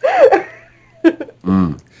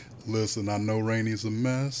 Listen, I know Rainey's a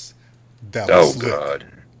mess. That was Oh slick. God.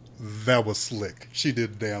 That was slick. She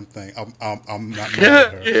did the damn thing. I'm not mad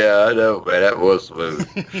at her. Yeah, I know, man. That was smooth.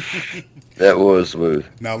 That was smooth.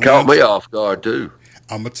 Now, Caught Lance, me off guard too.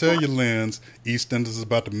 I'm gonna tell you, Lens, EastEnders is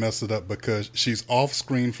about to mess it up because she's off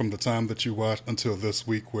screen from the time that you watch until this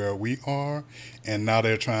week where we are, and now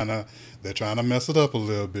they're trying to mess it up a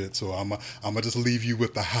little bit. So I'm gonna just leave you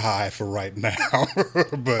with the high for right now.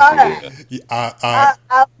 But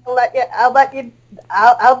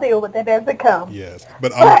I'll deal with it as it comes. yes,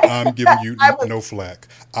 but I'm giving you I was- no flack.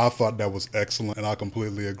 I thought that was excellent, and I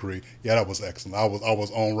completely agree. Yeah, that was excellent. I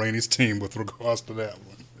was on Rainey's team with regards to that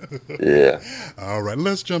one. Yeah. All right,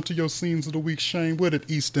 let's jump to your scenes of the week, Shane. What did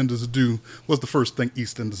EastEnders do? What's the first thing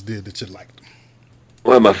EastEnders did that you liked?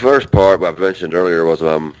 Well, my first part I mentioned earlier was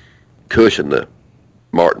Cushion the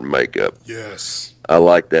Martin makeup. Yes. I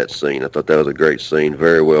liked that scene. I thought that was a great scene.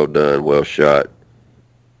 Very well done, well shot.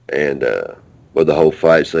 And with the whole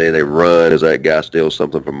fight scene, they run as that guy steals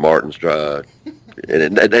something from Martin's stride.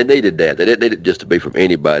 And they needed that. They didn't need it just to be from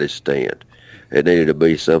anybody's stand. It needed to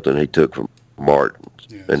be something he took from Martin's,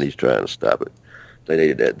 Yes. and he's trying to stop it. They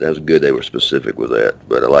needed that. That was good. They were specific with that.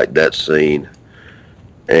 But I liked that scene.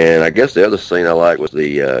 And I guess the other scene I liked was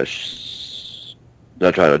the,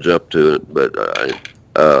 not trying to jump to it, but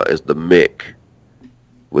it's the Mick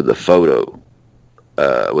with the photo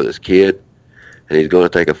with his kid. And he's going to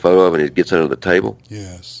take a photo of it, and he gets under the table.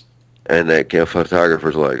 Yes. And that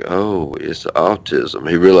photographer's like, "Oh, it's autism."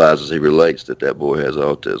 He realizes he relates that boy has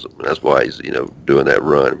autism. And that's why he's, doing that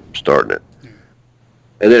run, starting it. Yeah.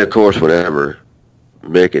 And then, of course, whenever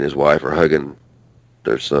Mick and his wife are hugging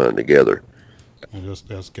their son together.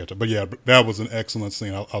 That's good. But yeah, that was an excellent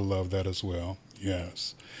scene. I love that as well.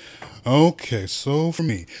 Yes. Okay, so for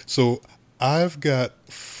me, I've got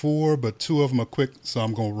 4, but 2 of them are quick, so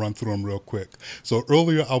I'm going to run through them real quick. So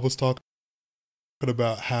earlier I was talking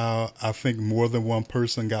about how I think more than one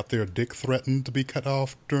person got their dick threatened to be cut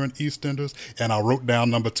off during EastEnders, and I wrote down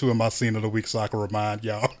number 2 in my scene of the week so I can remind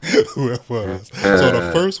y'all who it was. So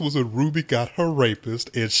the first was when Ruby got her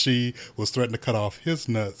rapist, and she was threatened to cut off his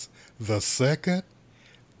nuts. The second,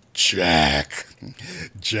 Jack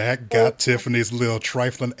got Tiffany's little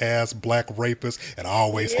trifling ass black rapist, and I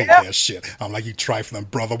always hate that shit. I'm like, you trifling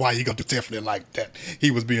brother, why you gonna do Tiffany like that?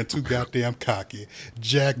 He was being too goddamn cocky.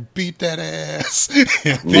 Jack beat that ass.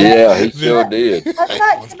 Yeah, he sure did. I'm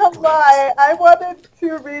not gonna lie, I wanted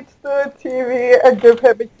to reach the TV and give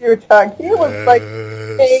him a huge hug. He was like,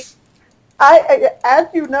 Yes. as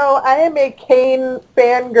you know, I am a Kane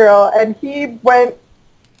fangirl, and he went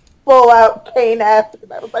full out Kane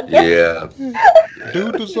acid. I was like, Yeah.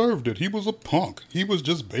 Dude deserved it. He was a punk. He was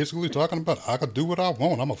just basically talking about, I could do what I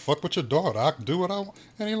want. I'm gonna fuck with your daughter. I can do what I want.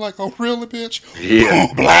 And he like, oh really, bitch? Yeah.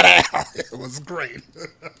 Boom, blah, blah. It was great.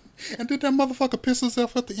 And did that motherfucker piss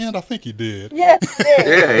himself at the end? I think he did. yes,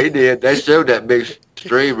 Yeah, he did. They showed that big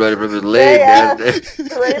stream running from his leg down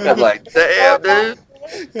there. I'm like, damn, dude.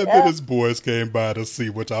 And then his boys came by to see,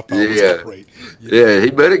 which I thought Yeah. was great. Yeah, he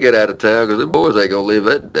better get out of town because them boys ain't going to leave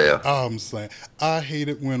that down. I'm saying, I hate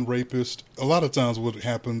it when rapists, a lot of times what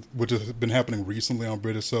happens, which has been happening recently on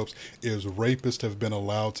British soaps, is rapists have been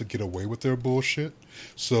allowed to get away with their bullshit.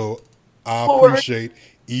 So I appreciate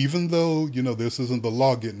even though, this isn't the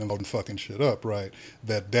law getting involved and fucking shit up, right?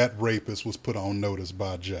 That rapist was put on notice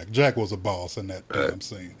by Jack. Jack was a boss in that damn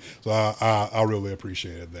scene. So I really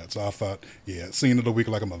appreciated that. So I thought, scene of the week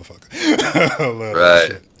like a motherfucker. I love that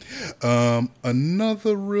shit.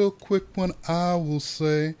 Another real quick one I will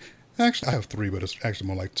say, actually I have three, but it's actually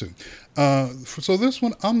more like two. So this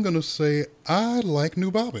one I'm going to say I like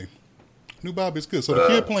New Bobby. New Bobby's good. So the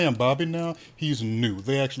kid playing Bobby now, he's new.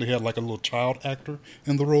 They actually had like a little child actor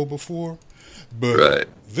in the role before. But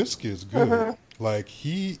this kid's good. Mm-hmm. Like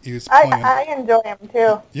he is playing... I enjoy him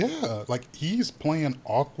too. Yeah, like he's playing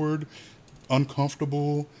awkward,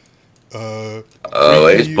 uncomfortable. He's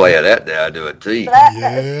playing that down to a T.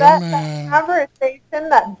 That conversation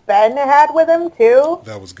that Ben had with him too.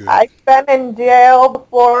 That was good. I've been in jail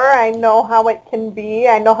before. I know how it can be.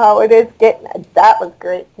 I know how it is getting. That was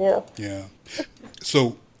great too. Yeah.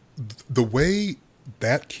 So the way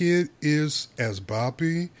that kid is as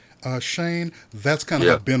Bobby, Shane, that's kind of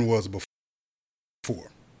how Ben was before.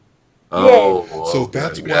 Oh, so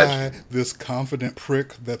that's why this confident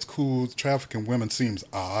prick that's cool trafficking women seems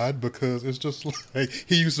odd, because it's just like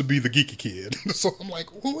he used to be the geeky kid. So I'm like,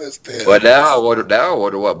 who is this? But now I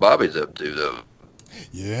wonder what Bobby's up to though.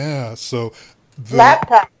 Yeah. So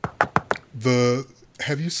laptop.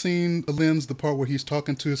 Have you seen, Lens, the part where he's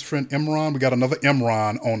talking to his friend Imran? We got another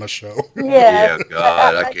Imran on the show. Yeah. Yeah,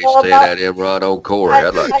 God, I can't stand that Imran on Corey.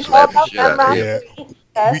 I'd like to slap the shit out of him. Yeah.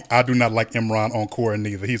 I do not like Imran on Corey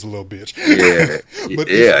neither. He's a little bitch. Yeah, but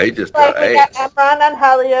he just we got Imran on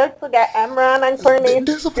Hollywood. We got Imran on Corey.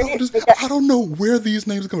 I don't know where these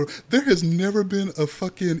names come from. There has never been a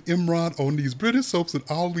fucking Imran on these British soaps in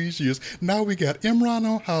all these years. Now we got Imran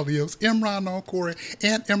on Hollyoaks, Imran on Corey,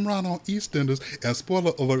 and Imran on EastEnders. And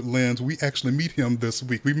spoiler alert, Lens, we actually meet him this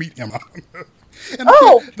week. We meet Imran. And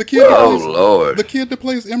the kid that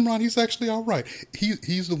plays Imran, he's actually all right.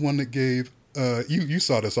 He's the one that gave. You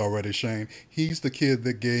saw this already, Shane. He's the kid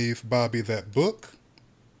that gave Bobby that book.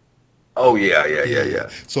 Oh yeah.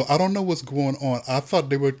 So I don't know what's going on. I thought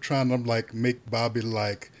they were trying to like make Bobby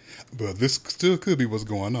like, but this still could be what's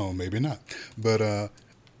going on. Maybe not. But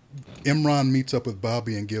Imran meets up with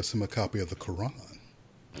Bobby and gives him a copy of the Quran.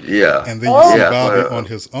 Yeah. And then you see Bobby on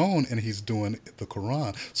his own, and he's doing the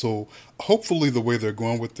Quran. So hopefully the way they're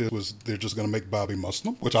going with this was they're just going to make Bobby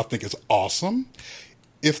Muslim, which I think is awesome.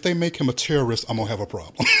 If they make him a terrorist, I'm going to have a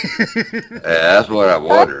problem. That's what I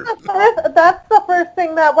wondered. That's the first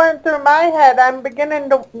thing that went through my head. I'm beginning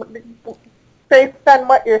to, based on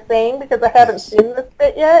what you're saying, because I haven't seen this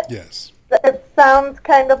bit yet. Yes. It sounds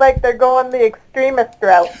kind of like they're going the extremist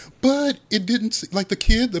route. But it didn't, like the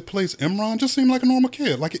kid that plays Imran just seemed like a normal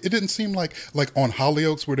kid. Like it didn't seem like on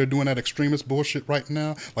Hollyoaks where they're doing that extremist bullshit right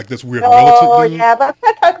now. Like this weird militant dude. Oh yeah, let's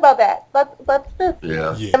not talk about that. Let's just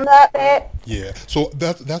that bit. Yeah. So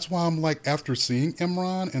that's why I'm like, after seeing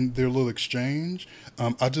Imran and their little exchange,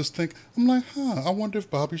 I just think, I'm like, I wonder if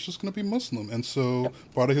Bobby's just going to be Muslim, and so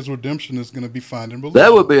part of his redemption is going to be finding religion.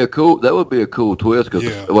 That would be a cool twist,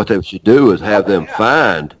 because what they should do is have them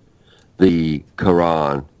find the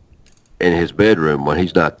Quran in his bedroom when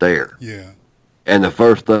he's not there. Yeah. And the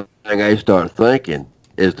first thing I start thinking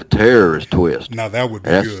is the terrorist twist. Now that would be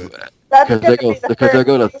good. Because they're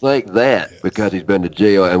going to think that because he's been to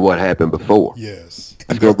jail and what happened before. Yes.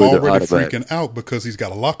 It's they're already freaking out because he's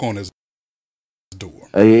got a lock on his door.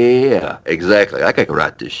 Yeah, exactly. I can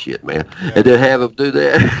write this shit, man. Yeah. And then have him do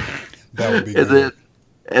that. That would be good.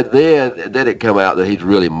 And then it come out that he's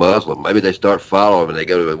really Muslim. Maybe they start following him and they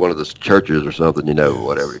go to one of the churches or something,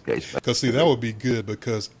 whatever the case. Because, see, that would be good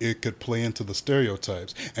because it could play into the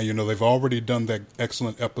stereotypes. And, they've already done that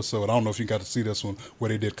excellent episode. I don't know if you got to see this one where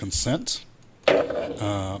they did Consent.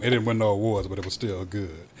 It didn't win no awards, but it was still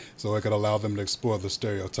good. So it could allow them to explore the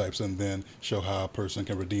stereotypes and then show how a person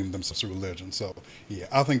can redeem themselves through religion. So, yeah,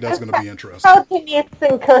 I think that's going to be interesting. How Denise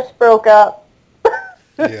and Kush broke up.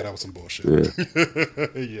 Yeah, that was some bullshit. Yeah.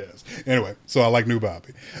 Yes. Anyway, so I like New Bobby.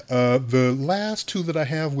 The last two that I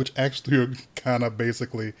have, which actually are kind of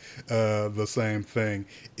basically the same thing,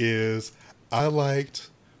 is I liked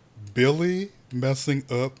Billy messing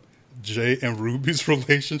up Jay and Ruby's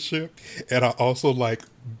relationship. And I also like,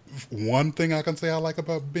 one thing I can say I like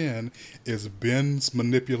about Ben is Ben's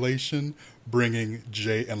manipulation bringing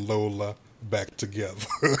Jay and Lola back together.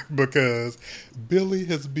 Because Billy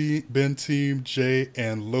has been team Jay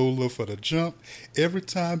and Lola for the jump. Every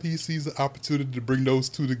time he sees an opportunity to bring those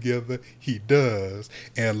two together, he does.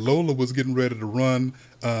 And Lola was getting ready to run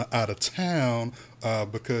out of town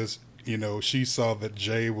because she saw that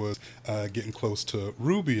Jay was getting close to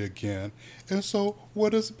Ruby again. And so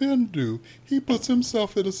what does Ben do? He puts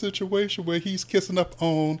himself in a situation where he's kissing up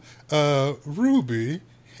on Ruby.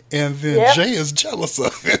 And then Yep. Jay is jealous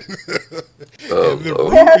of it. Oh, And then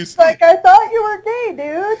Lord. Yeah, Ruby's it's like, I thought you were gay,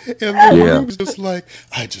 dude. and then Yeah. Ruby's just like,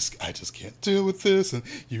 I just can't deal with this, and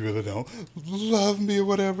you really don't love me or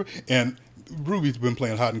whatever. And Ruby's been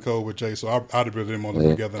playing hot and cold with Jay, so I really didn't want them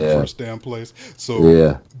together in the Yeah. first damn place. So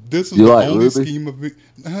Yeah. this is You the like only Ruby? scheme of me.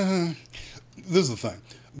 This is the thing.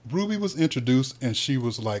 Ruby was introduced, and she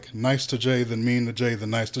was like nice to Jay, then mean to Jay, then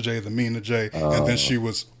nice to Jay, then mean to Jay, and then she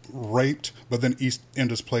was raped. But then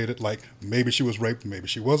EastEnders played it like maybe she was raped, maybe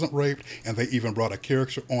she wasn't raped, and they even brought a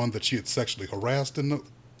character on that she had sexually harassed in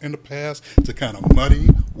the past to kind of muddy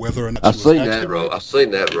whether or not I've she was seen actually that role. raped. I've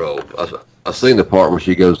seen that role. I've seen the part where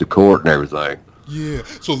she goes to court and everything. Yeah.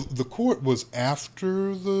 So the court was after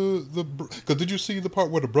because did you see the part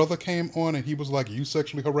where the brother came on and he was like, "You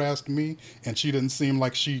sexually harassed me," and she didn't seem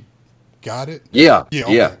like she got it. Yeah. Yeah,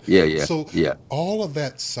 Yeah. okay. Yeah. Yeah. So Yeah. all of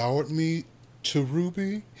that soured me to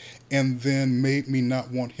Ruby, and then made me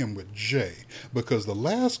not want him with Jay because the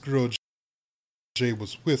last girl Jay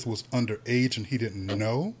was with was underage and he didn't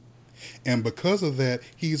know, and because of that,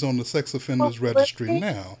 he's on the sex offenders registry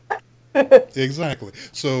now. Exactly.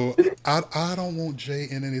 So I don't want Jay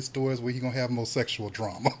in any stories where he's gonna have no sexual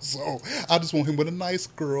drama. So I just want him with a nice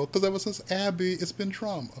girl because ever since Abby, it's been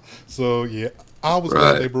drama. So yeah, I was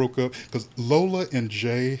glad Right. they broke up because Lola and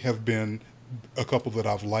Jay have been a couple that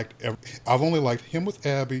I've liked. I've only liked him with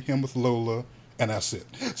Abby, him with Lola, and that's it.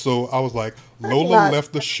 So I was like, Lola not-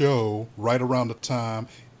 left the show right around the time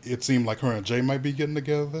it seemed like her and Jay might be getting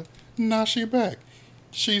together. Now she back.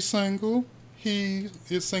 She's single. He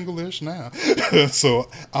is single-ish now. So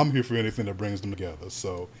I'm here for anything that brings them together.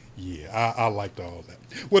 So yeah, I liked all that.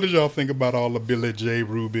 What did y'all think about all the Billy J,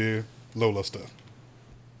 Ruby, Lola stuff?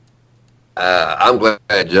 I'm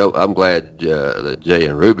glad Joe. I'm glad that Jay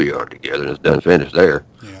and Ruby are together and it's done finished there.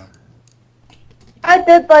 Yeah. I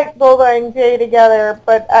did like Lola and Jay together,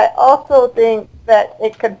 but I also think that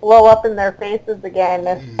it could blow up in their faces again,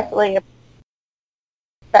 especially if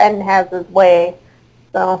Ben has his way.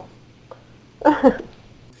 So,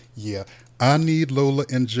 Yeah. I need Lola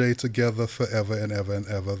and Jay together forever and ever and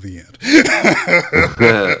ever. The end.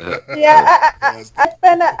 yeah,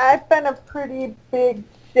 I've been a pretty big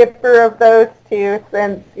shipper of those two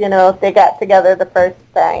since they got together the first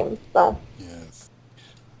time. So. Yes.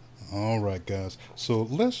 All right, guys. So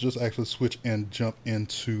let's just actually switch and jump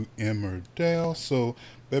into Emmerdale. So,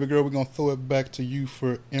 baby girl, we're going to throw it back to you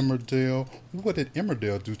for Emmerdale. What did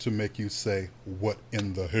Emmerdale do to make you say, what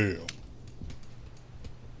in the hell?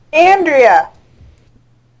 Andrea,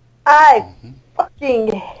 I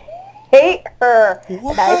fucking hate her.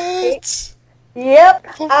 And I hate, What?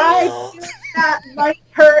 yep, For I real? do not like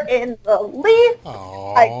her in the least.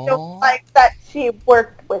 I don't Aww. like that she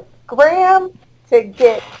worked with Graham to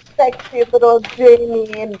get sexy little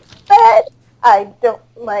Jamie in bed. I don't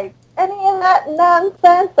like any of that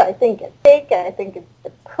nonsense. I think it's fake. I think it's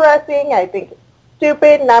depressing. I think it's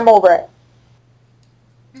stupid, and I'm over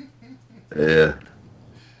it. Yeah.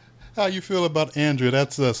 How you feel about Andrea?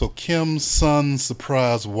 That's so Kim's son's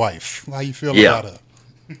surprise wife. How you feel Yeah. about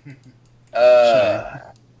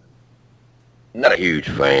her? Not a huge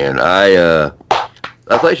fan. I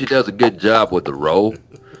think she does a good job with the role,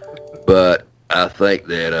 but I think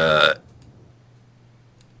that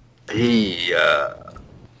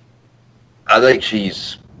I think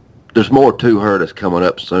there's more to her that's coming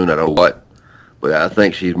up soon. I don't know what, but I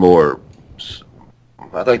think she's more.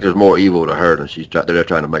 I think there's more evil to her than they're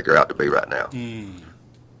trying to make her out to be right now.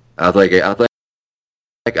 I think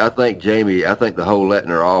Jamie. I think the whole letting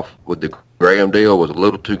her off with the Graham deal was a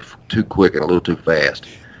little too quick and a little too fast.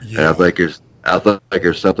 And I think there's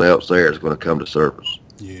something else there that's going to come to surface.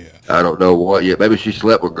 Yeah. I don't know what yet. Maybe she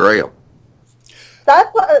slept with Graham. That's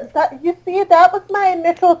what, you see, that was my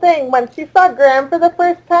initial thing. When she saw Graham for the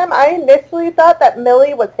first time, I initially thought that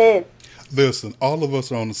Millie was his. Listen, all of us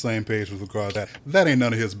are on the same page with regard to that. That ain't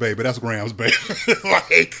none of his baby. That's Graham's baby.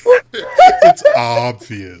 Like, it's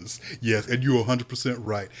obvious. Yes, and you're 100%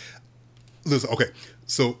 right. Listen, okay,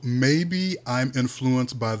 so maybe I'm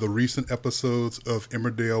influenced by the recent episodes of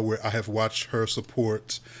Emmerdale where I have watched her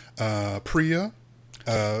support Priya.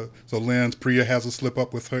 So Priya has a slip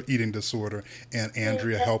up with her eating disorder, and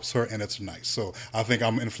Andrea helps her, and it's nice. So I think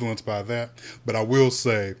I'm influenced by that. But I will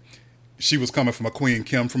say, she was coming from a Queen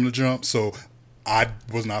Kim from the jump, so I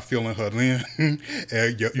was not feeling her then.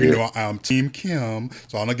 And you know, I'm Team Kim,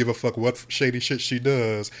 so I don't give a fuck what shady shit she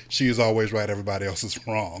does. She is always right, everybody else is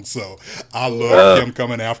wrong. So I love Kim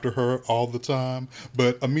coming after her all the time.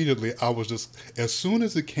 But immediately, I was just, as soon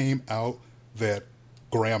as it came out that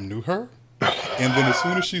Graham knew her, and then as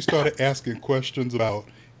soon as she started asking questions about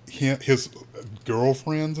his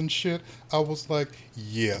girlfriends and shit, I was like,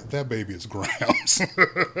 yeah, that baby is Grams.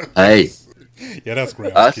 Hey, Yeah, that's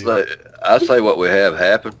Grams' I kid. say, I say what we have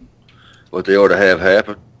happen. What they ought to have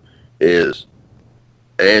happen is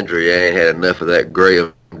Andrea ain't had enough of that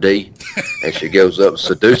Graham D, and she goes up and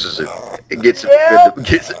seduces him and gets him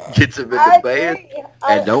gets him in the bed.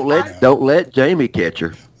 And don't let Jamie catch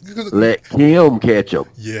her. Let Kim catch him.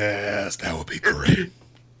 Yes, that would be great.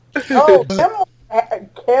 Oh,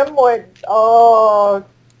 Kim would. Oh,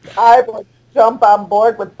 I would jump on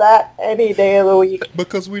board with that any day of the week.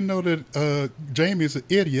 Because we know that Jamie's an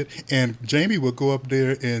idiot, and Jamie would go up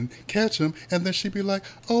there and catch him, and then she'd be like,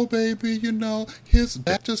 "Oh, baby, you know, his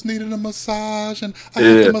back just needed a massage, and I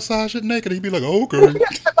have to massage it naked." He'd be like, "Okay."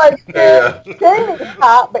 Like, Jamie's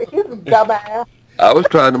hot, but he's a dumbass. I was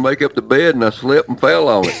trying to make up the bed, and I slipped and fell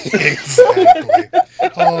on it. Exactly.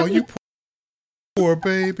 Oh, you poor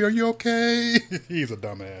baby. Are you okay? He's a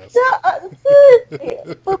dumbass. Yeah,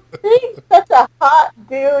 seriously, for being such a hot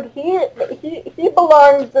dude, he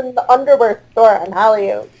belongs in the underwear store in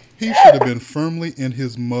Hollywood. He should have been firmly in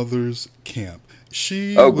his mother's camp.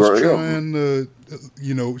 She was trying to,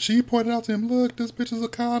 she pointed out to him, look, this bitch is a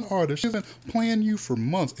con artist. She's been playing you for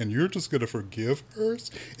months, and you're just going to forgive her?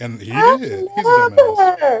 And he did. He's a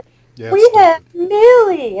dumbass. Yeah, we had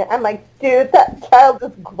Millie. I'm like, dude, that child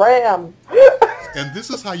is Graham. And this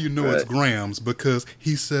is how you know it's Grams, because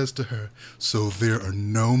he says to her, so there are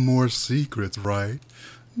no more secrets, right?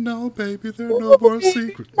 No, baby, there are no more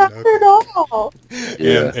secrets. Not at all.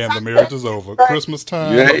 Yeah. And the marriage is over. Christmas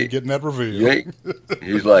time, you're getting that reveal.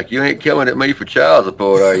 He's like, you ain't coming at me for child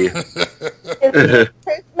support, are you?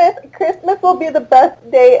 Christmas will be the best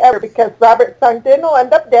day ever because Robert Sungden will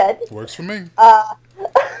end up dead. Works for me.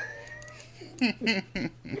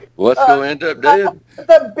 What's going to end up dead?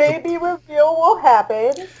 The baby reveal will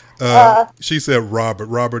happen. She said Robert.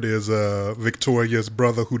 Robert is Victoria's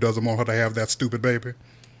brother who doesn't want her to have that stupid baby.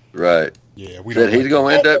 Right. Yeah, we said he's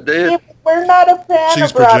going to end up dead. We're not a fan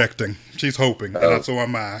She's of Robert. projecting. She's hoping, and so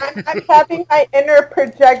am I. I'm having my inner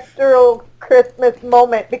projectoral Christmas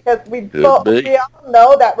moment because we all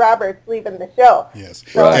know that Robert's leaving the show. Yes.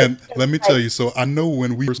 So And let me tell you, so I know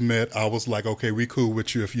when we first met, I was like, okay, we cool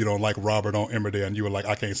with you if you don't like Robert on Emmerdale, and you were like,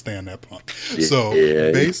 I can't stand that punk. So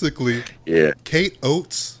basically, Kate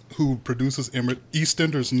Oates, who produces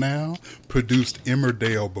EastEnders now, produced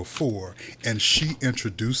Emmerdale before, and she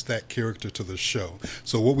introduced that character to the show.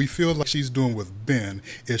 So what we feel like she's doing with Ben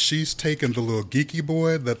is she's taking the little geeky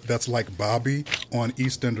boy that's like Bobby on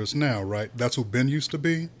EastEnders now, right? That's who Ben used to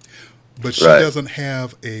be. But she doesn't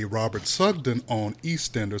have a Robert Sugden on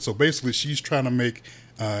EastEnders. So basically she's trying to make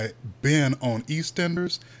Ben on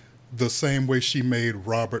EastEnders the same way she made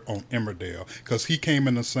Robert on Emmerdale, because he came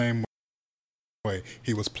in the same way.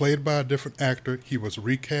 He was played by a different actor, he was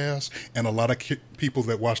recast, and a lot of people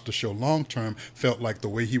that watched the show long term felt like the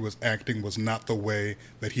way he was acting was not the way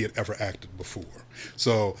that he had ever acted before.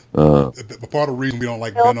 So the part of the reason we don't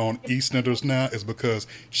like Ben on EastEnders now is because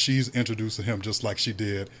she's introducing him just like she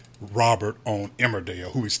did Robert on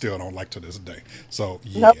Emmerdale, who we still don't like to this day. So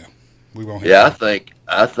we won't have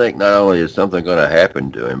I think not only is something going to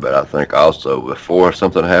happen to him, but I think also before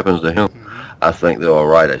something happens to him, I think they'll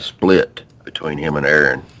write a split between him and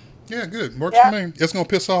Aaron. Yeah, good. Works for me. It's gonna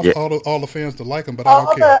piss off all the fans that like him, but I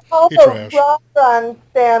don't care. He trash. Ron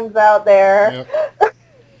fans out there.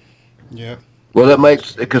 Yep. Well, that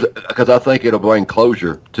makes because I think it'll bring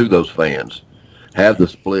closure to those fans. Have the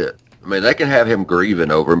split. I mean, they can have him grieving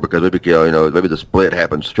over him because maybe the split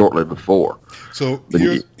happened shortly before. So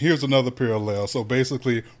here's another parallel. So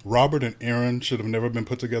basically, Robert and Aaron should have never been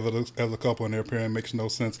put together as a couple, and their pairing makes no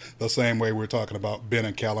sense. The same way we're talking about Ben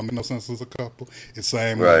and Callum makes no sense as a couple. It's the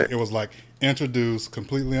same way. It was like introduced,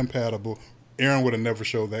 completely incompatible. Aaron would have never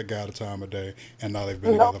showed that guy the time of day, and now they've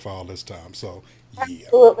been together for all this time. So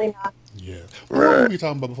absolutely not. Yeah. What were we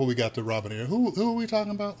talking about before we got to Robert and Aaron? Who were we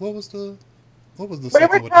talking about? What was the we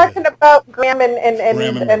were talking about Graham and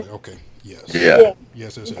Millie. Okay. Yes. Yeah.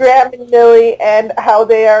 Yes. Graham and Millie and how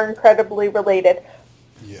they are incredibly related.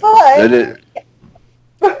 Yes.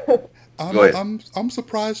 But I'm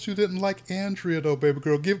surprised you didn't like Andrea though, baby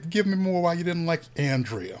girl. Give me more why you didn't like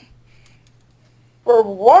Andrea. For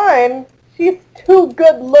one, she's too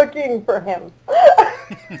good looking for him.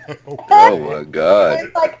 Oh my God.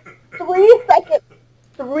 It's like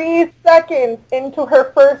 3 seconds into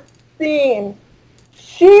her first scene,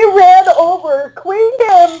 she ran over Queen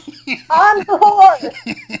Kim on her horse.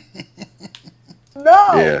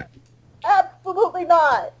 No, absolutely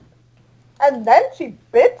not. And then she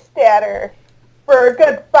bitched at her for a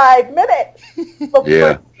good 5 minutes before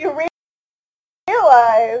she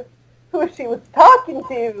realized who who she was talking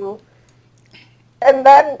to. And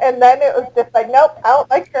then it was just like, nope, I don't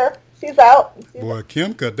like her. She's out. Boy,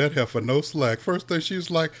 Kim got that heifer no slack. First thing she's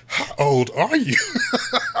like, "How old are you?"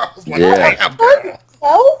 I was like, Yeah. "Damn, girl."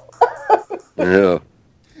 Well,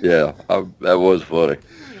 That was funny.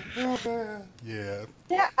 Yeah.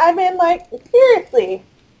 yeah, I mean, like, seriously.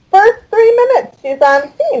 First 3 minutes, she's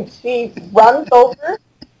on scene. She runs over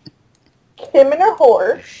Kim and her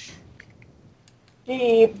horse.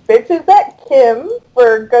 She bitches at Kim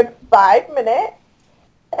for a good 5 minutes.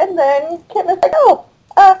 And then Kim is like, oh,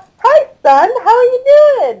 hi, son. How are you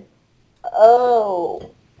doing?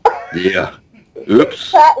 Oh. Yeah.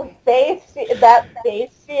 Oops. that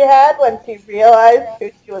face she had when she realized who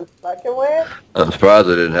she was fucking with. I'm surprised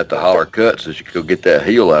I didn't have to holler cut so she could get that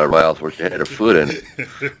heel out of her mouth where she had her foot in it.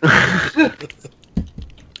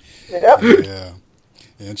 Yep. Yeah.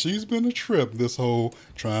 And she's been a trip, this whole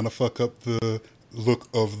trying to fuck up the look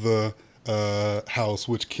of the house,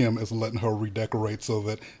 which Kim is letting her redecorate so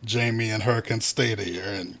that Jamie and her can stay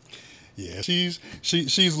there. And yeah, she's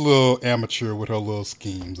a little amateur with her little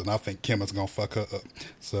schemes, and I think Kim is gonna fuck her up.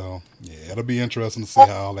 So yeah, it'll be interesting to see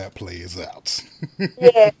how all that plays out.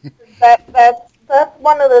 Yeah, that's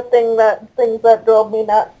one of the things that drove me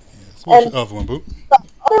nuts. So what's And your other one, Boo? the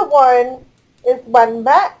other one is when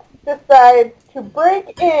Max decides to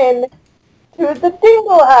break in to the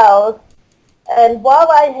Dingle house. And while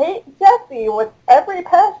I hate Jessie with every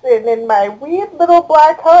passion in my weird little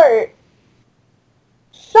black heart,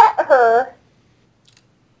 shut her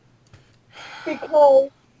because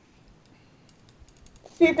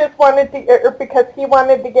she just wanted to, or because he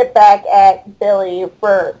wanted to get back at Billy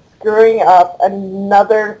for screwing up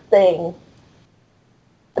another thing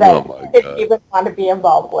that Oh my he didn't God. even want to be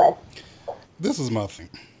involved with. This is my thing.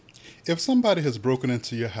 If somebody has broken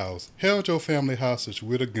into your house, held your family hostage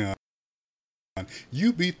with a gun,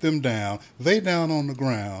 you beat them down, they down on the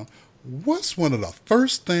ground, what's one of the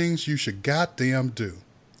first things you should goddamn do?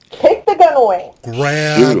 Take the gun away.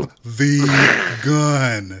 Grab the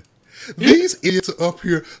gun. These idiots are up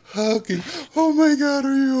here hugging. Oh my God,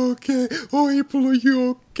 are you okay? Oh, April, are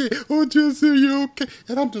you okay? Oh, Jesse, are you okay?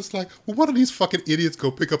 And I'm just like, well, one of these fucking idiots go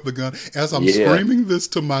pick up the gun. As I'm screaming this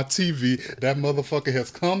to my TV, that motherfucker has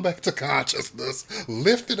come back to consciousness,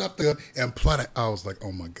 lifted up the gun, and planted. I was like,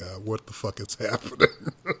 oh my God, what the fuck is happening?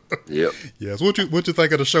 Yep. Yes, what you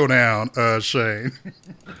think of the showdown, Shane?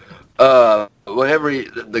 Whenever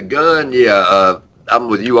the gun, I'm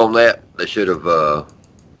with you on that. They should have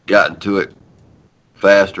gotten to it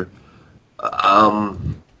faster. A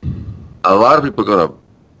lot of people are going to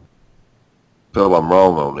feel I'm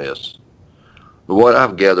wrong on this. But what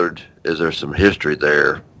I've gathered is there's some history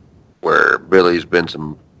there where Billy's been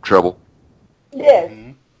some trouble. Yes.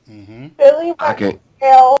 Mm-hmm. Billy went to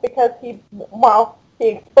jail because he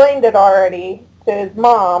explained it already to his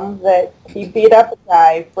mom that he beat up a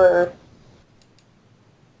guy for...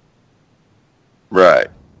 Right.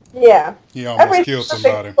 Yeah. He almost killed Everything's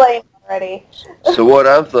somebody. explained already. So what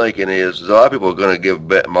I'm thinking is a lot of people are going to give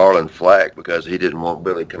Marlon flack because he didn't want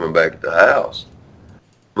Billy coming back to the house.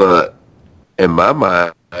 But in my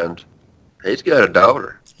mind, he's got a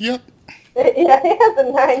daughter. Yep. Yeah, he has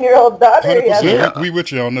a 9-year-old daughter. 100%. Yes. We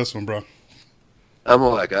with you on this one, bro. I'm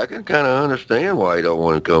like, I can kind of understand why he don't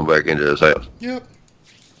want to come back into his house. Yep.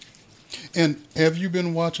 And have you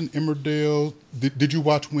been watching Emmerdale? Did you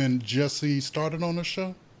watch when Jesse started on the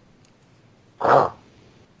show? No,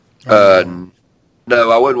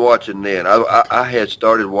 I wasn't watching then. I had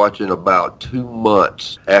started watching about 2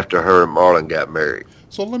 months after her and Marlon got married.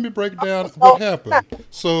 So let me break down what happened.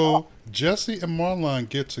 So Jesse and Marlon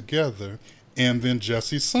get together, and then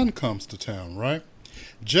Jesse's son comes to town, right?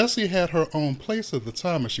 Jessie had her own place at the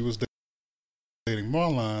time, and she was dating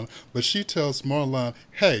Marlon, but she tells Marlon,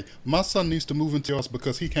 hey, my son needs to move into yours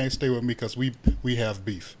because he can't stay with me because we have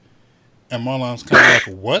beef. And Marlon's kind of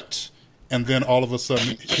like, what? And then all of a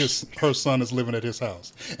sudden, her son is living at his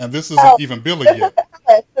house. And this isn't even Billy yet.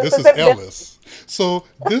 This is Ellis. So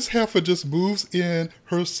this heifer just moves in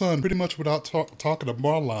her son pretty much without talking to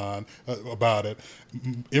Marlon about it.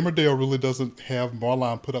 Emmerdale really doesn't have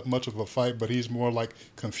Marlon put up much of a fight, but he's more like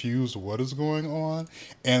confused what is going on.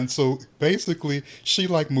 And so basically, she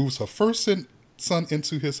like moves her first son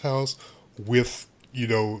into his house with,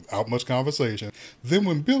 out much conversation. Then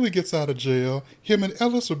when Billy gets out of jail, him and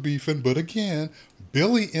Ellis are beefing, but again,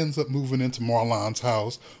 Billy ends up moving into Marlon's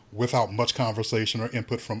house without much conversation or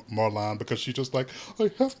input from Marlon because she's just like, I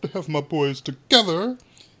have to have my boys together.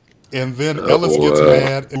 And then Ellis gets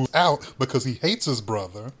mad and moves out because he hates his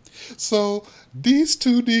brother. So these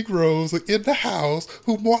two Negroes are in the house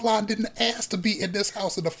who Marlon didn't ask to be in this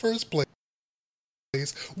house in the first place.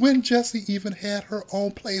 when Jessie even had her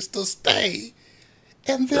own place to stay.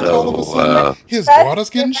 And then all of a sudden, his daughter's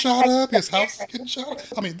getting shot up, his house is getting shot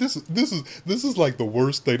up. I mean, this is like the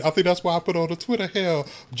worst thing. I think that's why I put on the Twitter, hell,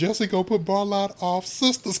 Jesse go put Marlon off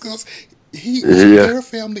sisters, because their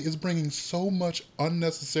family is bringing so much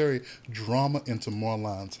unnecessary drama into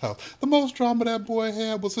Marlon's house. The most drama that boy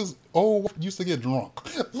had was his old used to get drunk.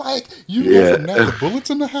 Like, you got natural bullets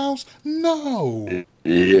in the house? No.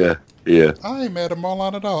 Yeah. I ain't mad at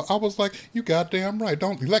Marlon at all. I was like, you goddamn right.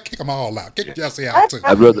 Don't kick them all out. Kick Jesse out too.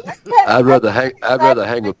 I'd rather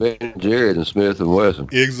hang with Ben and Jerry than Smith and Wesson.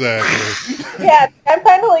 Exactly. Yeah, I'm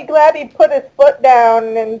finally glad he put his foot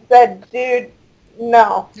down and said, dude,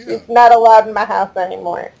 no, he's not allowed in my house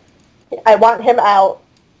anymore. I want him out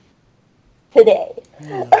today.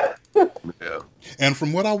 Yeah. And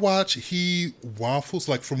from what I watch, he waffles.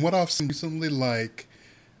 Like, from what I've seen recently, like,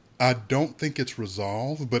 I don't think it's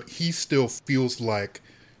resolved, but he still feels like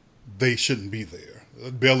they shouldn't be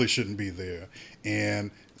there. Billy shouldn't be there.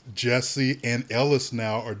 And Jesse and Ellis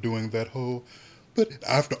now are doing that whole... But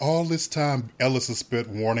after all this time, Ellis has spent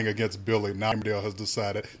warning against Billy. Now Emmerdale has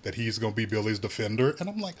decided that he's going to be Billy's defender. And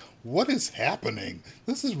I'm like, what is happening?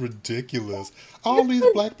 This is ridiculous. All these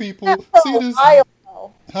black people see this...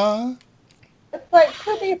 Huh? It's like,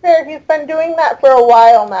 to be fair, he's been doing that for a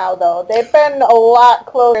while now, though. They've been a lot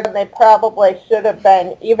closer than they probably should have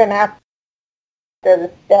been, even after the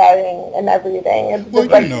stabbing and everything. It's well,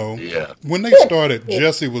 like, you know, when they started,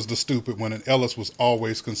 Jesse was the stupid one, and Ellis was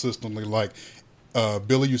always consistently like,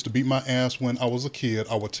 Billy used to beat my ass when I was a kid.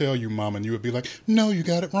 I would tell you, Mom, and you would be like, no, you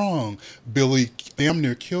got it wrong. Billy damn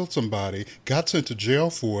near killed somebody, got sent to jail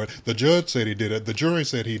for it. The judge said he did it. The jury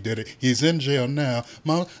said he did it. He's in jail now.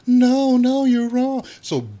 Mom, no, you're wrong.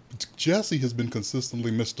 So Jesse has been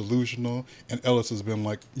consistently misdelusional, and Ellis has been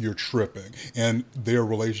like, you're tripping. And their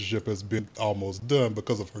relationship has been almost done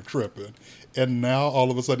because of her tripping. And now,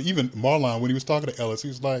 all of a sudden, even Marlon, when he was talking to Ellis,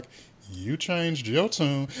 he's like, you changed your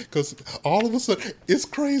tune, because all of a sudden, it's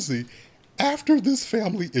crazy. After this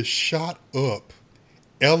family is shot up,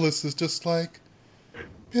 Ellis is just like,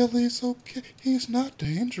 Billy's okay. He's not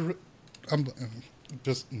dangerous. I'm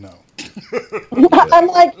just, no. I'm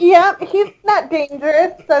like, yeah, he's not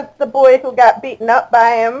dangerous, says the boy who got beaten up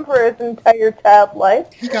by him for his entire child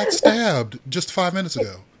life. He got stabbed just 5 minutes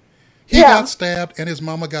ago. He got stabbed, and his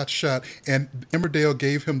mama got shot, and Emmerdale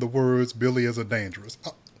gave him the words, Billy isn't dangerous.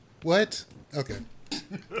 What? Okay.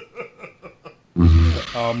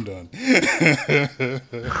 I'm done.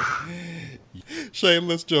 Shane,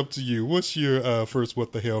 let's jump to you. What's your first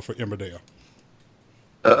what the hell for Emmerdale?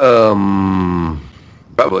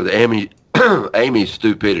 Probably Amy's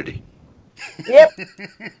stupidity. Yep.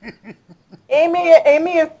 Amy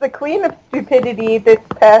is the queen of stupidity this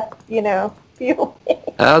past, few days.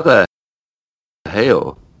 How the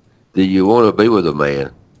hell do you want to be with a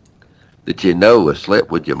man that you know has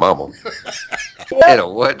slept with your mama in a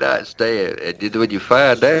one-night stand? And when you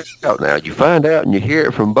find out now, you find out and you hear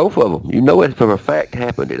it from both of them. You know it from a fact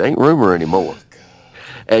happened. It ain't rumor anymore.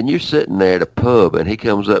 And you're sitting there at a pub, and he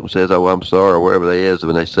comes up and says, oh, I'm sorry, or wherever they is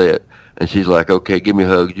when they say it. And she's like, okay, give me a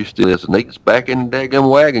hug. You still this. And he's back in the daggum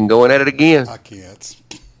wagon going at it again. I can't.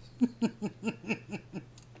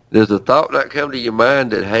 Does the thought not come to your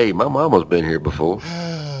mind that, hey, my mama's been here before?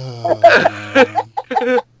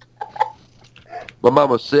 My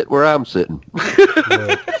mama sit where I'm sitting.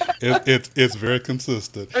 It's very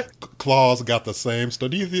consistent. Claws got the same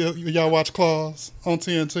stuff. Do y'all watch Claws on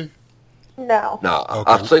TNT? No. No,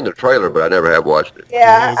 Okay. I've seen the trailer, but I never have watched it.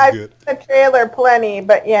 Yeah, I've good. seen the trailer plenty,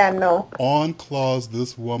 but no. On Claws,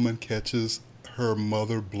 this woman catches her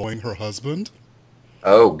mother blowing her husband,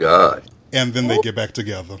 Oh, God. and then they get back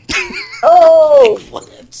together. Oh!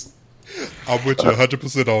 I'm with you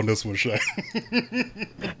 100% on this one, Shane.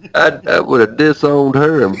 I would have disowned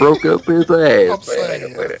her and broke up his ass. I'm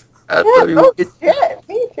saying. I tell you what, Shit,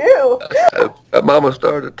 me too. my mama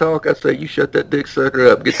started to talk. I said, you shut that dick sucker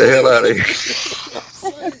up. Get the hell out of here.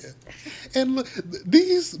 And look,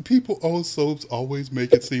 these people on soaps always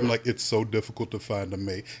make it seem like it's so difficult to find a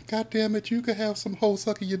mate. God damn it, you can have some hoe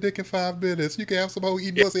sucking your dick in 5 minutes. You can have some hoe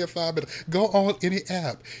eating pussy in 5 minutes. Go on any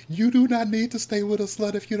app. You do not need to stay with a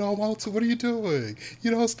slut if you don't want to. What are you doing?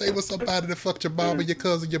 You don't stay with somebody that fucked your mama, your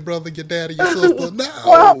cousin, your brother, your daddy, your sister. No.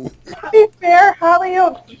 Well, to be fair,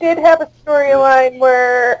 Hollyoaks did have a storyline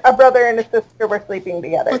where a brother and a sister were sleeping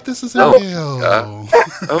together. But this is Oh, hell.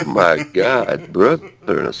 Oh, my God. Brother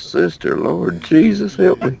and a sister. Lord Jesus,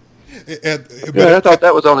 help me. I thought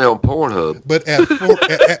that was only on Pornhub. But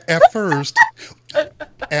at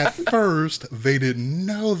first, they didn't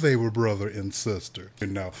know they were brother and sister.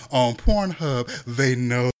 On Pornhub, they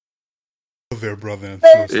know their brother and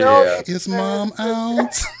They sister. know Yeah. Is mom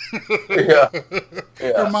out? Yeah.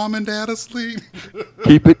 Her mom and dad asleep?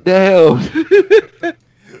 Keep it down.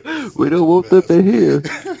 We don't want them to hear.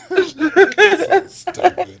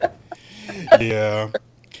 Stupid. Yeah.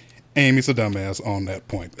 Amy's a dumbass on that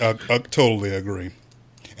point. I totally agree.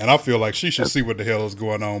 And I feel like she should see what the hell is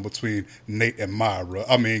going on between Nate and Myra.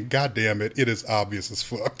 I mean, goddamn it, it is obvious as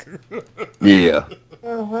fuck. Yeah.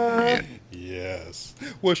 Yes.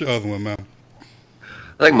 What's your other one, man?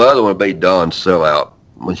 I think my other one would be Dawn's sellout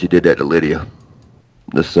when she did that to Lydia.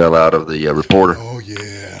 The sellout of the reporter. Oh,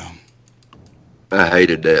 yeah. I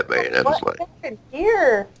hated that, man. That was What like, happened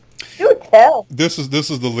here? Do tell. This is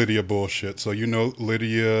the Lydia bullshit. So you know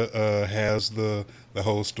Lydia has the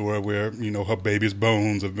whole story where her baby's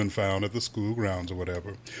bones have been found at the school grounds or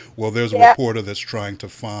whatever. Well, there's a reporter that's trying to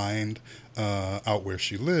find out where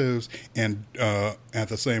she lives, and at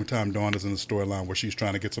the same time, Dawn is in the storyline where she's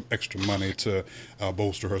trying to get some extra money to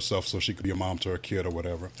bolster herself so she could be a mom to her kid or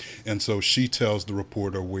whatever. And so she tells the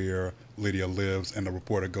reporter where Lydia lives, and the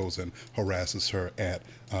reporter goes and harasses her at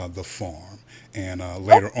the farm. And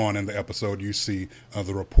later on in the episode, you see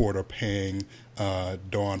the reporter paying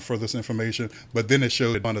Dawn for this information, but then it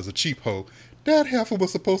showed Dawn as a cheap hoe. That heifer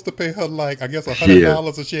was supposed to pay her like I guess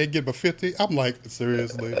 $100, and she ain't get but $50. I'm like,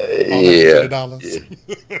 seriously, $50.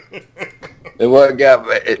 it wasn't got,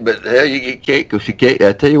 but hell, you can't, because she can't.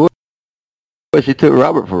 I tell you what, she took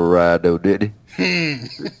Robert for a ride though, didn't he?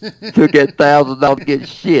 Took that $1,000 to get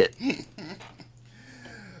shit.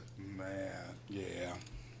 Man, yeah.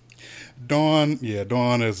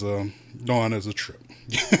 Dawn is a trip.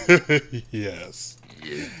 Yes.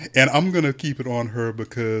 Yeah. And I'm going to keep it on her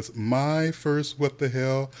because my first what the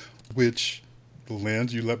hell, which,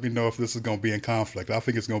 Lens, you let me know if this is going to be in conflict. I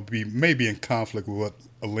think it's going to be maybe in conflict with what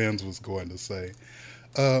Lens was going to say.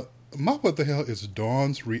 My what the hell is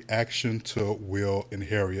Dawn's reaction to Will and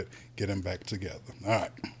Harriet getting back together. All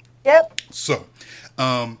right. Yep. So,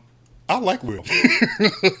 I like Will.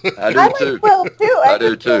 I I do too. like Will too. I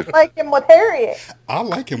do just too. don't like him with Harriet. I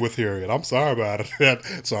like him with Harriet. I'm sorry about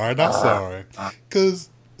it. Sorry, not sorry. Because,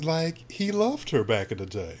 like, he loved her back in the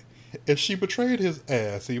day. If she betrayed his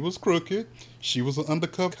ass, he was crooked. She was an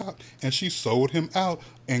undercover cop, and she sold him out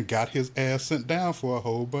and got his ass sent down for a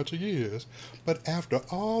whole bunch of years. But after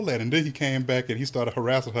all that, and then he came back and he started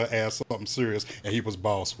harassing her ass something serious, and he was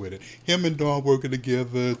boss with it. Him and Dawn working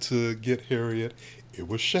together to get Harriet. It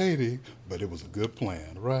was shady, but it was a good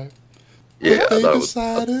plan, right? Yeah, But they that was.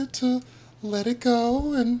 decided to let it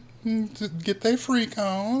go and to get their freak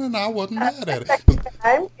on, and I wasn't mad at it. Second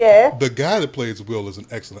time, yeah. The guy that plays Will is an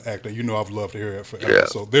excellent actor. You know I've loved Harriet forever, Yeah.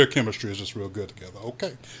 so their chemistry is just real good together.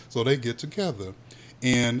 Okay, so they get together,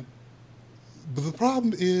 but the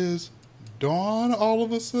problem is Dawn all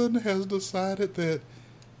of a sudden has decided that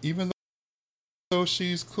even though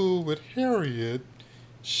she's cool with Harriet,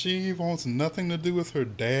 she wants nothing to do with her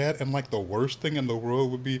dad, and like the worst thing in the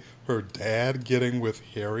world would be her dad getting with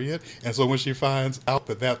Harriet. And so when she finds out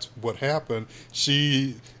that that's what happened,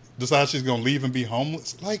 she decides she's going to leave and be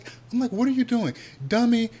homeless. I'm like, what are you doing?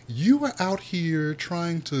 Dummy, you were out here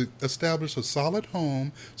trying to establish a solid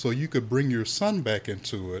home so you could bring your son back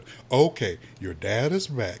into it. Okay, your dad is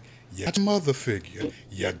back. You got your mother figure.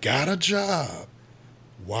 You got a job.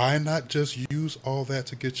 Why not just use all that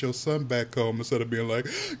to get your son back home instead of being like,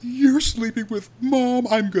 you're sleeping with mom,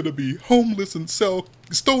 I'm going to be homeless and sell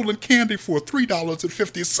stolen candy for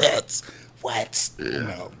 $3.50. What? Yeah.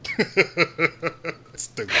 No.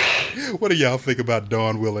 Stupid. What do y'all think about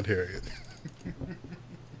Dawn, Will, and Harriet?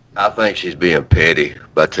 I think she's being petty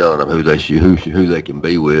by telling them who they can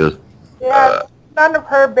be with. Yeah, none of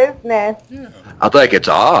her business. Yeah. I think it's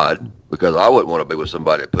odd because I wouldn't want to be with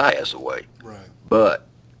somebody that pass away. Right. But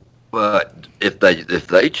if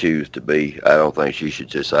they choose to be, I don't think she should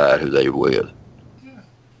decide who they're with.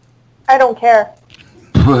 I don't care.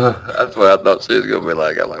 That's what I thought she was gonna be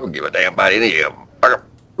like. I don't give a damn about any of them.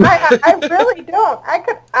 I really don't. I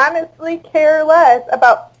could honestly care less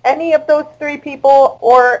about any of those three people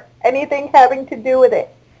or anything having to do with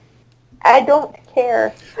it. I don't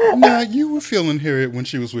care. Now, you were feeling Harriet when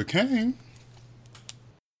she was with Kane.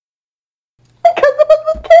 Because it was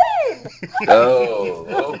with Kane.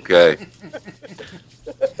 Oh, okay.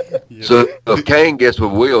 Yeah. So if Kane gets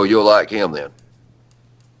with Will, you'll like him then.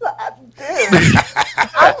 Dude,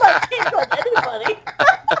 I'm like Kane with anybody.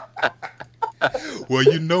 Well,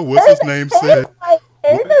 you know what's his name said.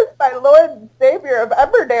 Kane is my Lord and Savior of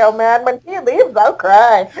Emmerdale, man. When he leaves, I'll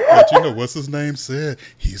cry. But you know what's his name said?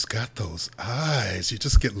 He's got those eyes. You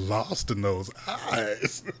just get lost in those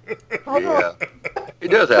eyes. Yeah. He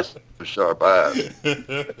does have some sharp eyes.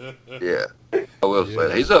 Yeah. I will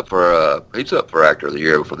say he's up for Actor of the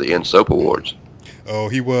Year for the End Soap Awards. Oh,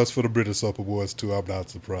 he was for the British Soap Awards too. I'm not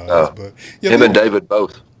surprised, but him and David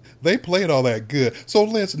both. They played all that good. So,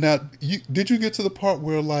 Liz, now, did you get to the part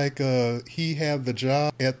where like he had the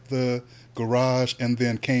job at the garage, and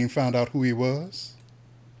then Kane found out who he was?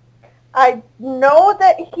 I know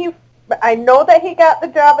that he got the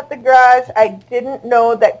job at the garage. I didn't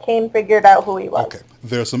know that Kane figured out who he was. Okay,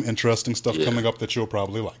 there's some interesting stuff coming up that you'll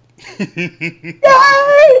probably like. Yay! He's gonna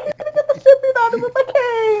get the shipping out of him,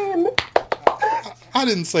 Kane. I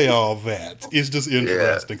didn't say all that. It's just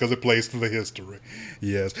interesting because it plays to the history.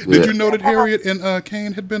 Yes. Did you know that Harriet and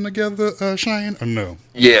Kane had been together, Shane, or no?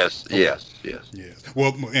 Yes.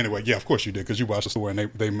 Well, anyway, yeah, of course you did because you watched the story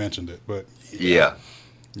and they mentioned it. But yeah.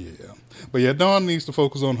 But yeah, Dawn needs to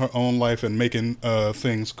focus on her own life and making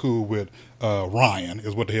things cool with Ryan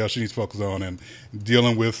is what the hell she needs to focus on, and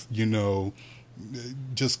dealing with,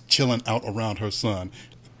 just chilling out around her son.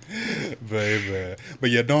 Baby. But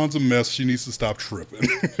yeah, Dawn's a mess. She needs to stop tripping.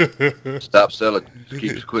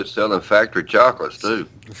 Quit selling factory chocolates too.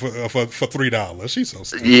 For $3. She's so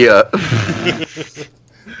stupid. Yeah.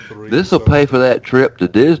 This will pay for that trip to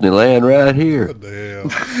Disneyland right here. What the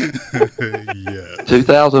hell? Yeah.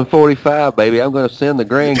 2045, baby. I'm going to send the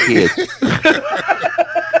grandkids.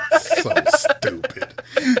 So stupid.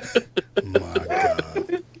 My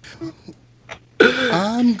God.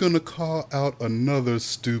 I'm going to call out another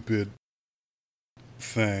stupid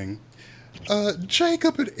thing.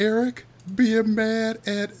 Jacob and Eric being mad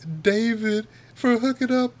at David for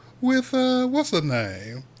hooking up with, what's her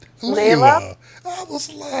name? Layla. I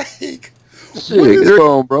was like,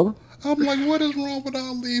 on, brother. I'm like, what is wrong with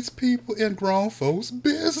all these people in grown folks'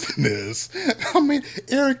 business? I mean,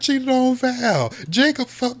 Eric cheated on Val. Jacob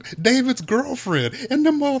fucked David's girlfriend. And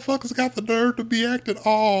them motherfuckers got the nerve to be acting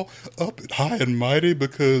all up and high and mighty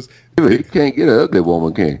because... You can't get an ugly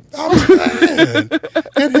woman, can you? I'm saying.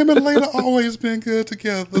 And him and Layla always been good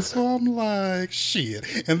together. So I'm like,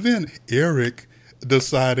 shit. And then Eric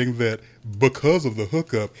deciding that because of the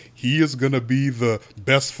hookup, he is going to be the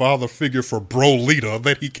best father figure for Brolita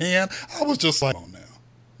that he can. I was just like, oh, now.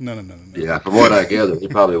 No. Yeah, from what I gather, he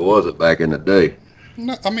probably wasn't back in the day.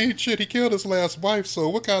 No, I mean, shit, he killed his last wife, so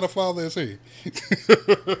what kind of father is he?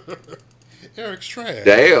 Eric's trash.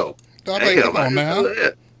 Damn. Come on now.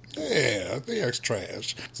 Yeah, Eric's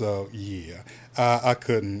trash. So, yeah, I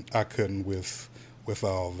couldn't with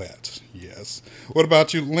all that. Yes. What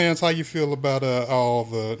about you, Lance? How you feel about all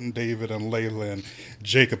the David and Layla and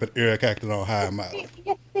Jacob and Eric acting on high and mighty?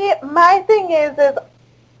 You see, my thing is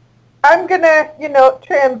I'm gonna,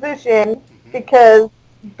 transition because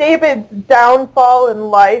David's downfall in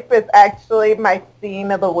life is actually my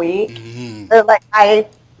scene of the week, or like my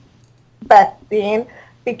best scene,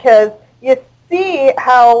 because you see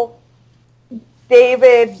how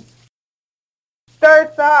David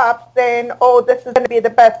starts off saying, oh, this is going to be the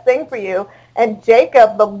best thing for you. And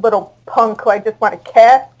Jacob, the little punk who I just want to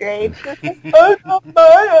castrate, I love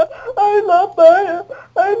Maya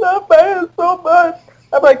so much.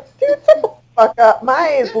 I'm like, dude, shut the fuck up.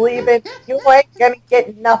 Maya's leaving. You ain't going to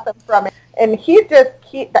get nothing from it. And he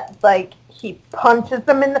punches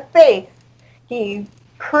him in the face. He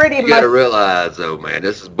pretty much... You got to realize, though, man,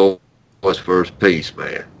 this is boy's first piece,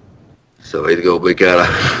 man. So he's going to be kind of...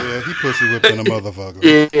 Yeah, he pussy whipping a motherfucker.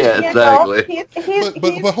 Yeah, exactly.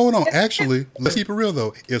 But hold on. Actually, let's keep it real,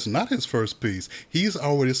 though. It's not his first piece. He's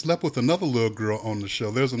already slept with another little girl on the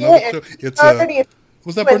show. There's another show. It's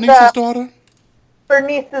was that Bernice's daughter?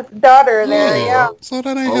 Bernice's daughter there, yeah. So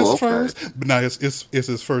that ain't his first. But now it's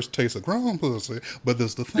his first taste of grown pussy. But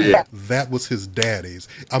there's the thing. Yeah. That was his daddy's.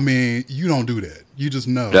 I mean, you don't do that. You just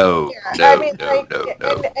know. No.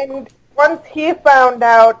 And once he found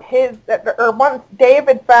out once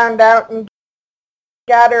David found out and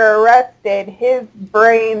got her arrested, his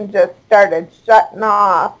brain just started shutting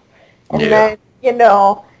off. And then,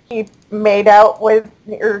 he made out with,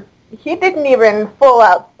 or he didn't even full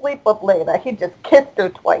out sleep with Layla. He just kissed her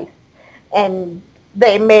twice. And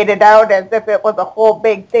they made it out as if it was a whole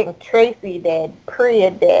big thing. Tracy did,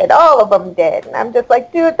 Priya did, all of them did. And I'm just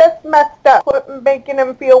like, dude, that's messed up. Quit making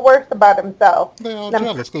him feel worse about himself. They're all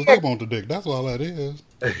jealous because they want the dick. That's all that is.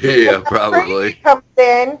 Yeah, probably. Priya comes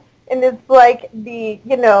in and it's like the,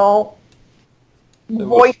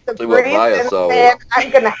 voice of reason saying, I'm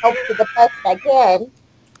going to help you the best I can.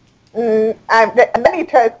 And then he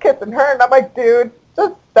tries kissing her and I'm like, dude,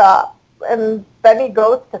 just stop. And then he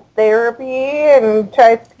goes to therapy and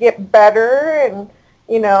tries to get better and,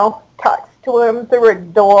 talks to him through a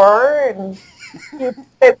door and he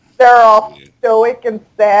sits there all stoic and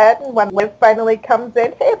sad. And when Liv finally comes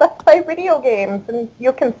in, hey, let's play video games and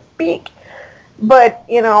you can speak. But,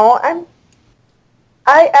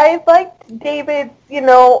 I liked David's,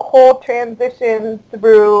 whole transition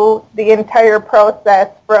through the entire process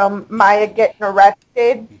from Maya getting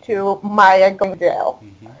arrested to Maya going to jail.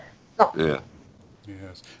 So, Yeah.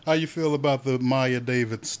 Yes. How you feel about the Maya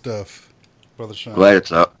David stuff, Brother Sean? Glad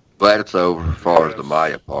it's over as far as the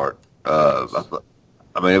Maya part. I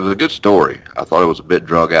mean, it was a good story. I thought it was a bit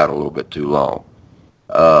drug out a little bit too long.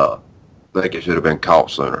 I think it should have been caught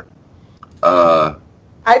sooner. I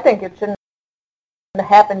think it shouldn't have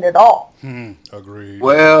happened at all. Agreed.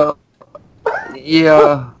 Well,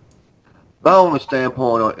 yeah. My only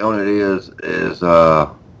standpoint on it is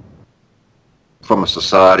from a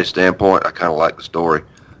society standpoint, I kind of like the story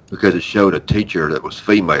because it showed a teacher that was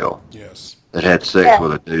female Yes. that had sex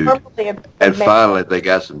with a dude, and finally they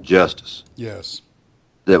got some justice. Yes.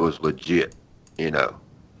 That was legit,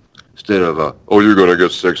 instead of you're gonna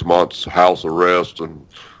get 6 months house arrest and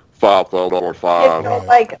 $5,000 fine.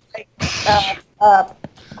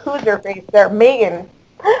 Who's her face there? Megan.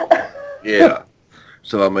 Yeah.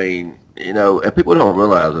 So I mean, and people don't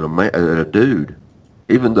realize that a dude,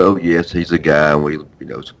 even though yes he's a guy, and we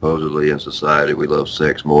supposedly in society we love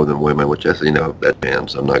sex more than women, which that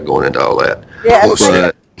depends. I'm not going into all that. Yeah. But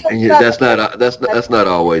that's not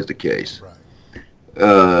always the case. Right.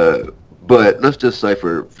 But let's just say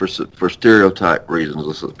for stereotype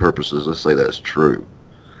reasons, purposes, let's say that's true.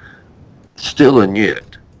 Still and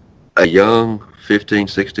yet, a young 15,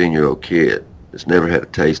 16-year-old kid that's never had a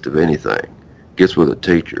taste of anything gets with a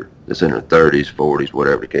teacher that's in her 30s, 40s,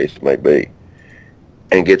 whatever the case may be,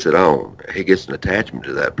 and gets it on. He gets an attachment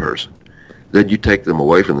to that person. Then you take them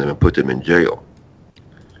away from them and put them in jail.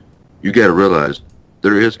 You got to realize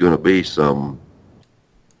there is going to be some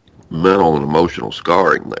mental and emotional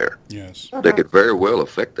scarring there. Yes. That could very well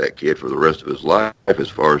affect that kid for the rest of his life as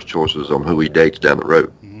far as choices on who he dates down the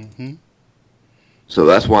road. Mm-hmm. So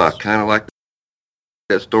that's why I kind of like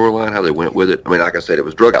that storyline, how they went with it. I mean, like I said, it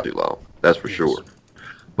was drug out too long, that's for sure.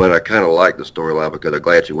 But I kind of like the storyline because I'm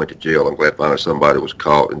glad she went to jail. I'm glad finally somebody was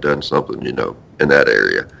caught and done something, in that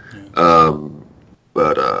area. Yeah.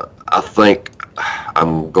 But I think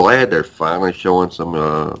I'm glad they're finally showing some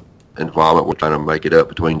involvement. We're trying to make it up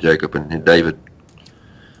between Jacob and David.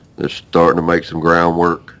 They're starting to make some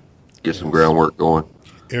groundwork, get some groundwork going.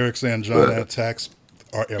 Eric saying John attacks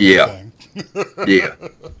are everything. Yeah.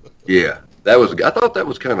 I thought that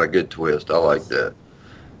was kind of a good twist. I like that.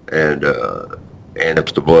 And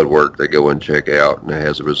it's the blood work they go and check out, and it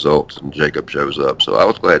has the results, and Jacob shows up. So I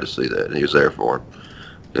was glad to see that, and he was there for him.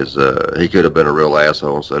 Because he could have been a real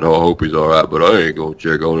asshole and said, I hope he's all right, but I ain't going to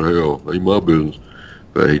check on hell. Ain't my business.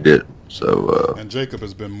 But he didn't. So, and Jacob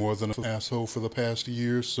has been more than an asshole for the past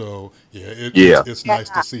year, so it's nice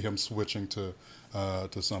to see him switching to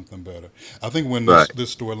something better. I think when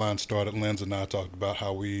this storyline started, Linz and I talked about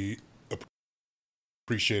how we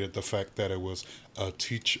appreciated the fact that it was a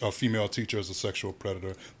female teacher as a sexual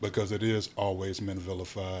predator, because it is always men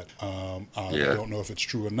vilified. I don't know if it's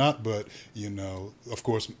true or not, but of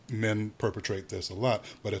course men perpetrate this a lot,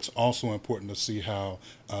 but it's also important to see how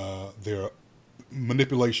their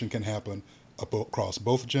manipulation can happen across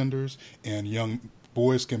both genders, and young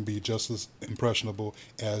boys can be just as impressionable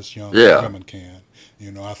as young women can.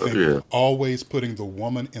 I think always putting the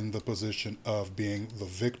woman in the position of being the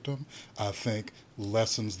victim, I think,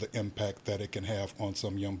 lessens the impact that it can have on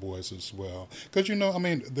some young boys as well. Because,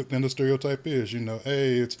 then the stereotype is,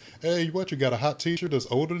 hey, what, you got a hot teacher that's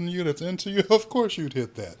older than you, that's into you? Of course you'd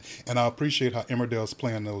hit that. And I appreciate how Emmerdale's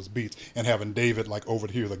playing those beats and having David, over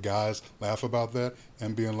here, the guys laugh about that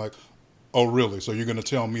and being like, oh, really? So you're going to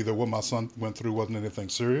tell me that what my son went through wasn't anything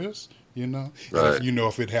serious? And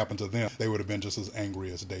if it happened to them, they would have been just as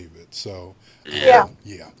angry as David. So, yeah.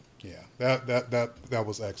 That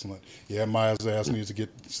was excellent. Yeah, Maya's ass needs to get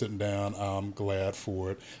sitting down. I'm glad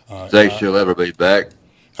for it. Think she'll ever be back?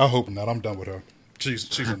 I hope not. I'm done with her.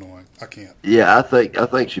 She's annoying. I can't. Yeah, I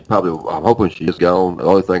think she probably. I'm hoping she's gone. The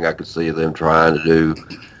only thing I could see them trying to do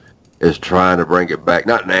is trying to bring it back.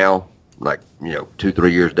 Not now,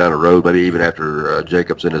 2-3 years down the road, maybe even after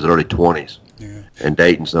Jacob's in his early 20s, and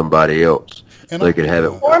dating somebody else. And they could have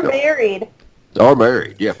it. Or married. Or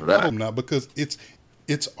married, yeah, for that. I hope not, because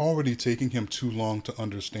it's already taking him too long to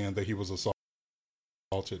understand that he was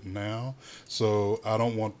assaulted now. So I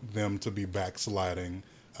don't want them to be backsliding.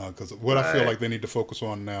 Because what I feel like they need to focus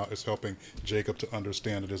on now is helping Jacob to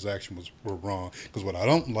understand that his actions were wrong. Because what I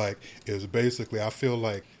don't like is basically, I feel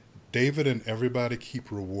like David and everybody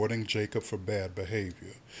keep rewarding Jacob for bad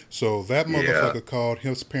behavior. So that motherfucker called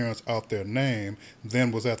his parents out their name,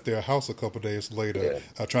 then was at their house a couple days later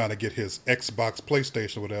trying to get his Xbox,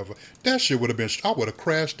 PlayStation, whatever. That shit would have been, I would have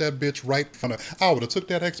crashed that bitch right in front of, I would have took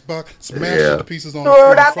that Xbox, smashed it to pieces on the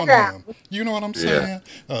floor in front of him. You know what I'm saying?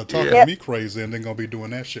 Talking to me crazy and then gonna be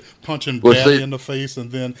doing that shit. Punching daddy in the face and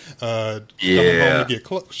then coming home to get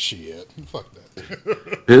close. Shit. Fuck that.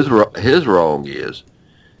 His wrong is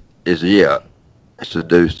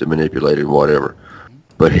seduced and manipulated and whatever.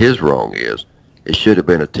 But his wrong is, it should have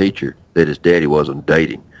been a teacher that his daddy wasn't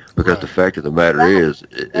dating. Because the fact of the matter is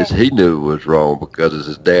he knew it was wrong because it's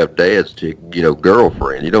his dad's chick,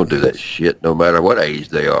 girlfriend. You don't do that shit no matter what age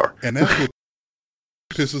they are. And that's what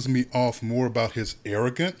pisses me off more about his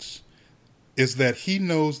arrogance, is that he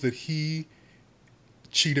knows that he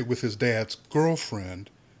cheated with his dad's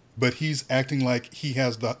girlfriend, but he's acting like he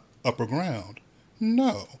has the upper ground.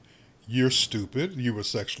 No. You're stupid, you were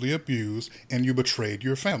sexually abused, and you betrayed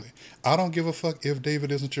your family. I don't give a fuck if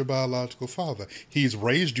David isn't your biological father. He's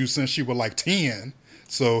raised you since you were like 10,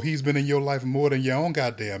 so he's been in your life more than your own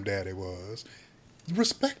goddamn daddy was.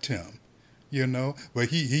 Respect him, But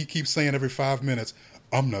he keeps saying every 5 minutes,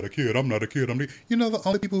 I'm not a kid, I'm not a kid. The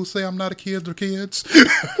only people who say I'm not a kid are kids.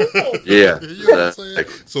 Yeah. You know what I'm saying?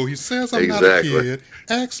 So he says I'm not a kid,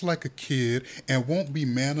 acts like a kid, and won't be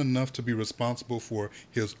man enough to be responsible for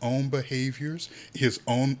his own behaviors, his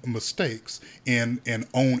own mistakes, and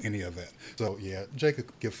own any of that. So, yeah, Jacob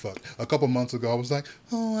could get fucked. A couple months ago, I was like,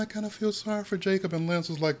 oh, I kind of feel sorry for Jacob. And Lance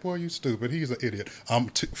was like, boy, you stupid. He's an idiot. I'm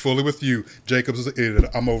fully with you. Jacob's an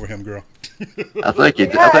idiot. I'm over him, girl. I think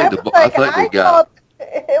the guy...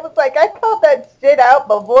 It was like I called that shit out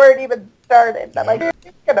before it even started. I'm like,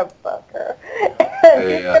 he's gonna fuck her. And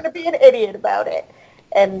he's gonna be an idiot about it.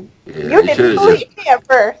 And you didn't believe me at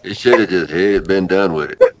first. He should have just been done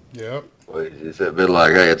with it. Yep. He said, been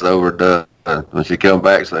like, hey, it's overdone. When she come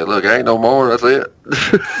back, say, look, ain't no more. That's it.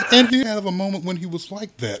 And he had a moment when he was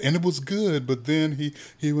like that, and it was good. But then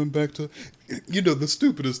he went back to, the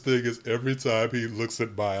stupidest thing is every time he looks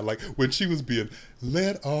at Maya, like when she was being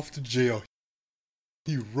led off to jail.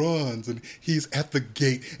 He runs and he's at the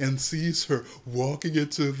gate and sees her walking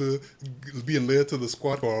being led to the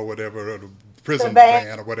squad car or whatever, or the prison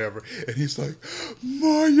van or whatever. And he's like,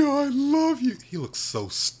 Maya, I love you. He looks so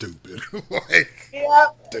stupid.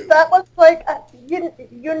 That was like,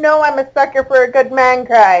 I'm a sucker for a good man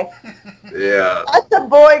cry. Yeah. That's a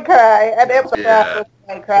boy cry. And it was a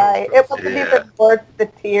boy cry. It wasn't even worth the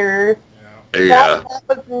tears. Yeah.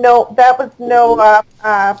 That was no,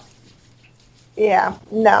 yeah,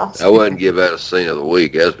 no. I wouldn't give that a scene of the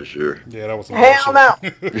week, that's for sure. Yeah, that was some hell no.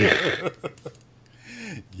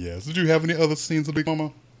 Yes. Did you have any other scenes of Big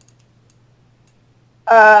Mama?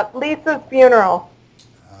 Lisa's funeral.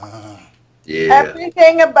 Yeah.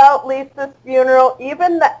 Everything about Lisa's funeral,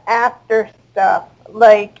 even the after stuff,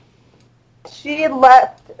 like she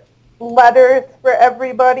left letters for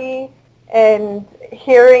everybody. And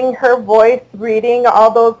hearing her voice reading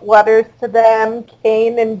all those letters to them,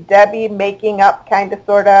 Kane and Debbie making up kind of,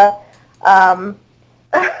 sort of, I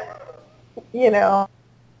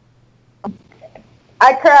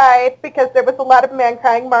cried because there was a lot of man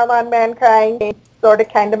crying, Marlon man crying, sort of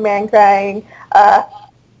kind of man crying.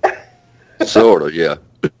 Sort of, yeah.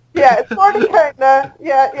 Yeah, sort of, kind of.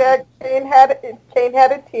 Yeah. Kane had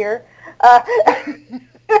a tear.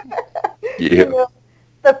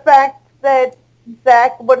 The fact that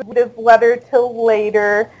Zach wouldn't read his letter till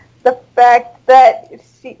later, the fact that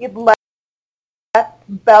she left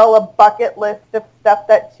Belle a bucket list of stuff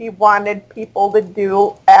that she wanted people to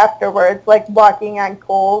do afterwards, like walking on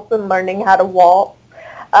coals and learning how to waltz.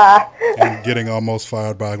 And getting almost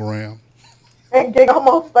fired by Graham. Yeah.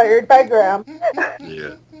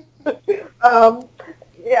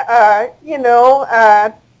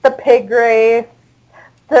 The pig race.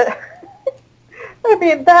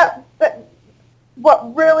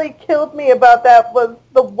 What really killed me about that was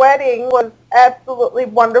the wedding was absolutely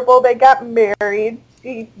wonderful. They got married.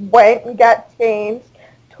 She went and got changed,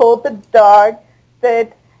 told the dog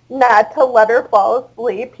that not to let her fall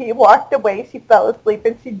asleep. He walked away. She fell asleep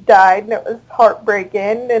and she died, and it was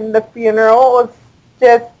heartbreaking. And the funeral was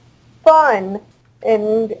just fun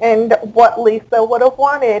and what Lisa would have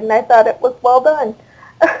wanted, and I thought it was well done.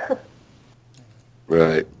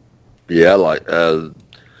 Right. Yeah,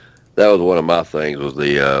 that was one of my things, was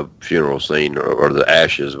the funeral scene, or the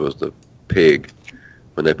ashes was the pig,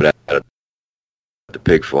 when they put out at the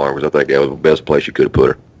pig farm, because I think that was the best place you could have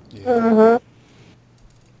put her. Yeah. Mm-hmm.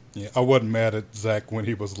 Yeah, I wasn't mad at Zach when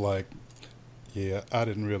he was like, Yeah, I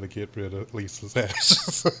didn't really get rid of Lisa's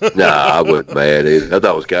ashes. Nah, I wasn't mad either. I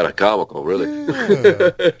thought it was kind of comical, really.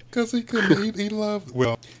 Yeah, because he couldn't. He loved.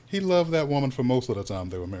 Well, he loved that woman for most of the time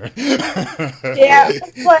they were married. Yeah,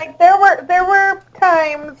 it's like there were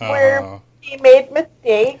times where Uh-huh. he made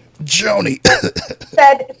mistakes. Joni.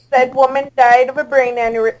 Said woman died of a brain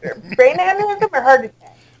aneurysm or heart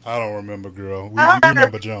attack. I don't remember, girl. We I don't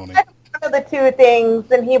remember Joni. One of the two things,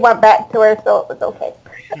 and he went back to her, so it was okay.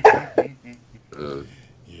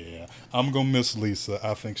 Yeah, I'm gonna miss Lisa.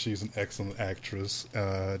 I think she's an excellent actress,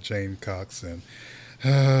 Jane Cox, and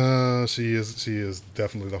she is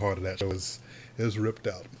definitely the heart of that show. Is ripped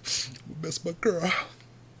out. Miss my girl.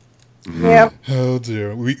 Yeah. Oh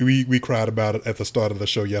dear, we cried about it at the start of the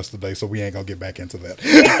show yesterday, so we ain't gonna get back into that.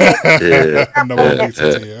 Yeah. No more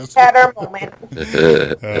Lisa tears. Had our moment.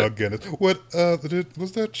 Oh goodness, what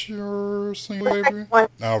was that your single, Avery? One.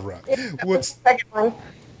 All right, What's the second one?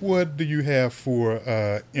 what do you have for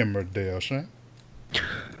Emmerdale, Shane?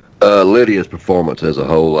 Lydia's performance as a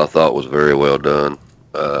whole, I thought was very well done.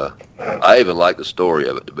 I even liked the story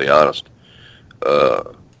of it, to be honest.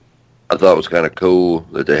 I thought it was kind of cool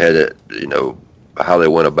that they had it, how they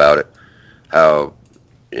went about it. How,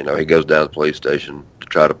 he goes down to the police station to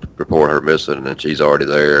try to report her missing, and then she's already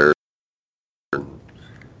there. And,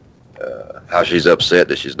 how she's upset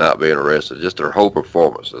that she's not being arrested. Just her whole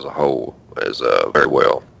performance as a whole is very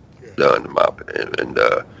well done, in my opinion. And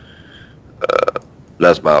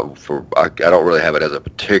that's I don't really have it as a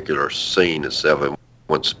particular scene itself in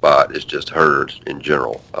one spot. It's just hers in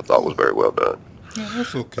general. I thought was very well done. Yeah,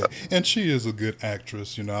 that's okay. And she is a good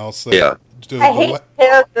actress, I'll say. Yeah. I hate the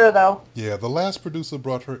character, though. Yeah, the last producer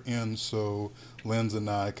brought her in, so Linz and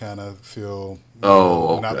I kind of feel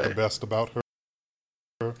not the best about her.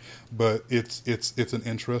 But it's an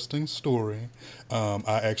interesting story.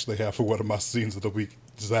 I actually have for one of my scenes of the week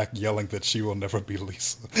Zach yelling that she will never be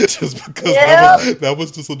Lisa, just because that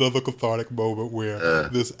was just another cathartic moment where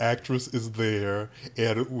this actress is there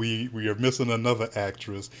and we are missing another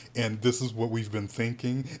actress, and this is what we've been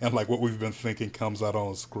thinking, and like what we've been thinking comes out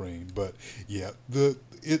on screen. But yeah,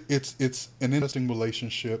 it's an interesting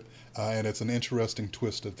relationship. And it's an interesting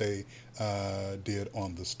twist that they did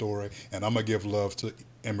on the story. And I'm going to give love to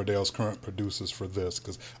Emmerdale's current producers for this,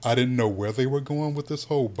 because I didn't know where they were going with this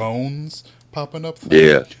whole Bones popping up thing.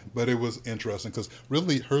 Yeah. But it was interesting, because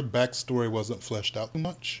really her backstory wasn't fleshed out too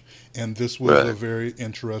much. And this was a very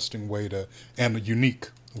interesting way and a unique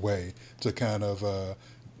way to kind of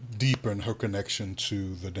deepen her connection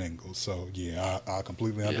to the Dingles. So, yeah, I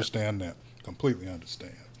completely understand that. Completely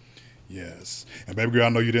understand. Yes. And baby girl, I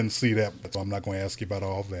know you didn't see that, so I'm not going to ask you about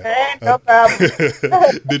all that. No problem.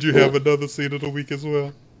 Did you have another scene of the week as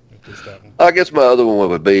well? Just that one. I guess my other one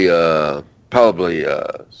would be probably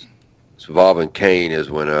involving Kane is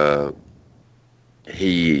when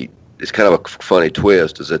it's kind of a funny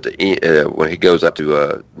twist is at the end when he goes up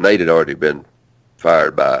to Nate had already been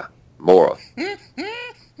fired by Maura.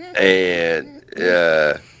 And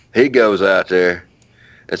he goes out there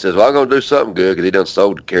and says, well, I'm going to do something good, because he done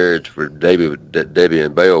sold the carriage for that Debbie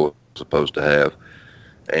and Belle was supposed to have.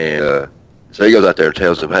 And so he goes out there and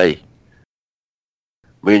tells them, hey,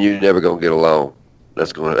 me and you never going to get along.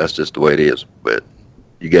 That's just the way it is. But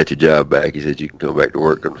you got your job back. He said you can come back to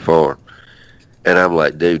work on the farm. And I'm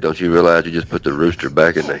like, dude, don't you realize you just put the rooster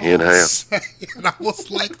back in the hen house? And I was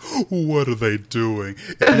like, what are they doing?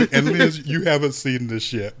 And Liz, you haven't seen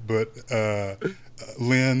this yet, but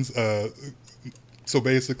Lynn's... So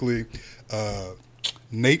basically,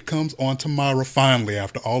 Nate comes on to Myra finally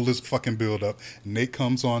after all this fucking build-up. Nate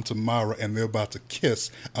comes on to Myra, and they're about to kiss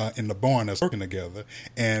in the barn that's working together.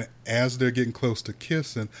 And as they're getting close to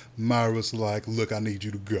kissing, Myra's like, look, I need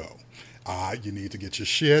you to go. You need to get your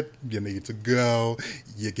shit. You need to go.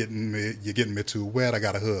 You're getting me too wet. I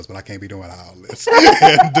got a husband. I can't be doing all this.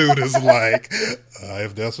 And dude is like,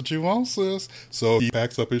 if that's what you want, sis. So he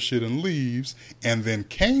packs up his shit and leaves. And then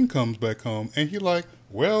Kane comes back home, and he like,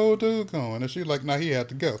 well, dude, going. And she's like, nah, he had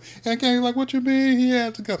to go. And Kane's like, what you mean he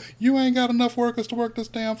had to go? You ain't got enough workers to work this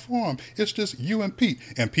damn farm. It's just you and Pete.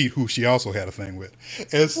 And Pete, who she also had a thing with.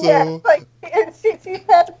 And so... she's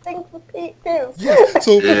had things with Pete, too. Yeah,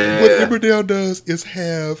 so what Emmerdale does is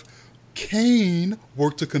have Kane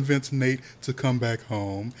work to convince Nate to come back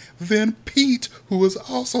home. Then Pete, who is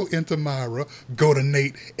also into Myra, go to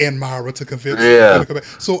Nate and Myra to convince him to come back.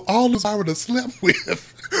 So all the Myra to slept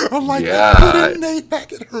with are like, putting Nate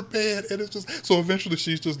back in her bed. And it's just, so eventually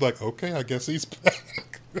she's just like, okay, I guess he's back.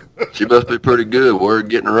 She must be pretty good. Word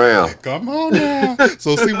getting around. Come on now.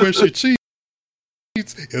 So see, when she cheats,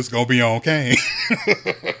 it's going to be on Kane.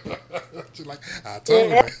 She's like, I told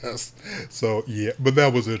you this. So, yeah, but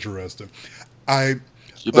that was interesting.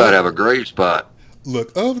 She about to have a great spot.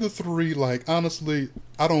 Look, of the three, like, honestly,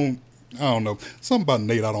 I don't know. Something about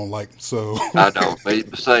Nate I don't like, so. I don't.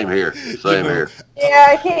 Same here. Same here.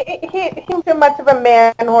 Yeah, he's too much of a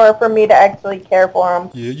man whore for me to actually care for him.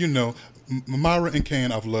 Yeah, Myra and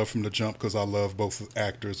Kane I've loved from the jump because I love both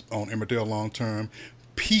actors on Emmerdale long term.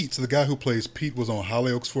 Pete, the guy who plays Pete, was on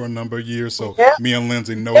Hollyoaks for a number of years, so me and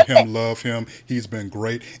Lindsay know him, love him. He's been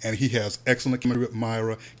great, and he has excellent chemistry with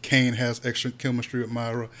Myra. Kane has excellent chemistry with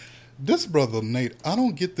Myra. This brother Nate, I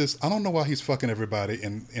don't get this. I don't know why he's fucking everybody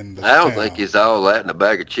in the I don't town. think he's all that in a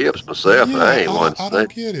bag of chips myself. Yeah, I ain't one. I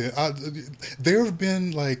don't get it. There have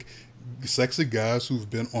been like sexy guys who've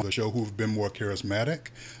been on the show who've been more charismatic.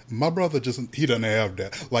 My brother he doesn't have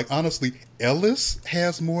that. Like honestly, Ellis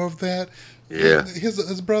has more of that. Yeah,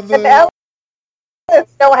 his brother. Ellis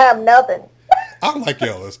don't have nothing. I like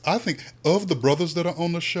Ellis. I think of the brothers that are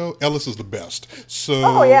on the show, Ellis is the best. So,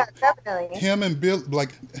 oh yeah, definitely. Him and Bill,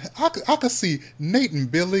 like I could see Nate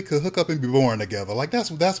and Billy could hook up and be born together. Like that's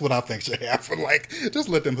what I think should happen. Like just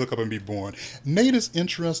let them hook up and be born. Nate is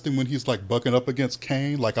interesting when he's like bucking up against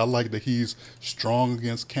Kane. Like I like that he's strong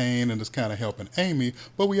against Kane and is kind of helping Amy.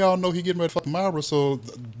 But we all know he getting ready to fuck Myra, so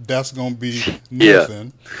that's gonna be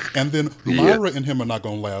nothing. And then Myra and him are not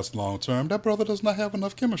gonna last long term. That brother does not have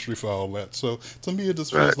enough chemistry for all that. So to me, it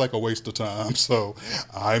just feels like a waste of time. So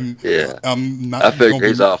I'm not. I figure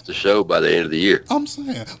he's off the show by the end of the year. I'm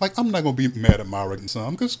saying, like, I'm not gonna be mad at Myra and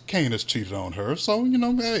some because Kane has cheated on her. So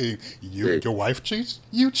hey, your wife cheats,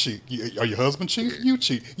 you cheat. Or your husband cheats, you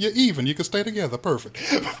cheat. You're even. You can stay together, perfect.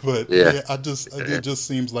 But it just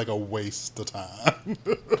seems like a waste of time.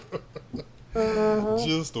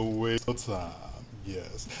 Just a waste of time.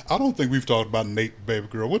 Yes, I don't think we've talked about Nate, baby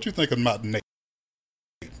girl. What you think about Nate?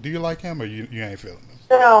 Do you like him or you ain't feeling him?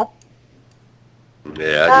 No.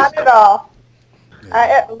 Yeah, not at all.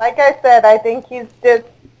 Yeah. Like I said, I think he's just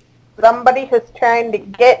somebody who's trying to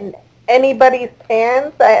get in anybody's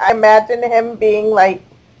pants. I imagine him being like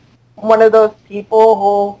one of those people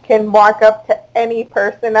who can walk up to any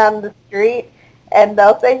person on the street and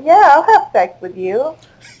they'll say, "Yeah, I'll have sex with you,"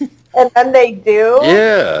 and then they do.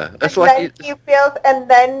 Yeah, that's and like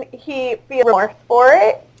then he feels remorse for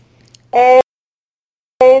it, and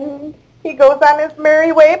he goes on his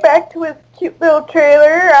merry way back to his cute little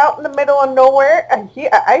trailer out in the middle of nowhere. And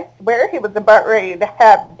I swear he was about ready to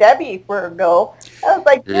have Debbie for a go. I was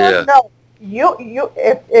like, no,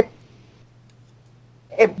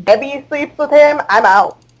 if Debbie sleeps with him, I'm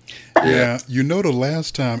out. Yeah, the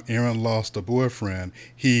last time Aaron lost a boyfriend,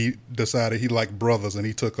 he decided he liked brothers and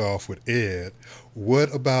he took off with Ed.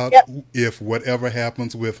 What about if whatever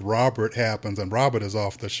happens with Robert happens and Robert is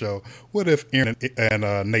off the show? What if Aaron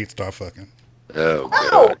and Nate start fucking? Oh,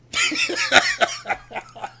 God.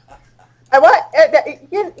 I want,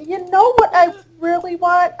 you know what I really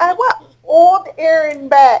want? I want old Aaron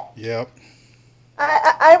back. Yep.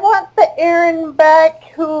 I want the Aaron back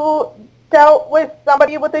who dealt with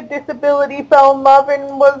somebody with a disability, fell in love,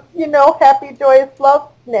 and was, happy, joyous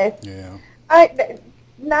loveness. Yeah.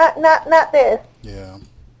 Not this. Yeah.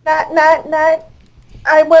 Not.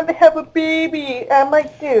 I want to have a baby. I'm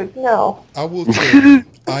like, dude, no. I will tell you,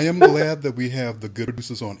 I am glad that we have the good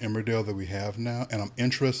producers on Emmerdale that we have now, and I'm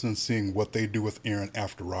interested in seeing what they do with Aaron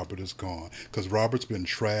after Robert is gone. Because Robert's been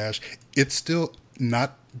trash. It's still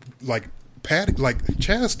not like Patty, like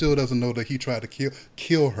Chaz still doesn't know that he tried to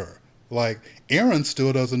kill her. Like Aaron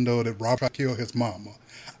still doesn't know that Robert tried to kill his mama.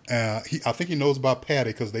 I think he knows about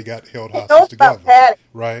Patty because they got held hostage together,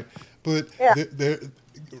 right? But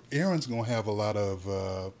Aaron's gonna have a lot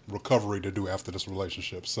of recovery to do after this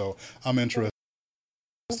relationship. So I'm interested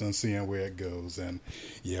in seeing where it goes. And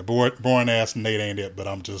yeah, boring ass Nate ain't it, but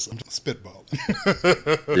I'm just spitballing.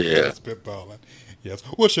 Yeah, spitballing. Yes.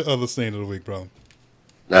 What's your other scene of the week, bro?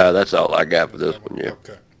 No, that's all I got for this one. Yeah.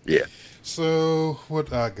 Okay. Yeah. So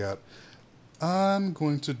what I got. I'm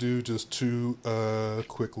going to do just two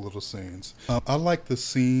quick little scenes. I like the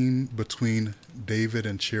scene between David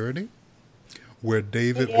and Charity, where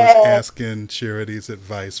David was asking Charity's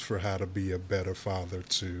advice for how to be a better father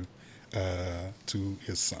to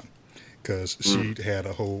his son, because she had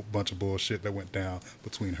a whole bunch of bullshit that went down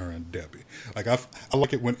between her and Debbie. Like I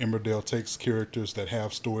like it when Emmerdale takes characters that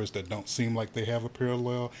have stories that don't seem like they have a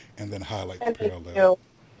parallel and then highlight the parallel.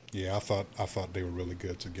 Yeah, I thought they were really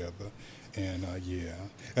good together. And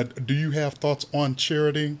do you have thoughts on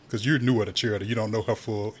Charity? Because you're newer to Charity, you don't know her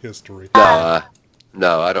full history.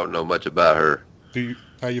 No, I don't know much about her.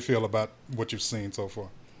 How you feel about what you've seen so far?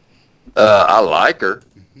 I like her,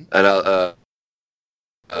 and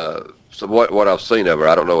So what I've seen of her,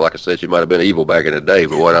 I don't know. Like I said, she might have been evil back in the day,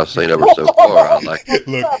 but what I've seen of her so far, I like.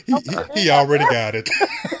 Look, he already got it.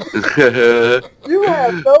 You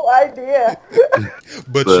have no idea.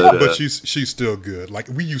 But she's still good. Like,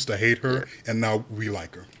 we used to hate her, and now we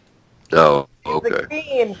like her. Oh, The okay.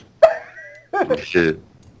 queen. Shit.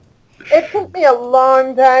 It took me a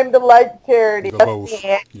long time to like Charity. The most.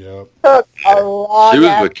 It Yep. took a long She was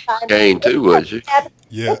ass with time. Kane too, wasn't she?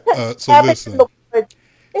 Yeah. So Cabin listen, in the Woods.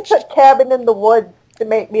 It took Cabin in the Woods to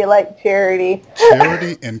make me like Charity.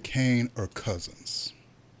 Charity and Kane are cousins,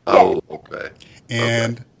 Oh, okay.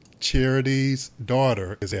 and Charity's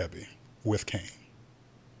daughter is Abby with Kane.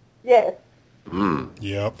 Yes. Hmm.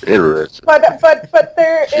 Yep. Interesting. But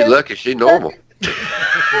there She's is lucky she normal.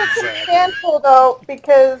 there's a handful though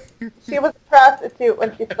because she was a prostitute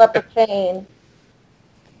when she slept with Kane,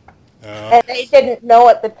 and they didn't know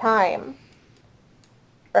at the time,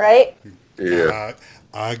 right? Yeah.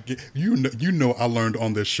 I get, you know I learned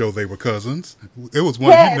on this show they were cousins. It was one.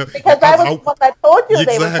 Yes, you know, because I was the one that told you they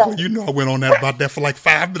were exactly. cousins. You know, I went on that about that for like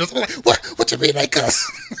 5 minutes. I'm like, what you mean they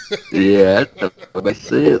cousins? Yeah, that makes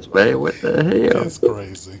sense, man. What the hell? It's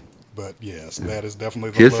crazy, but yes, that is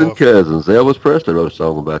definitely the Kissing love. cousins. Elvis Presley wrote a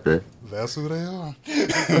song about that. That's who they are.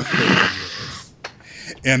 Yes.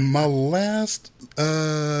 And my last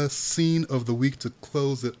scene of the week to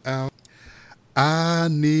close it out, I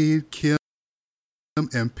need Kim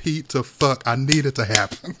and Pete to fuck. I need it to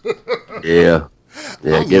happen. Yeah.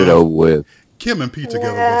 Yeah, I get it love- over with. Kim and Pete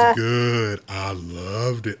together was good. I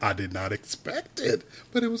loved it. I did not expect it,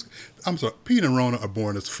 but it was. I'm sorry. Pete and Rona are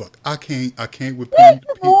boring as fuck. I can't with Pete.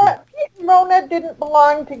 Pete and Rona didn't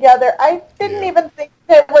belong together. I didn't Yeah. even think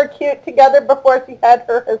they were cute together before she had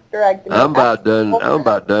her hysterectomy. I'm about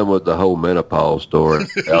done with the whole menopause story.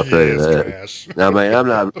 I'll tell you Yes, that. trash. I mean, I'm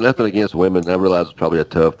not nothing against women. I realize it's probably a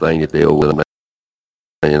tough thing to deal with.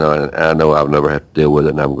 You know, and I know I'll never have to deal with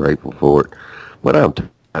it, and I'm grateful for it. But I'm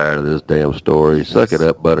tired of this damn story. Suck it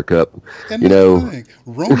up, Buttercup. And You that's know, the thing.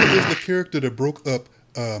 Rona is the character that broke up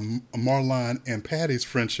Marlon and Patty's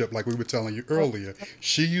friendship, like we were telling you earlier.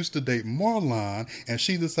 She used to date Marlon, and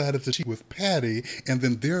she decided to cheat with Patty, and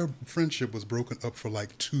then their friendship was broken up for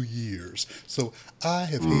like 2 years. So I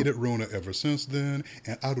have hated Rona ever since then,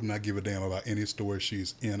 and I do not give a damn about any story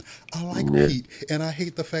she's in. I like Yeah. Pete, and I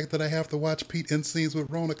hate the fact that I have to watch Pete in scenes with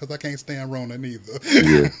Rona because I can't stand Rona neither.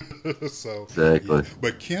 Yeah. So Exactly. yeah.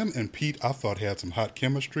 But Kim and Pete, I thought had some hot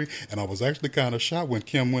chemistry, and I was actually kind of shocked when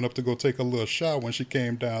Kim went up to go take a little shower when she came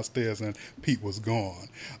downstairs and Pete was gone.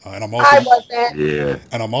 And I'm also I wasn't. Yeah.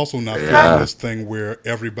 and I'm also not Yeah. feeling this thing where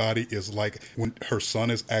everybody is like when her son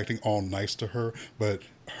is acting all nice to her, but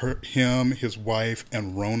him, his wife,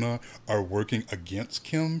 and Rona are working against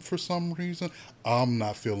Kim for some reason. I'm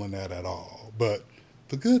not feeling that at all. But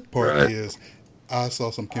the good part Right. is I saw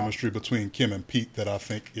some chemistry between Kim and Pete that I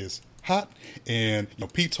think is hot, and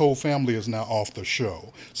Pete's whole family is now off the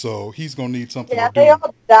show, so he's gonna need something Yeah, to do. they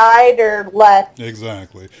all died or left.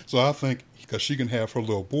 Exactly. So I think because she can have her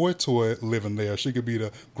little boy toy living there, she could be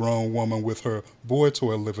the grown woman with her boy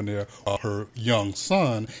toy living there. Her young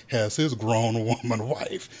son has his grown woman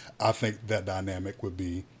wife. I think that dynamic would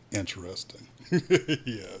be interesting.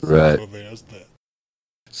 Yes. Right. So there's that.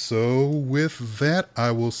 So with that, I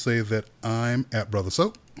will say that I'm at Brother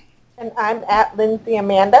Soap. And I'm at Lindsay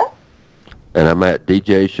Amanda. And I'm at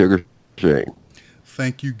DJ Sugar Shane.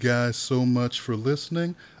 Thank you guys so much for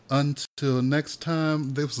listening. Until next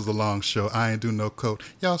time, this was a long show. I ain't do no coat.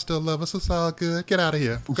 Y'all still love us. It's all good. Get out of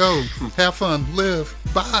here. Go. Have fun. Live.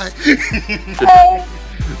 Bye. Hey.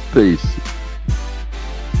 Peace.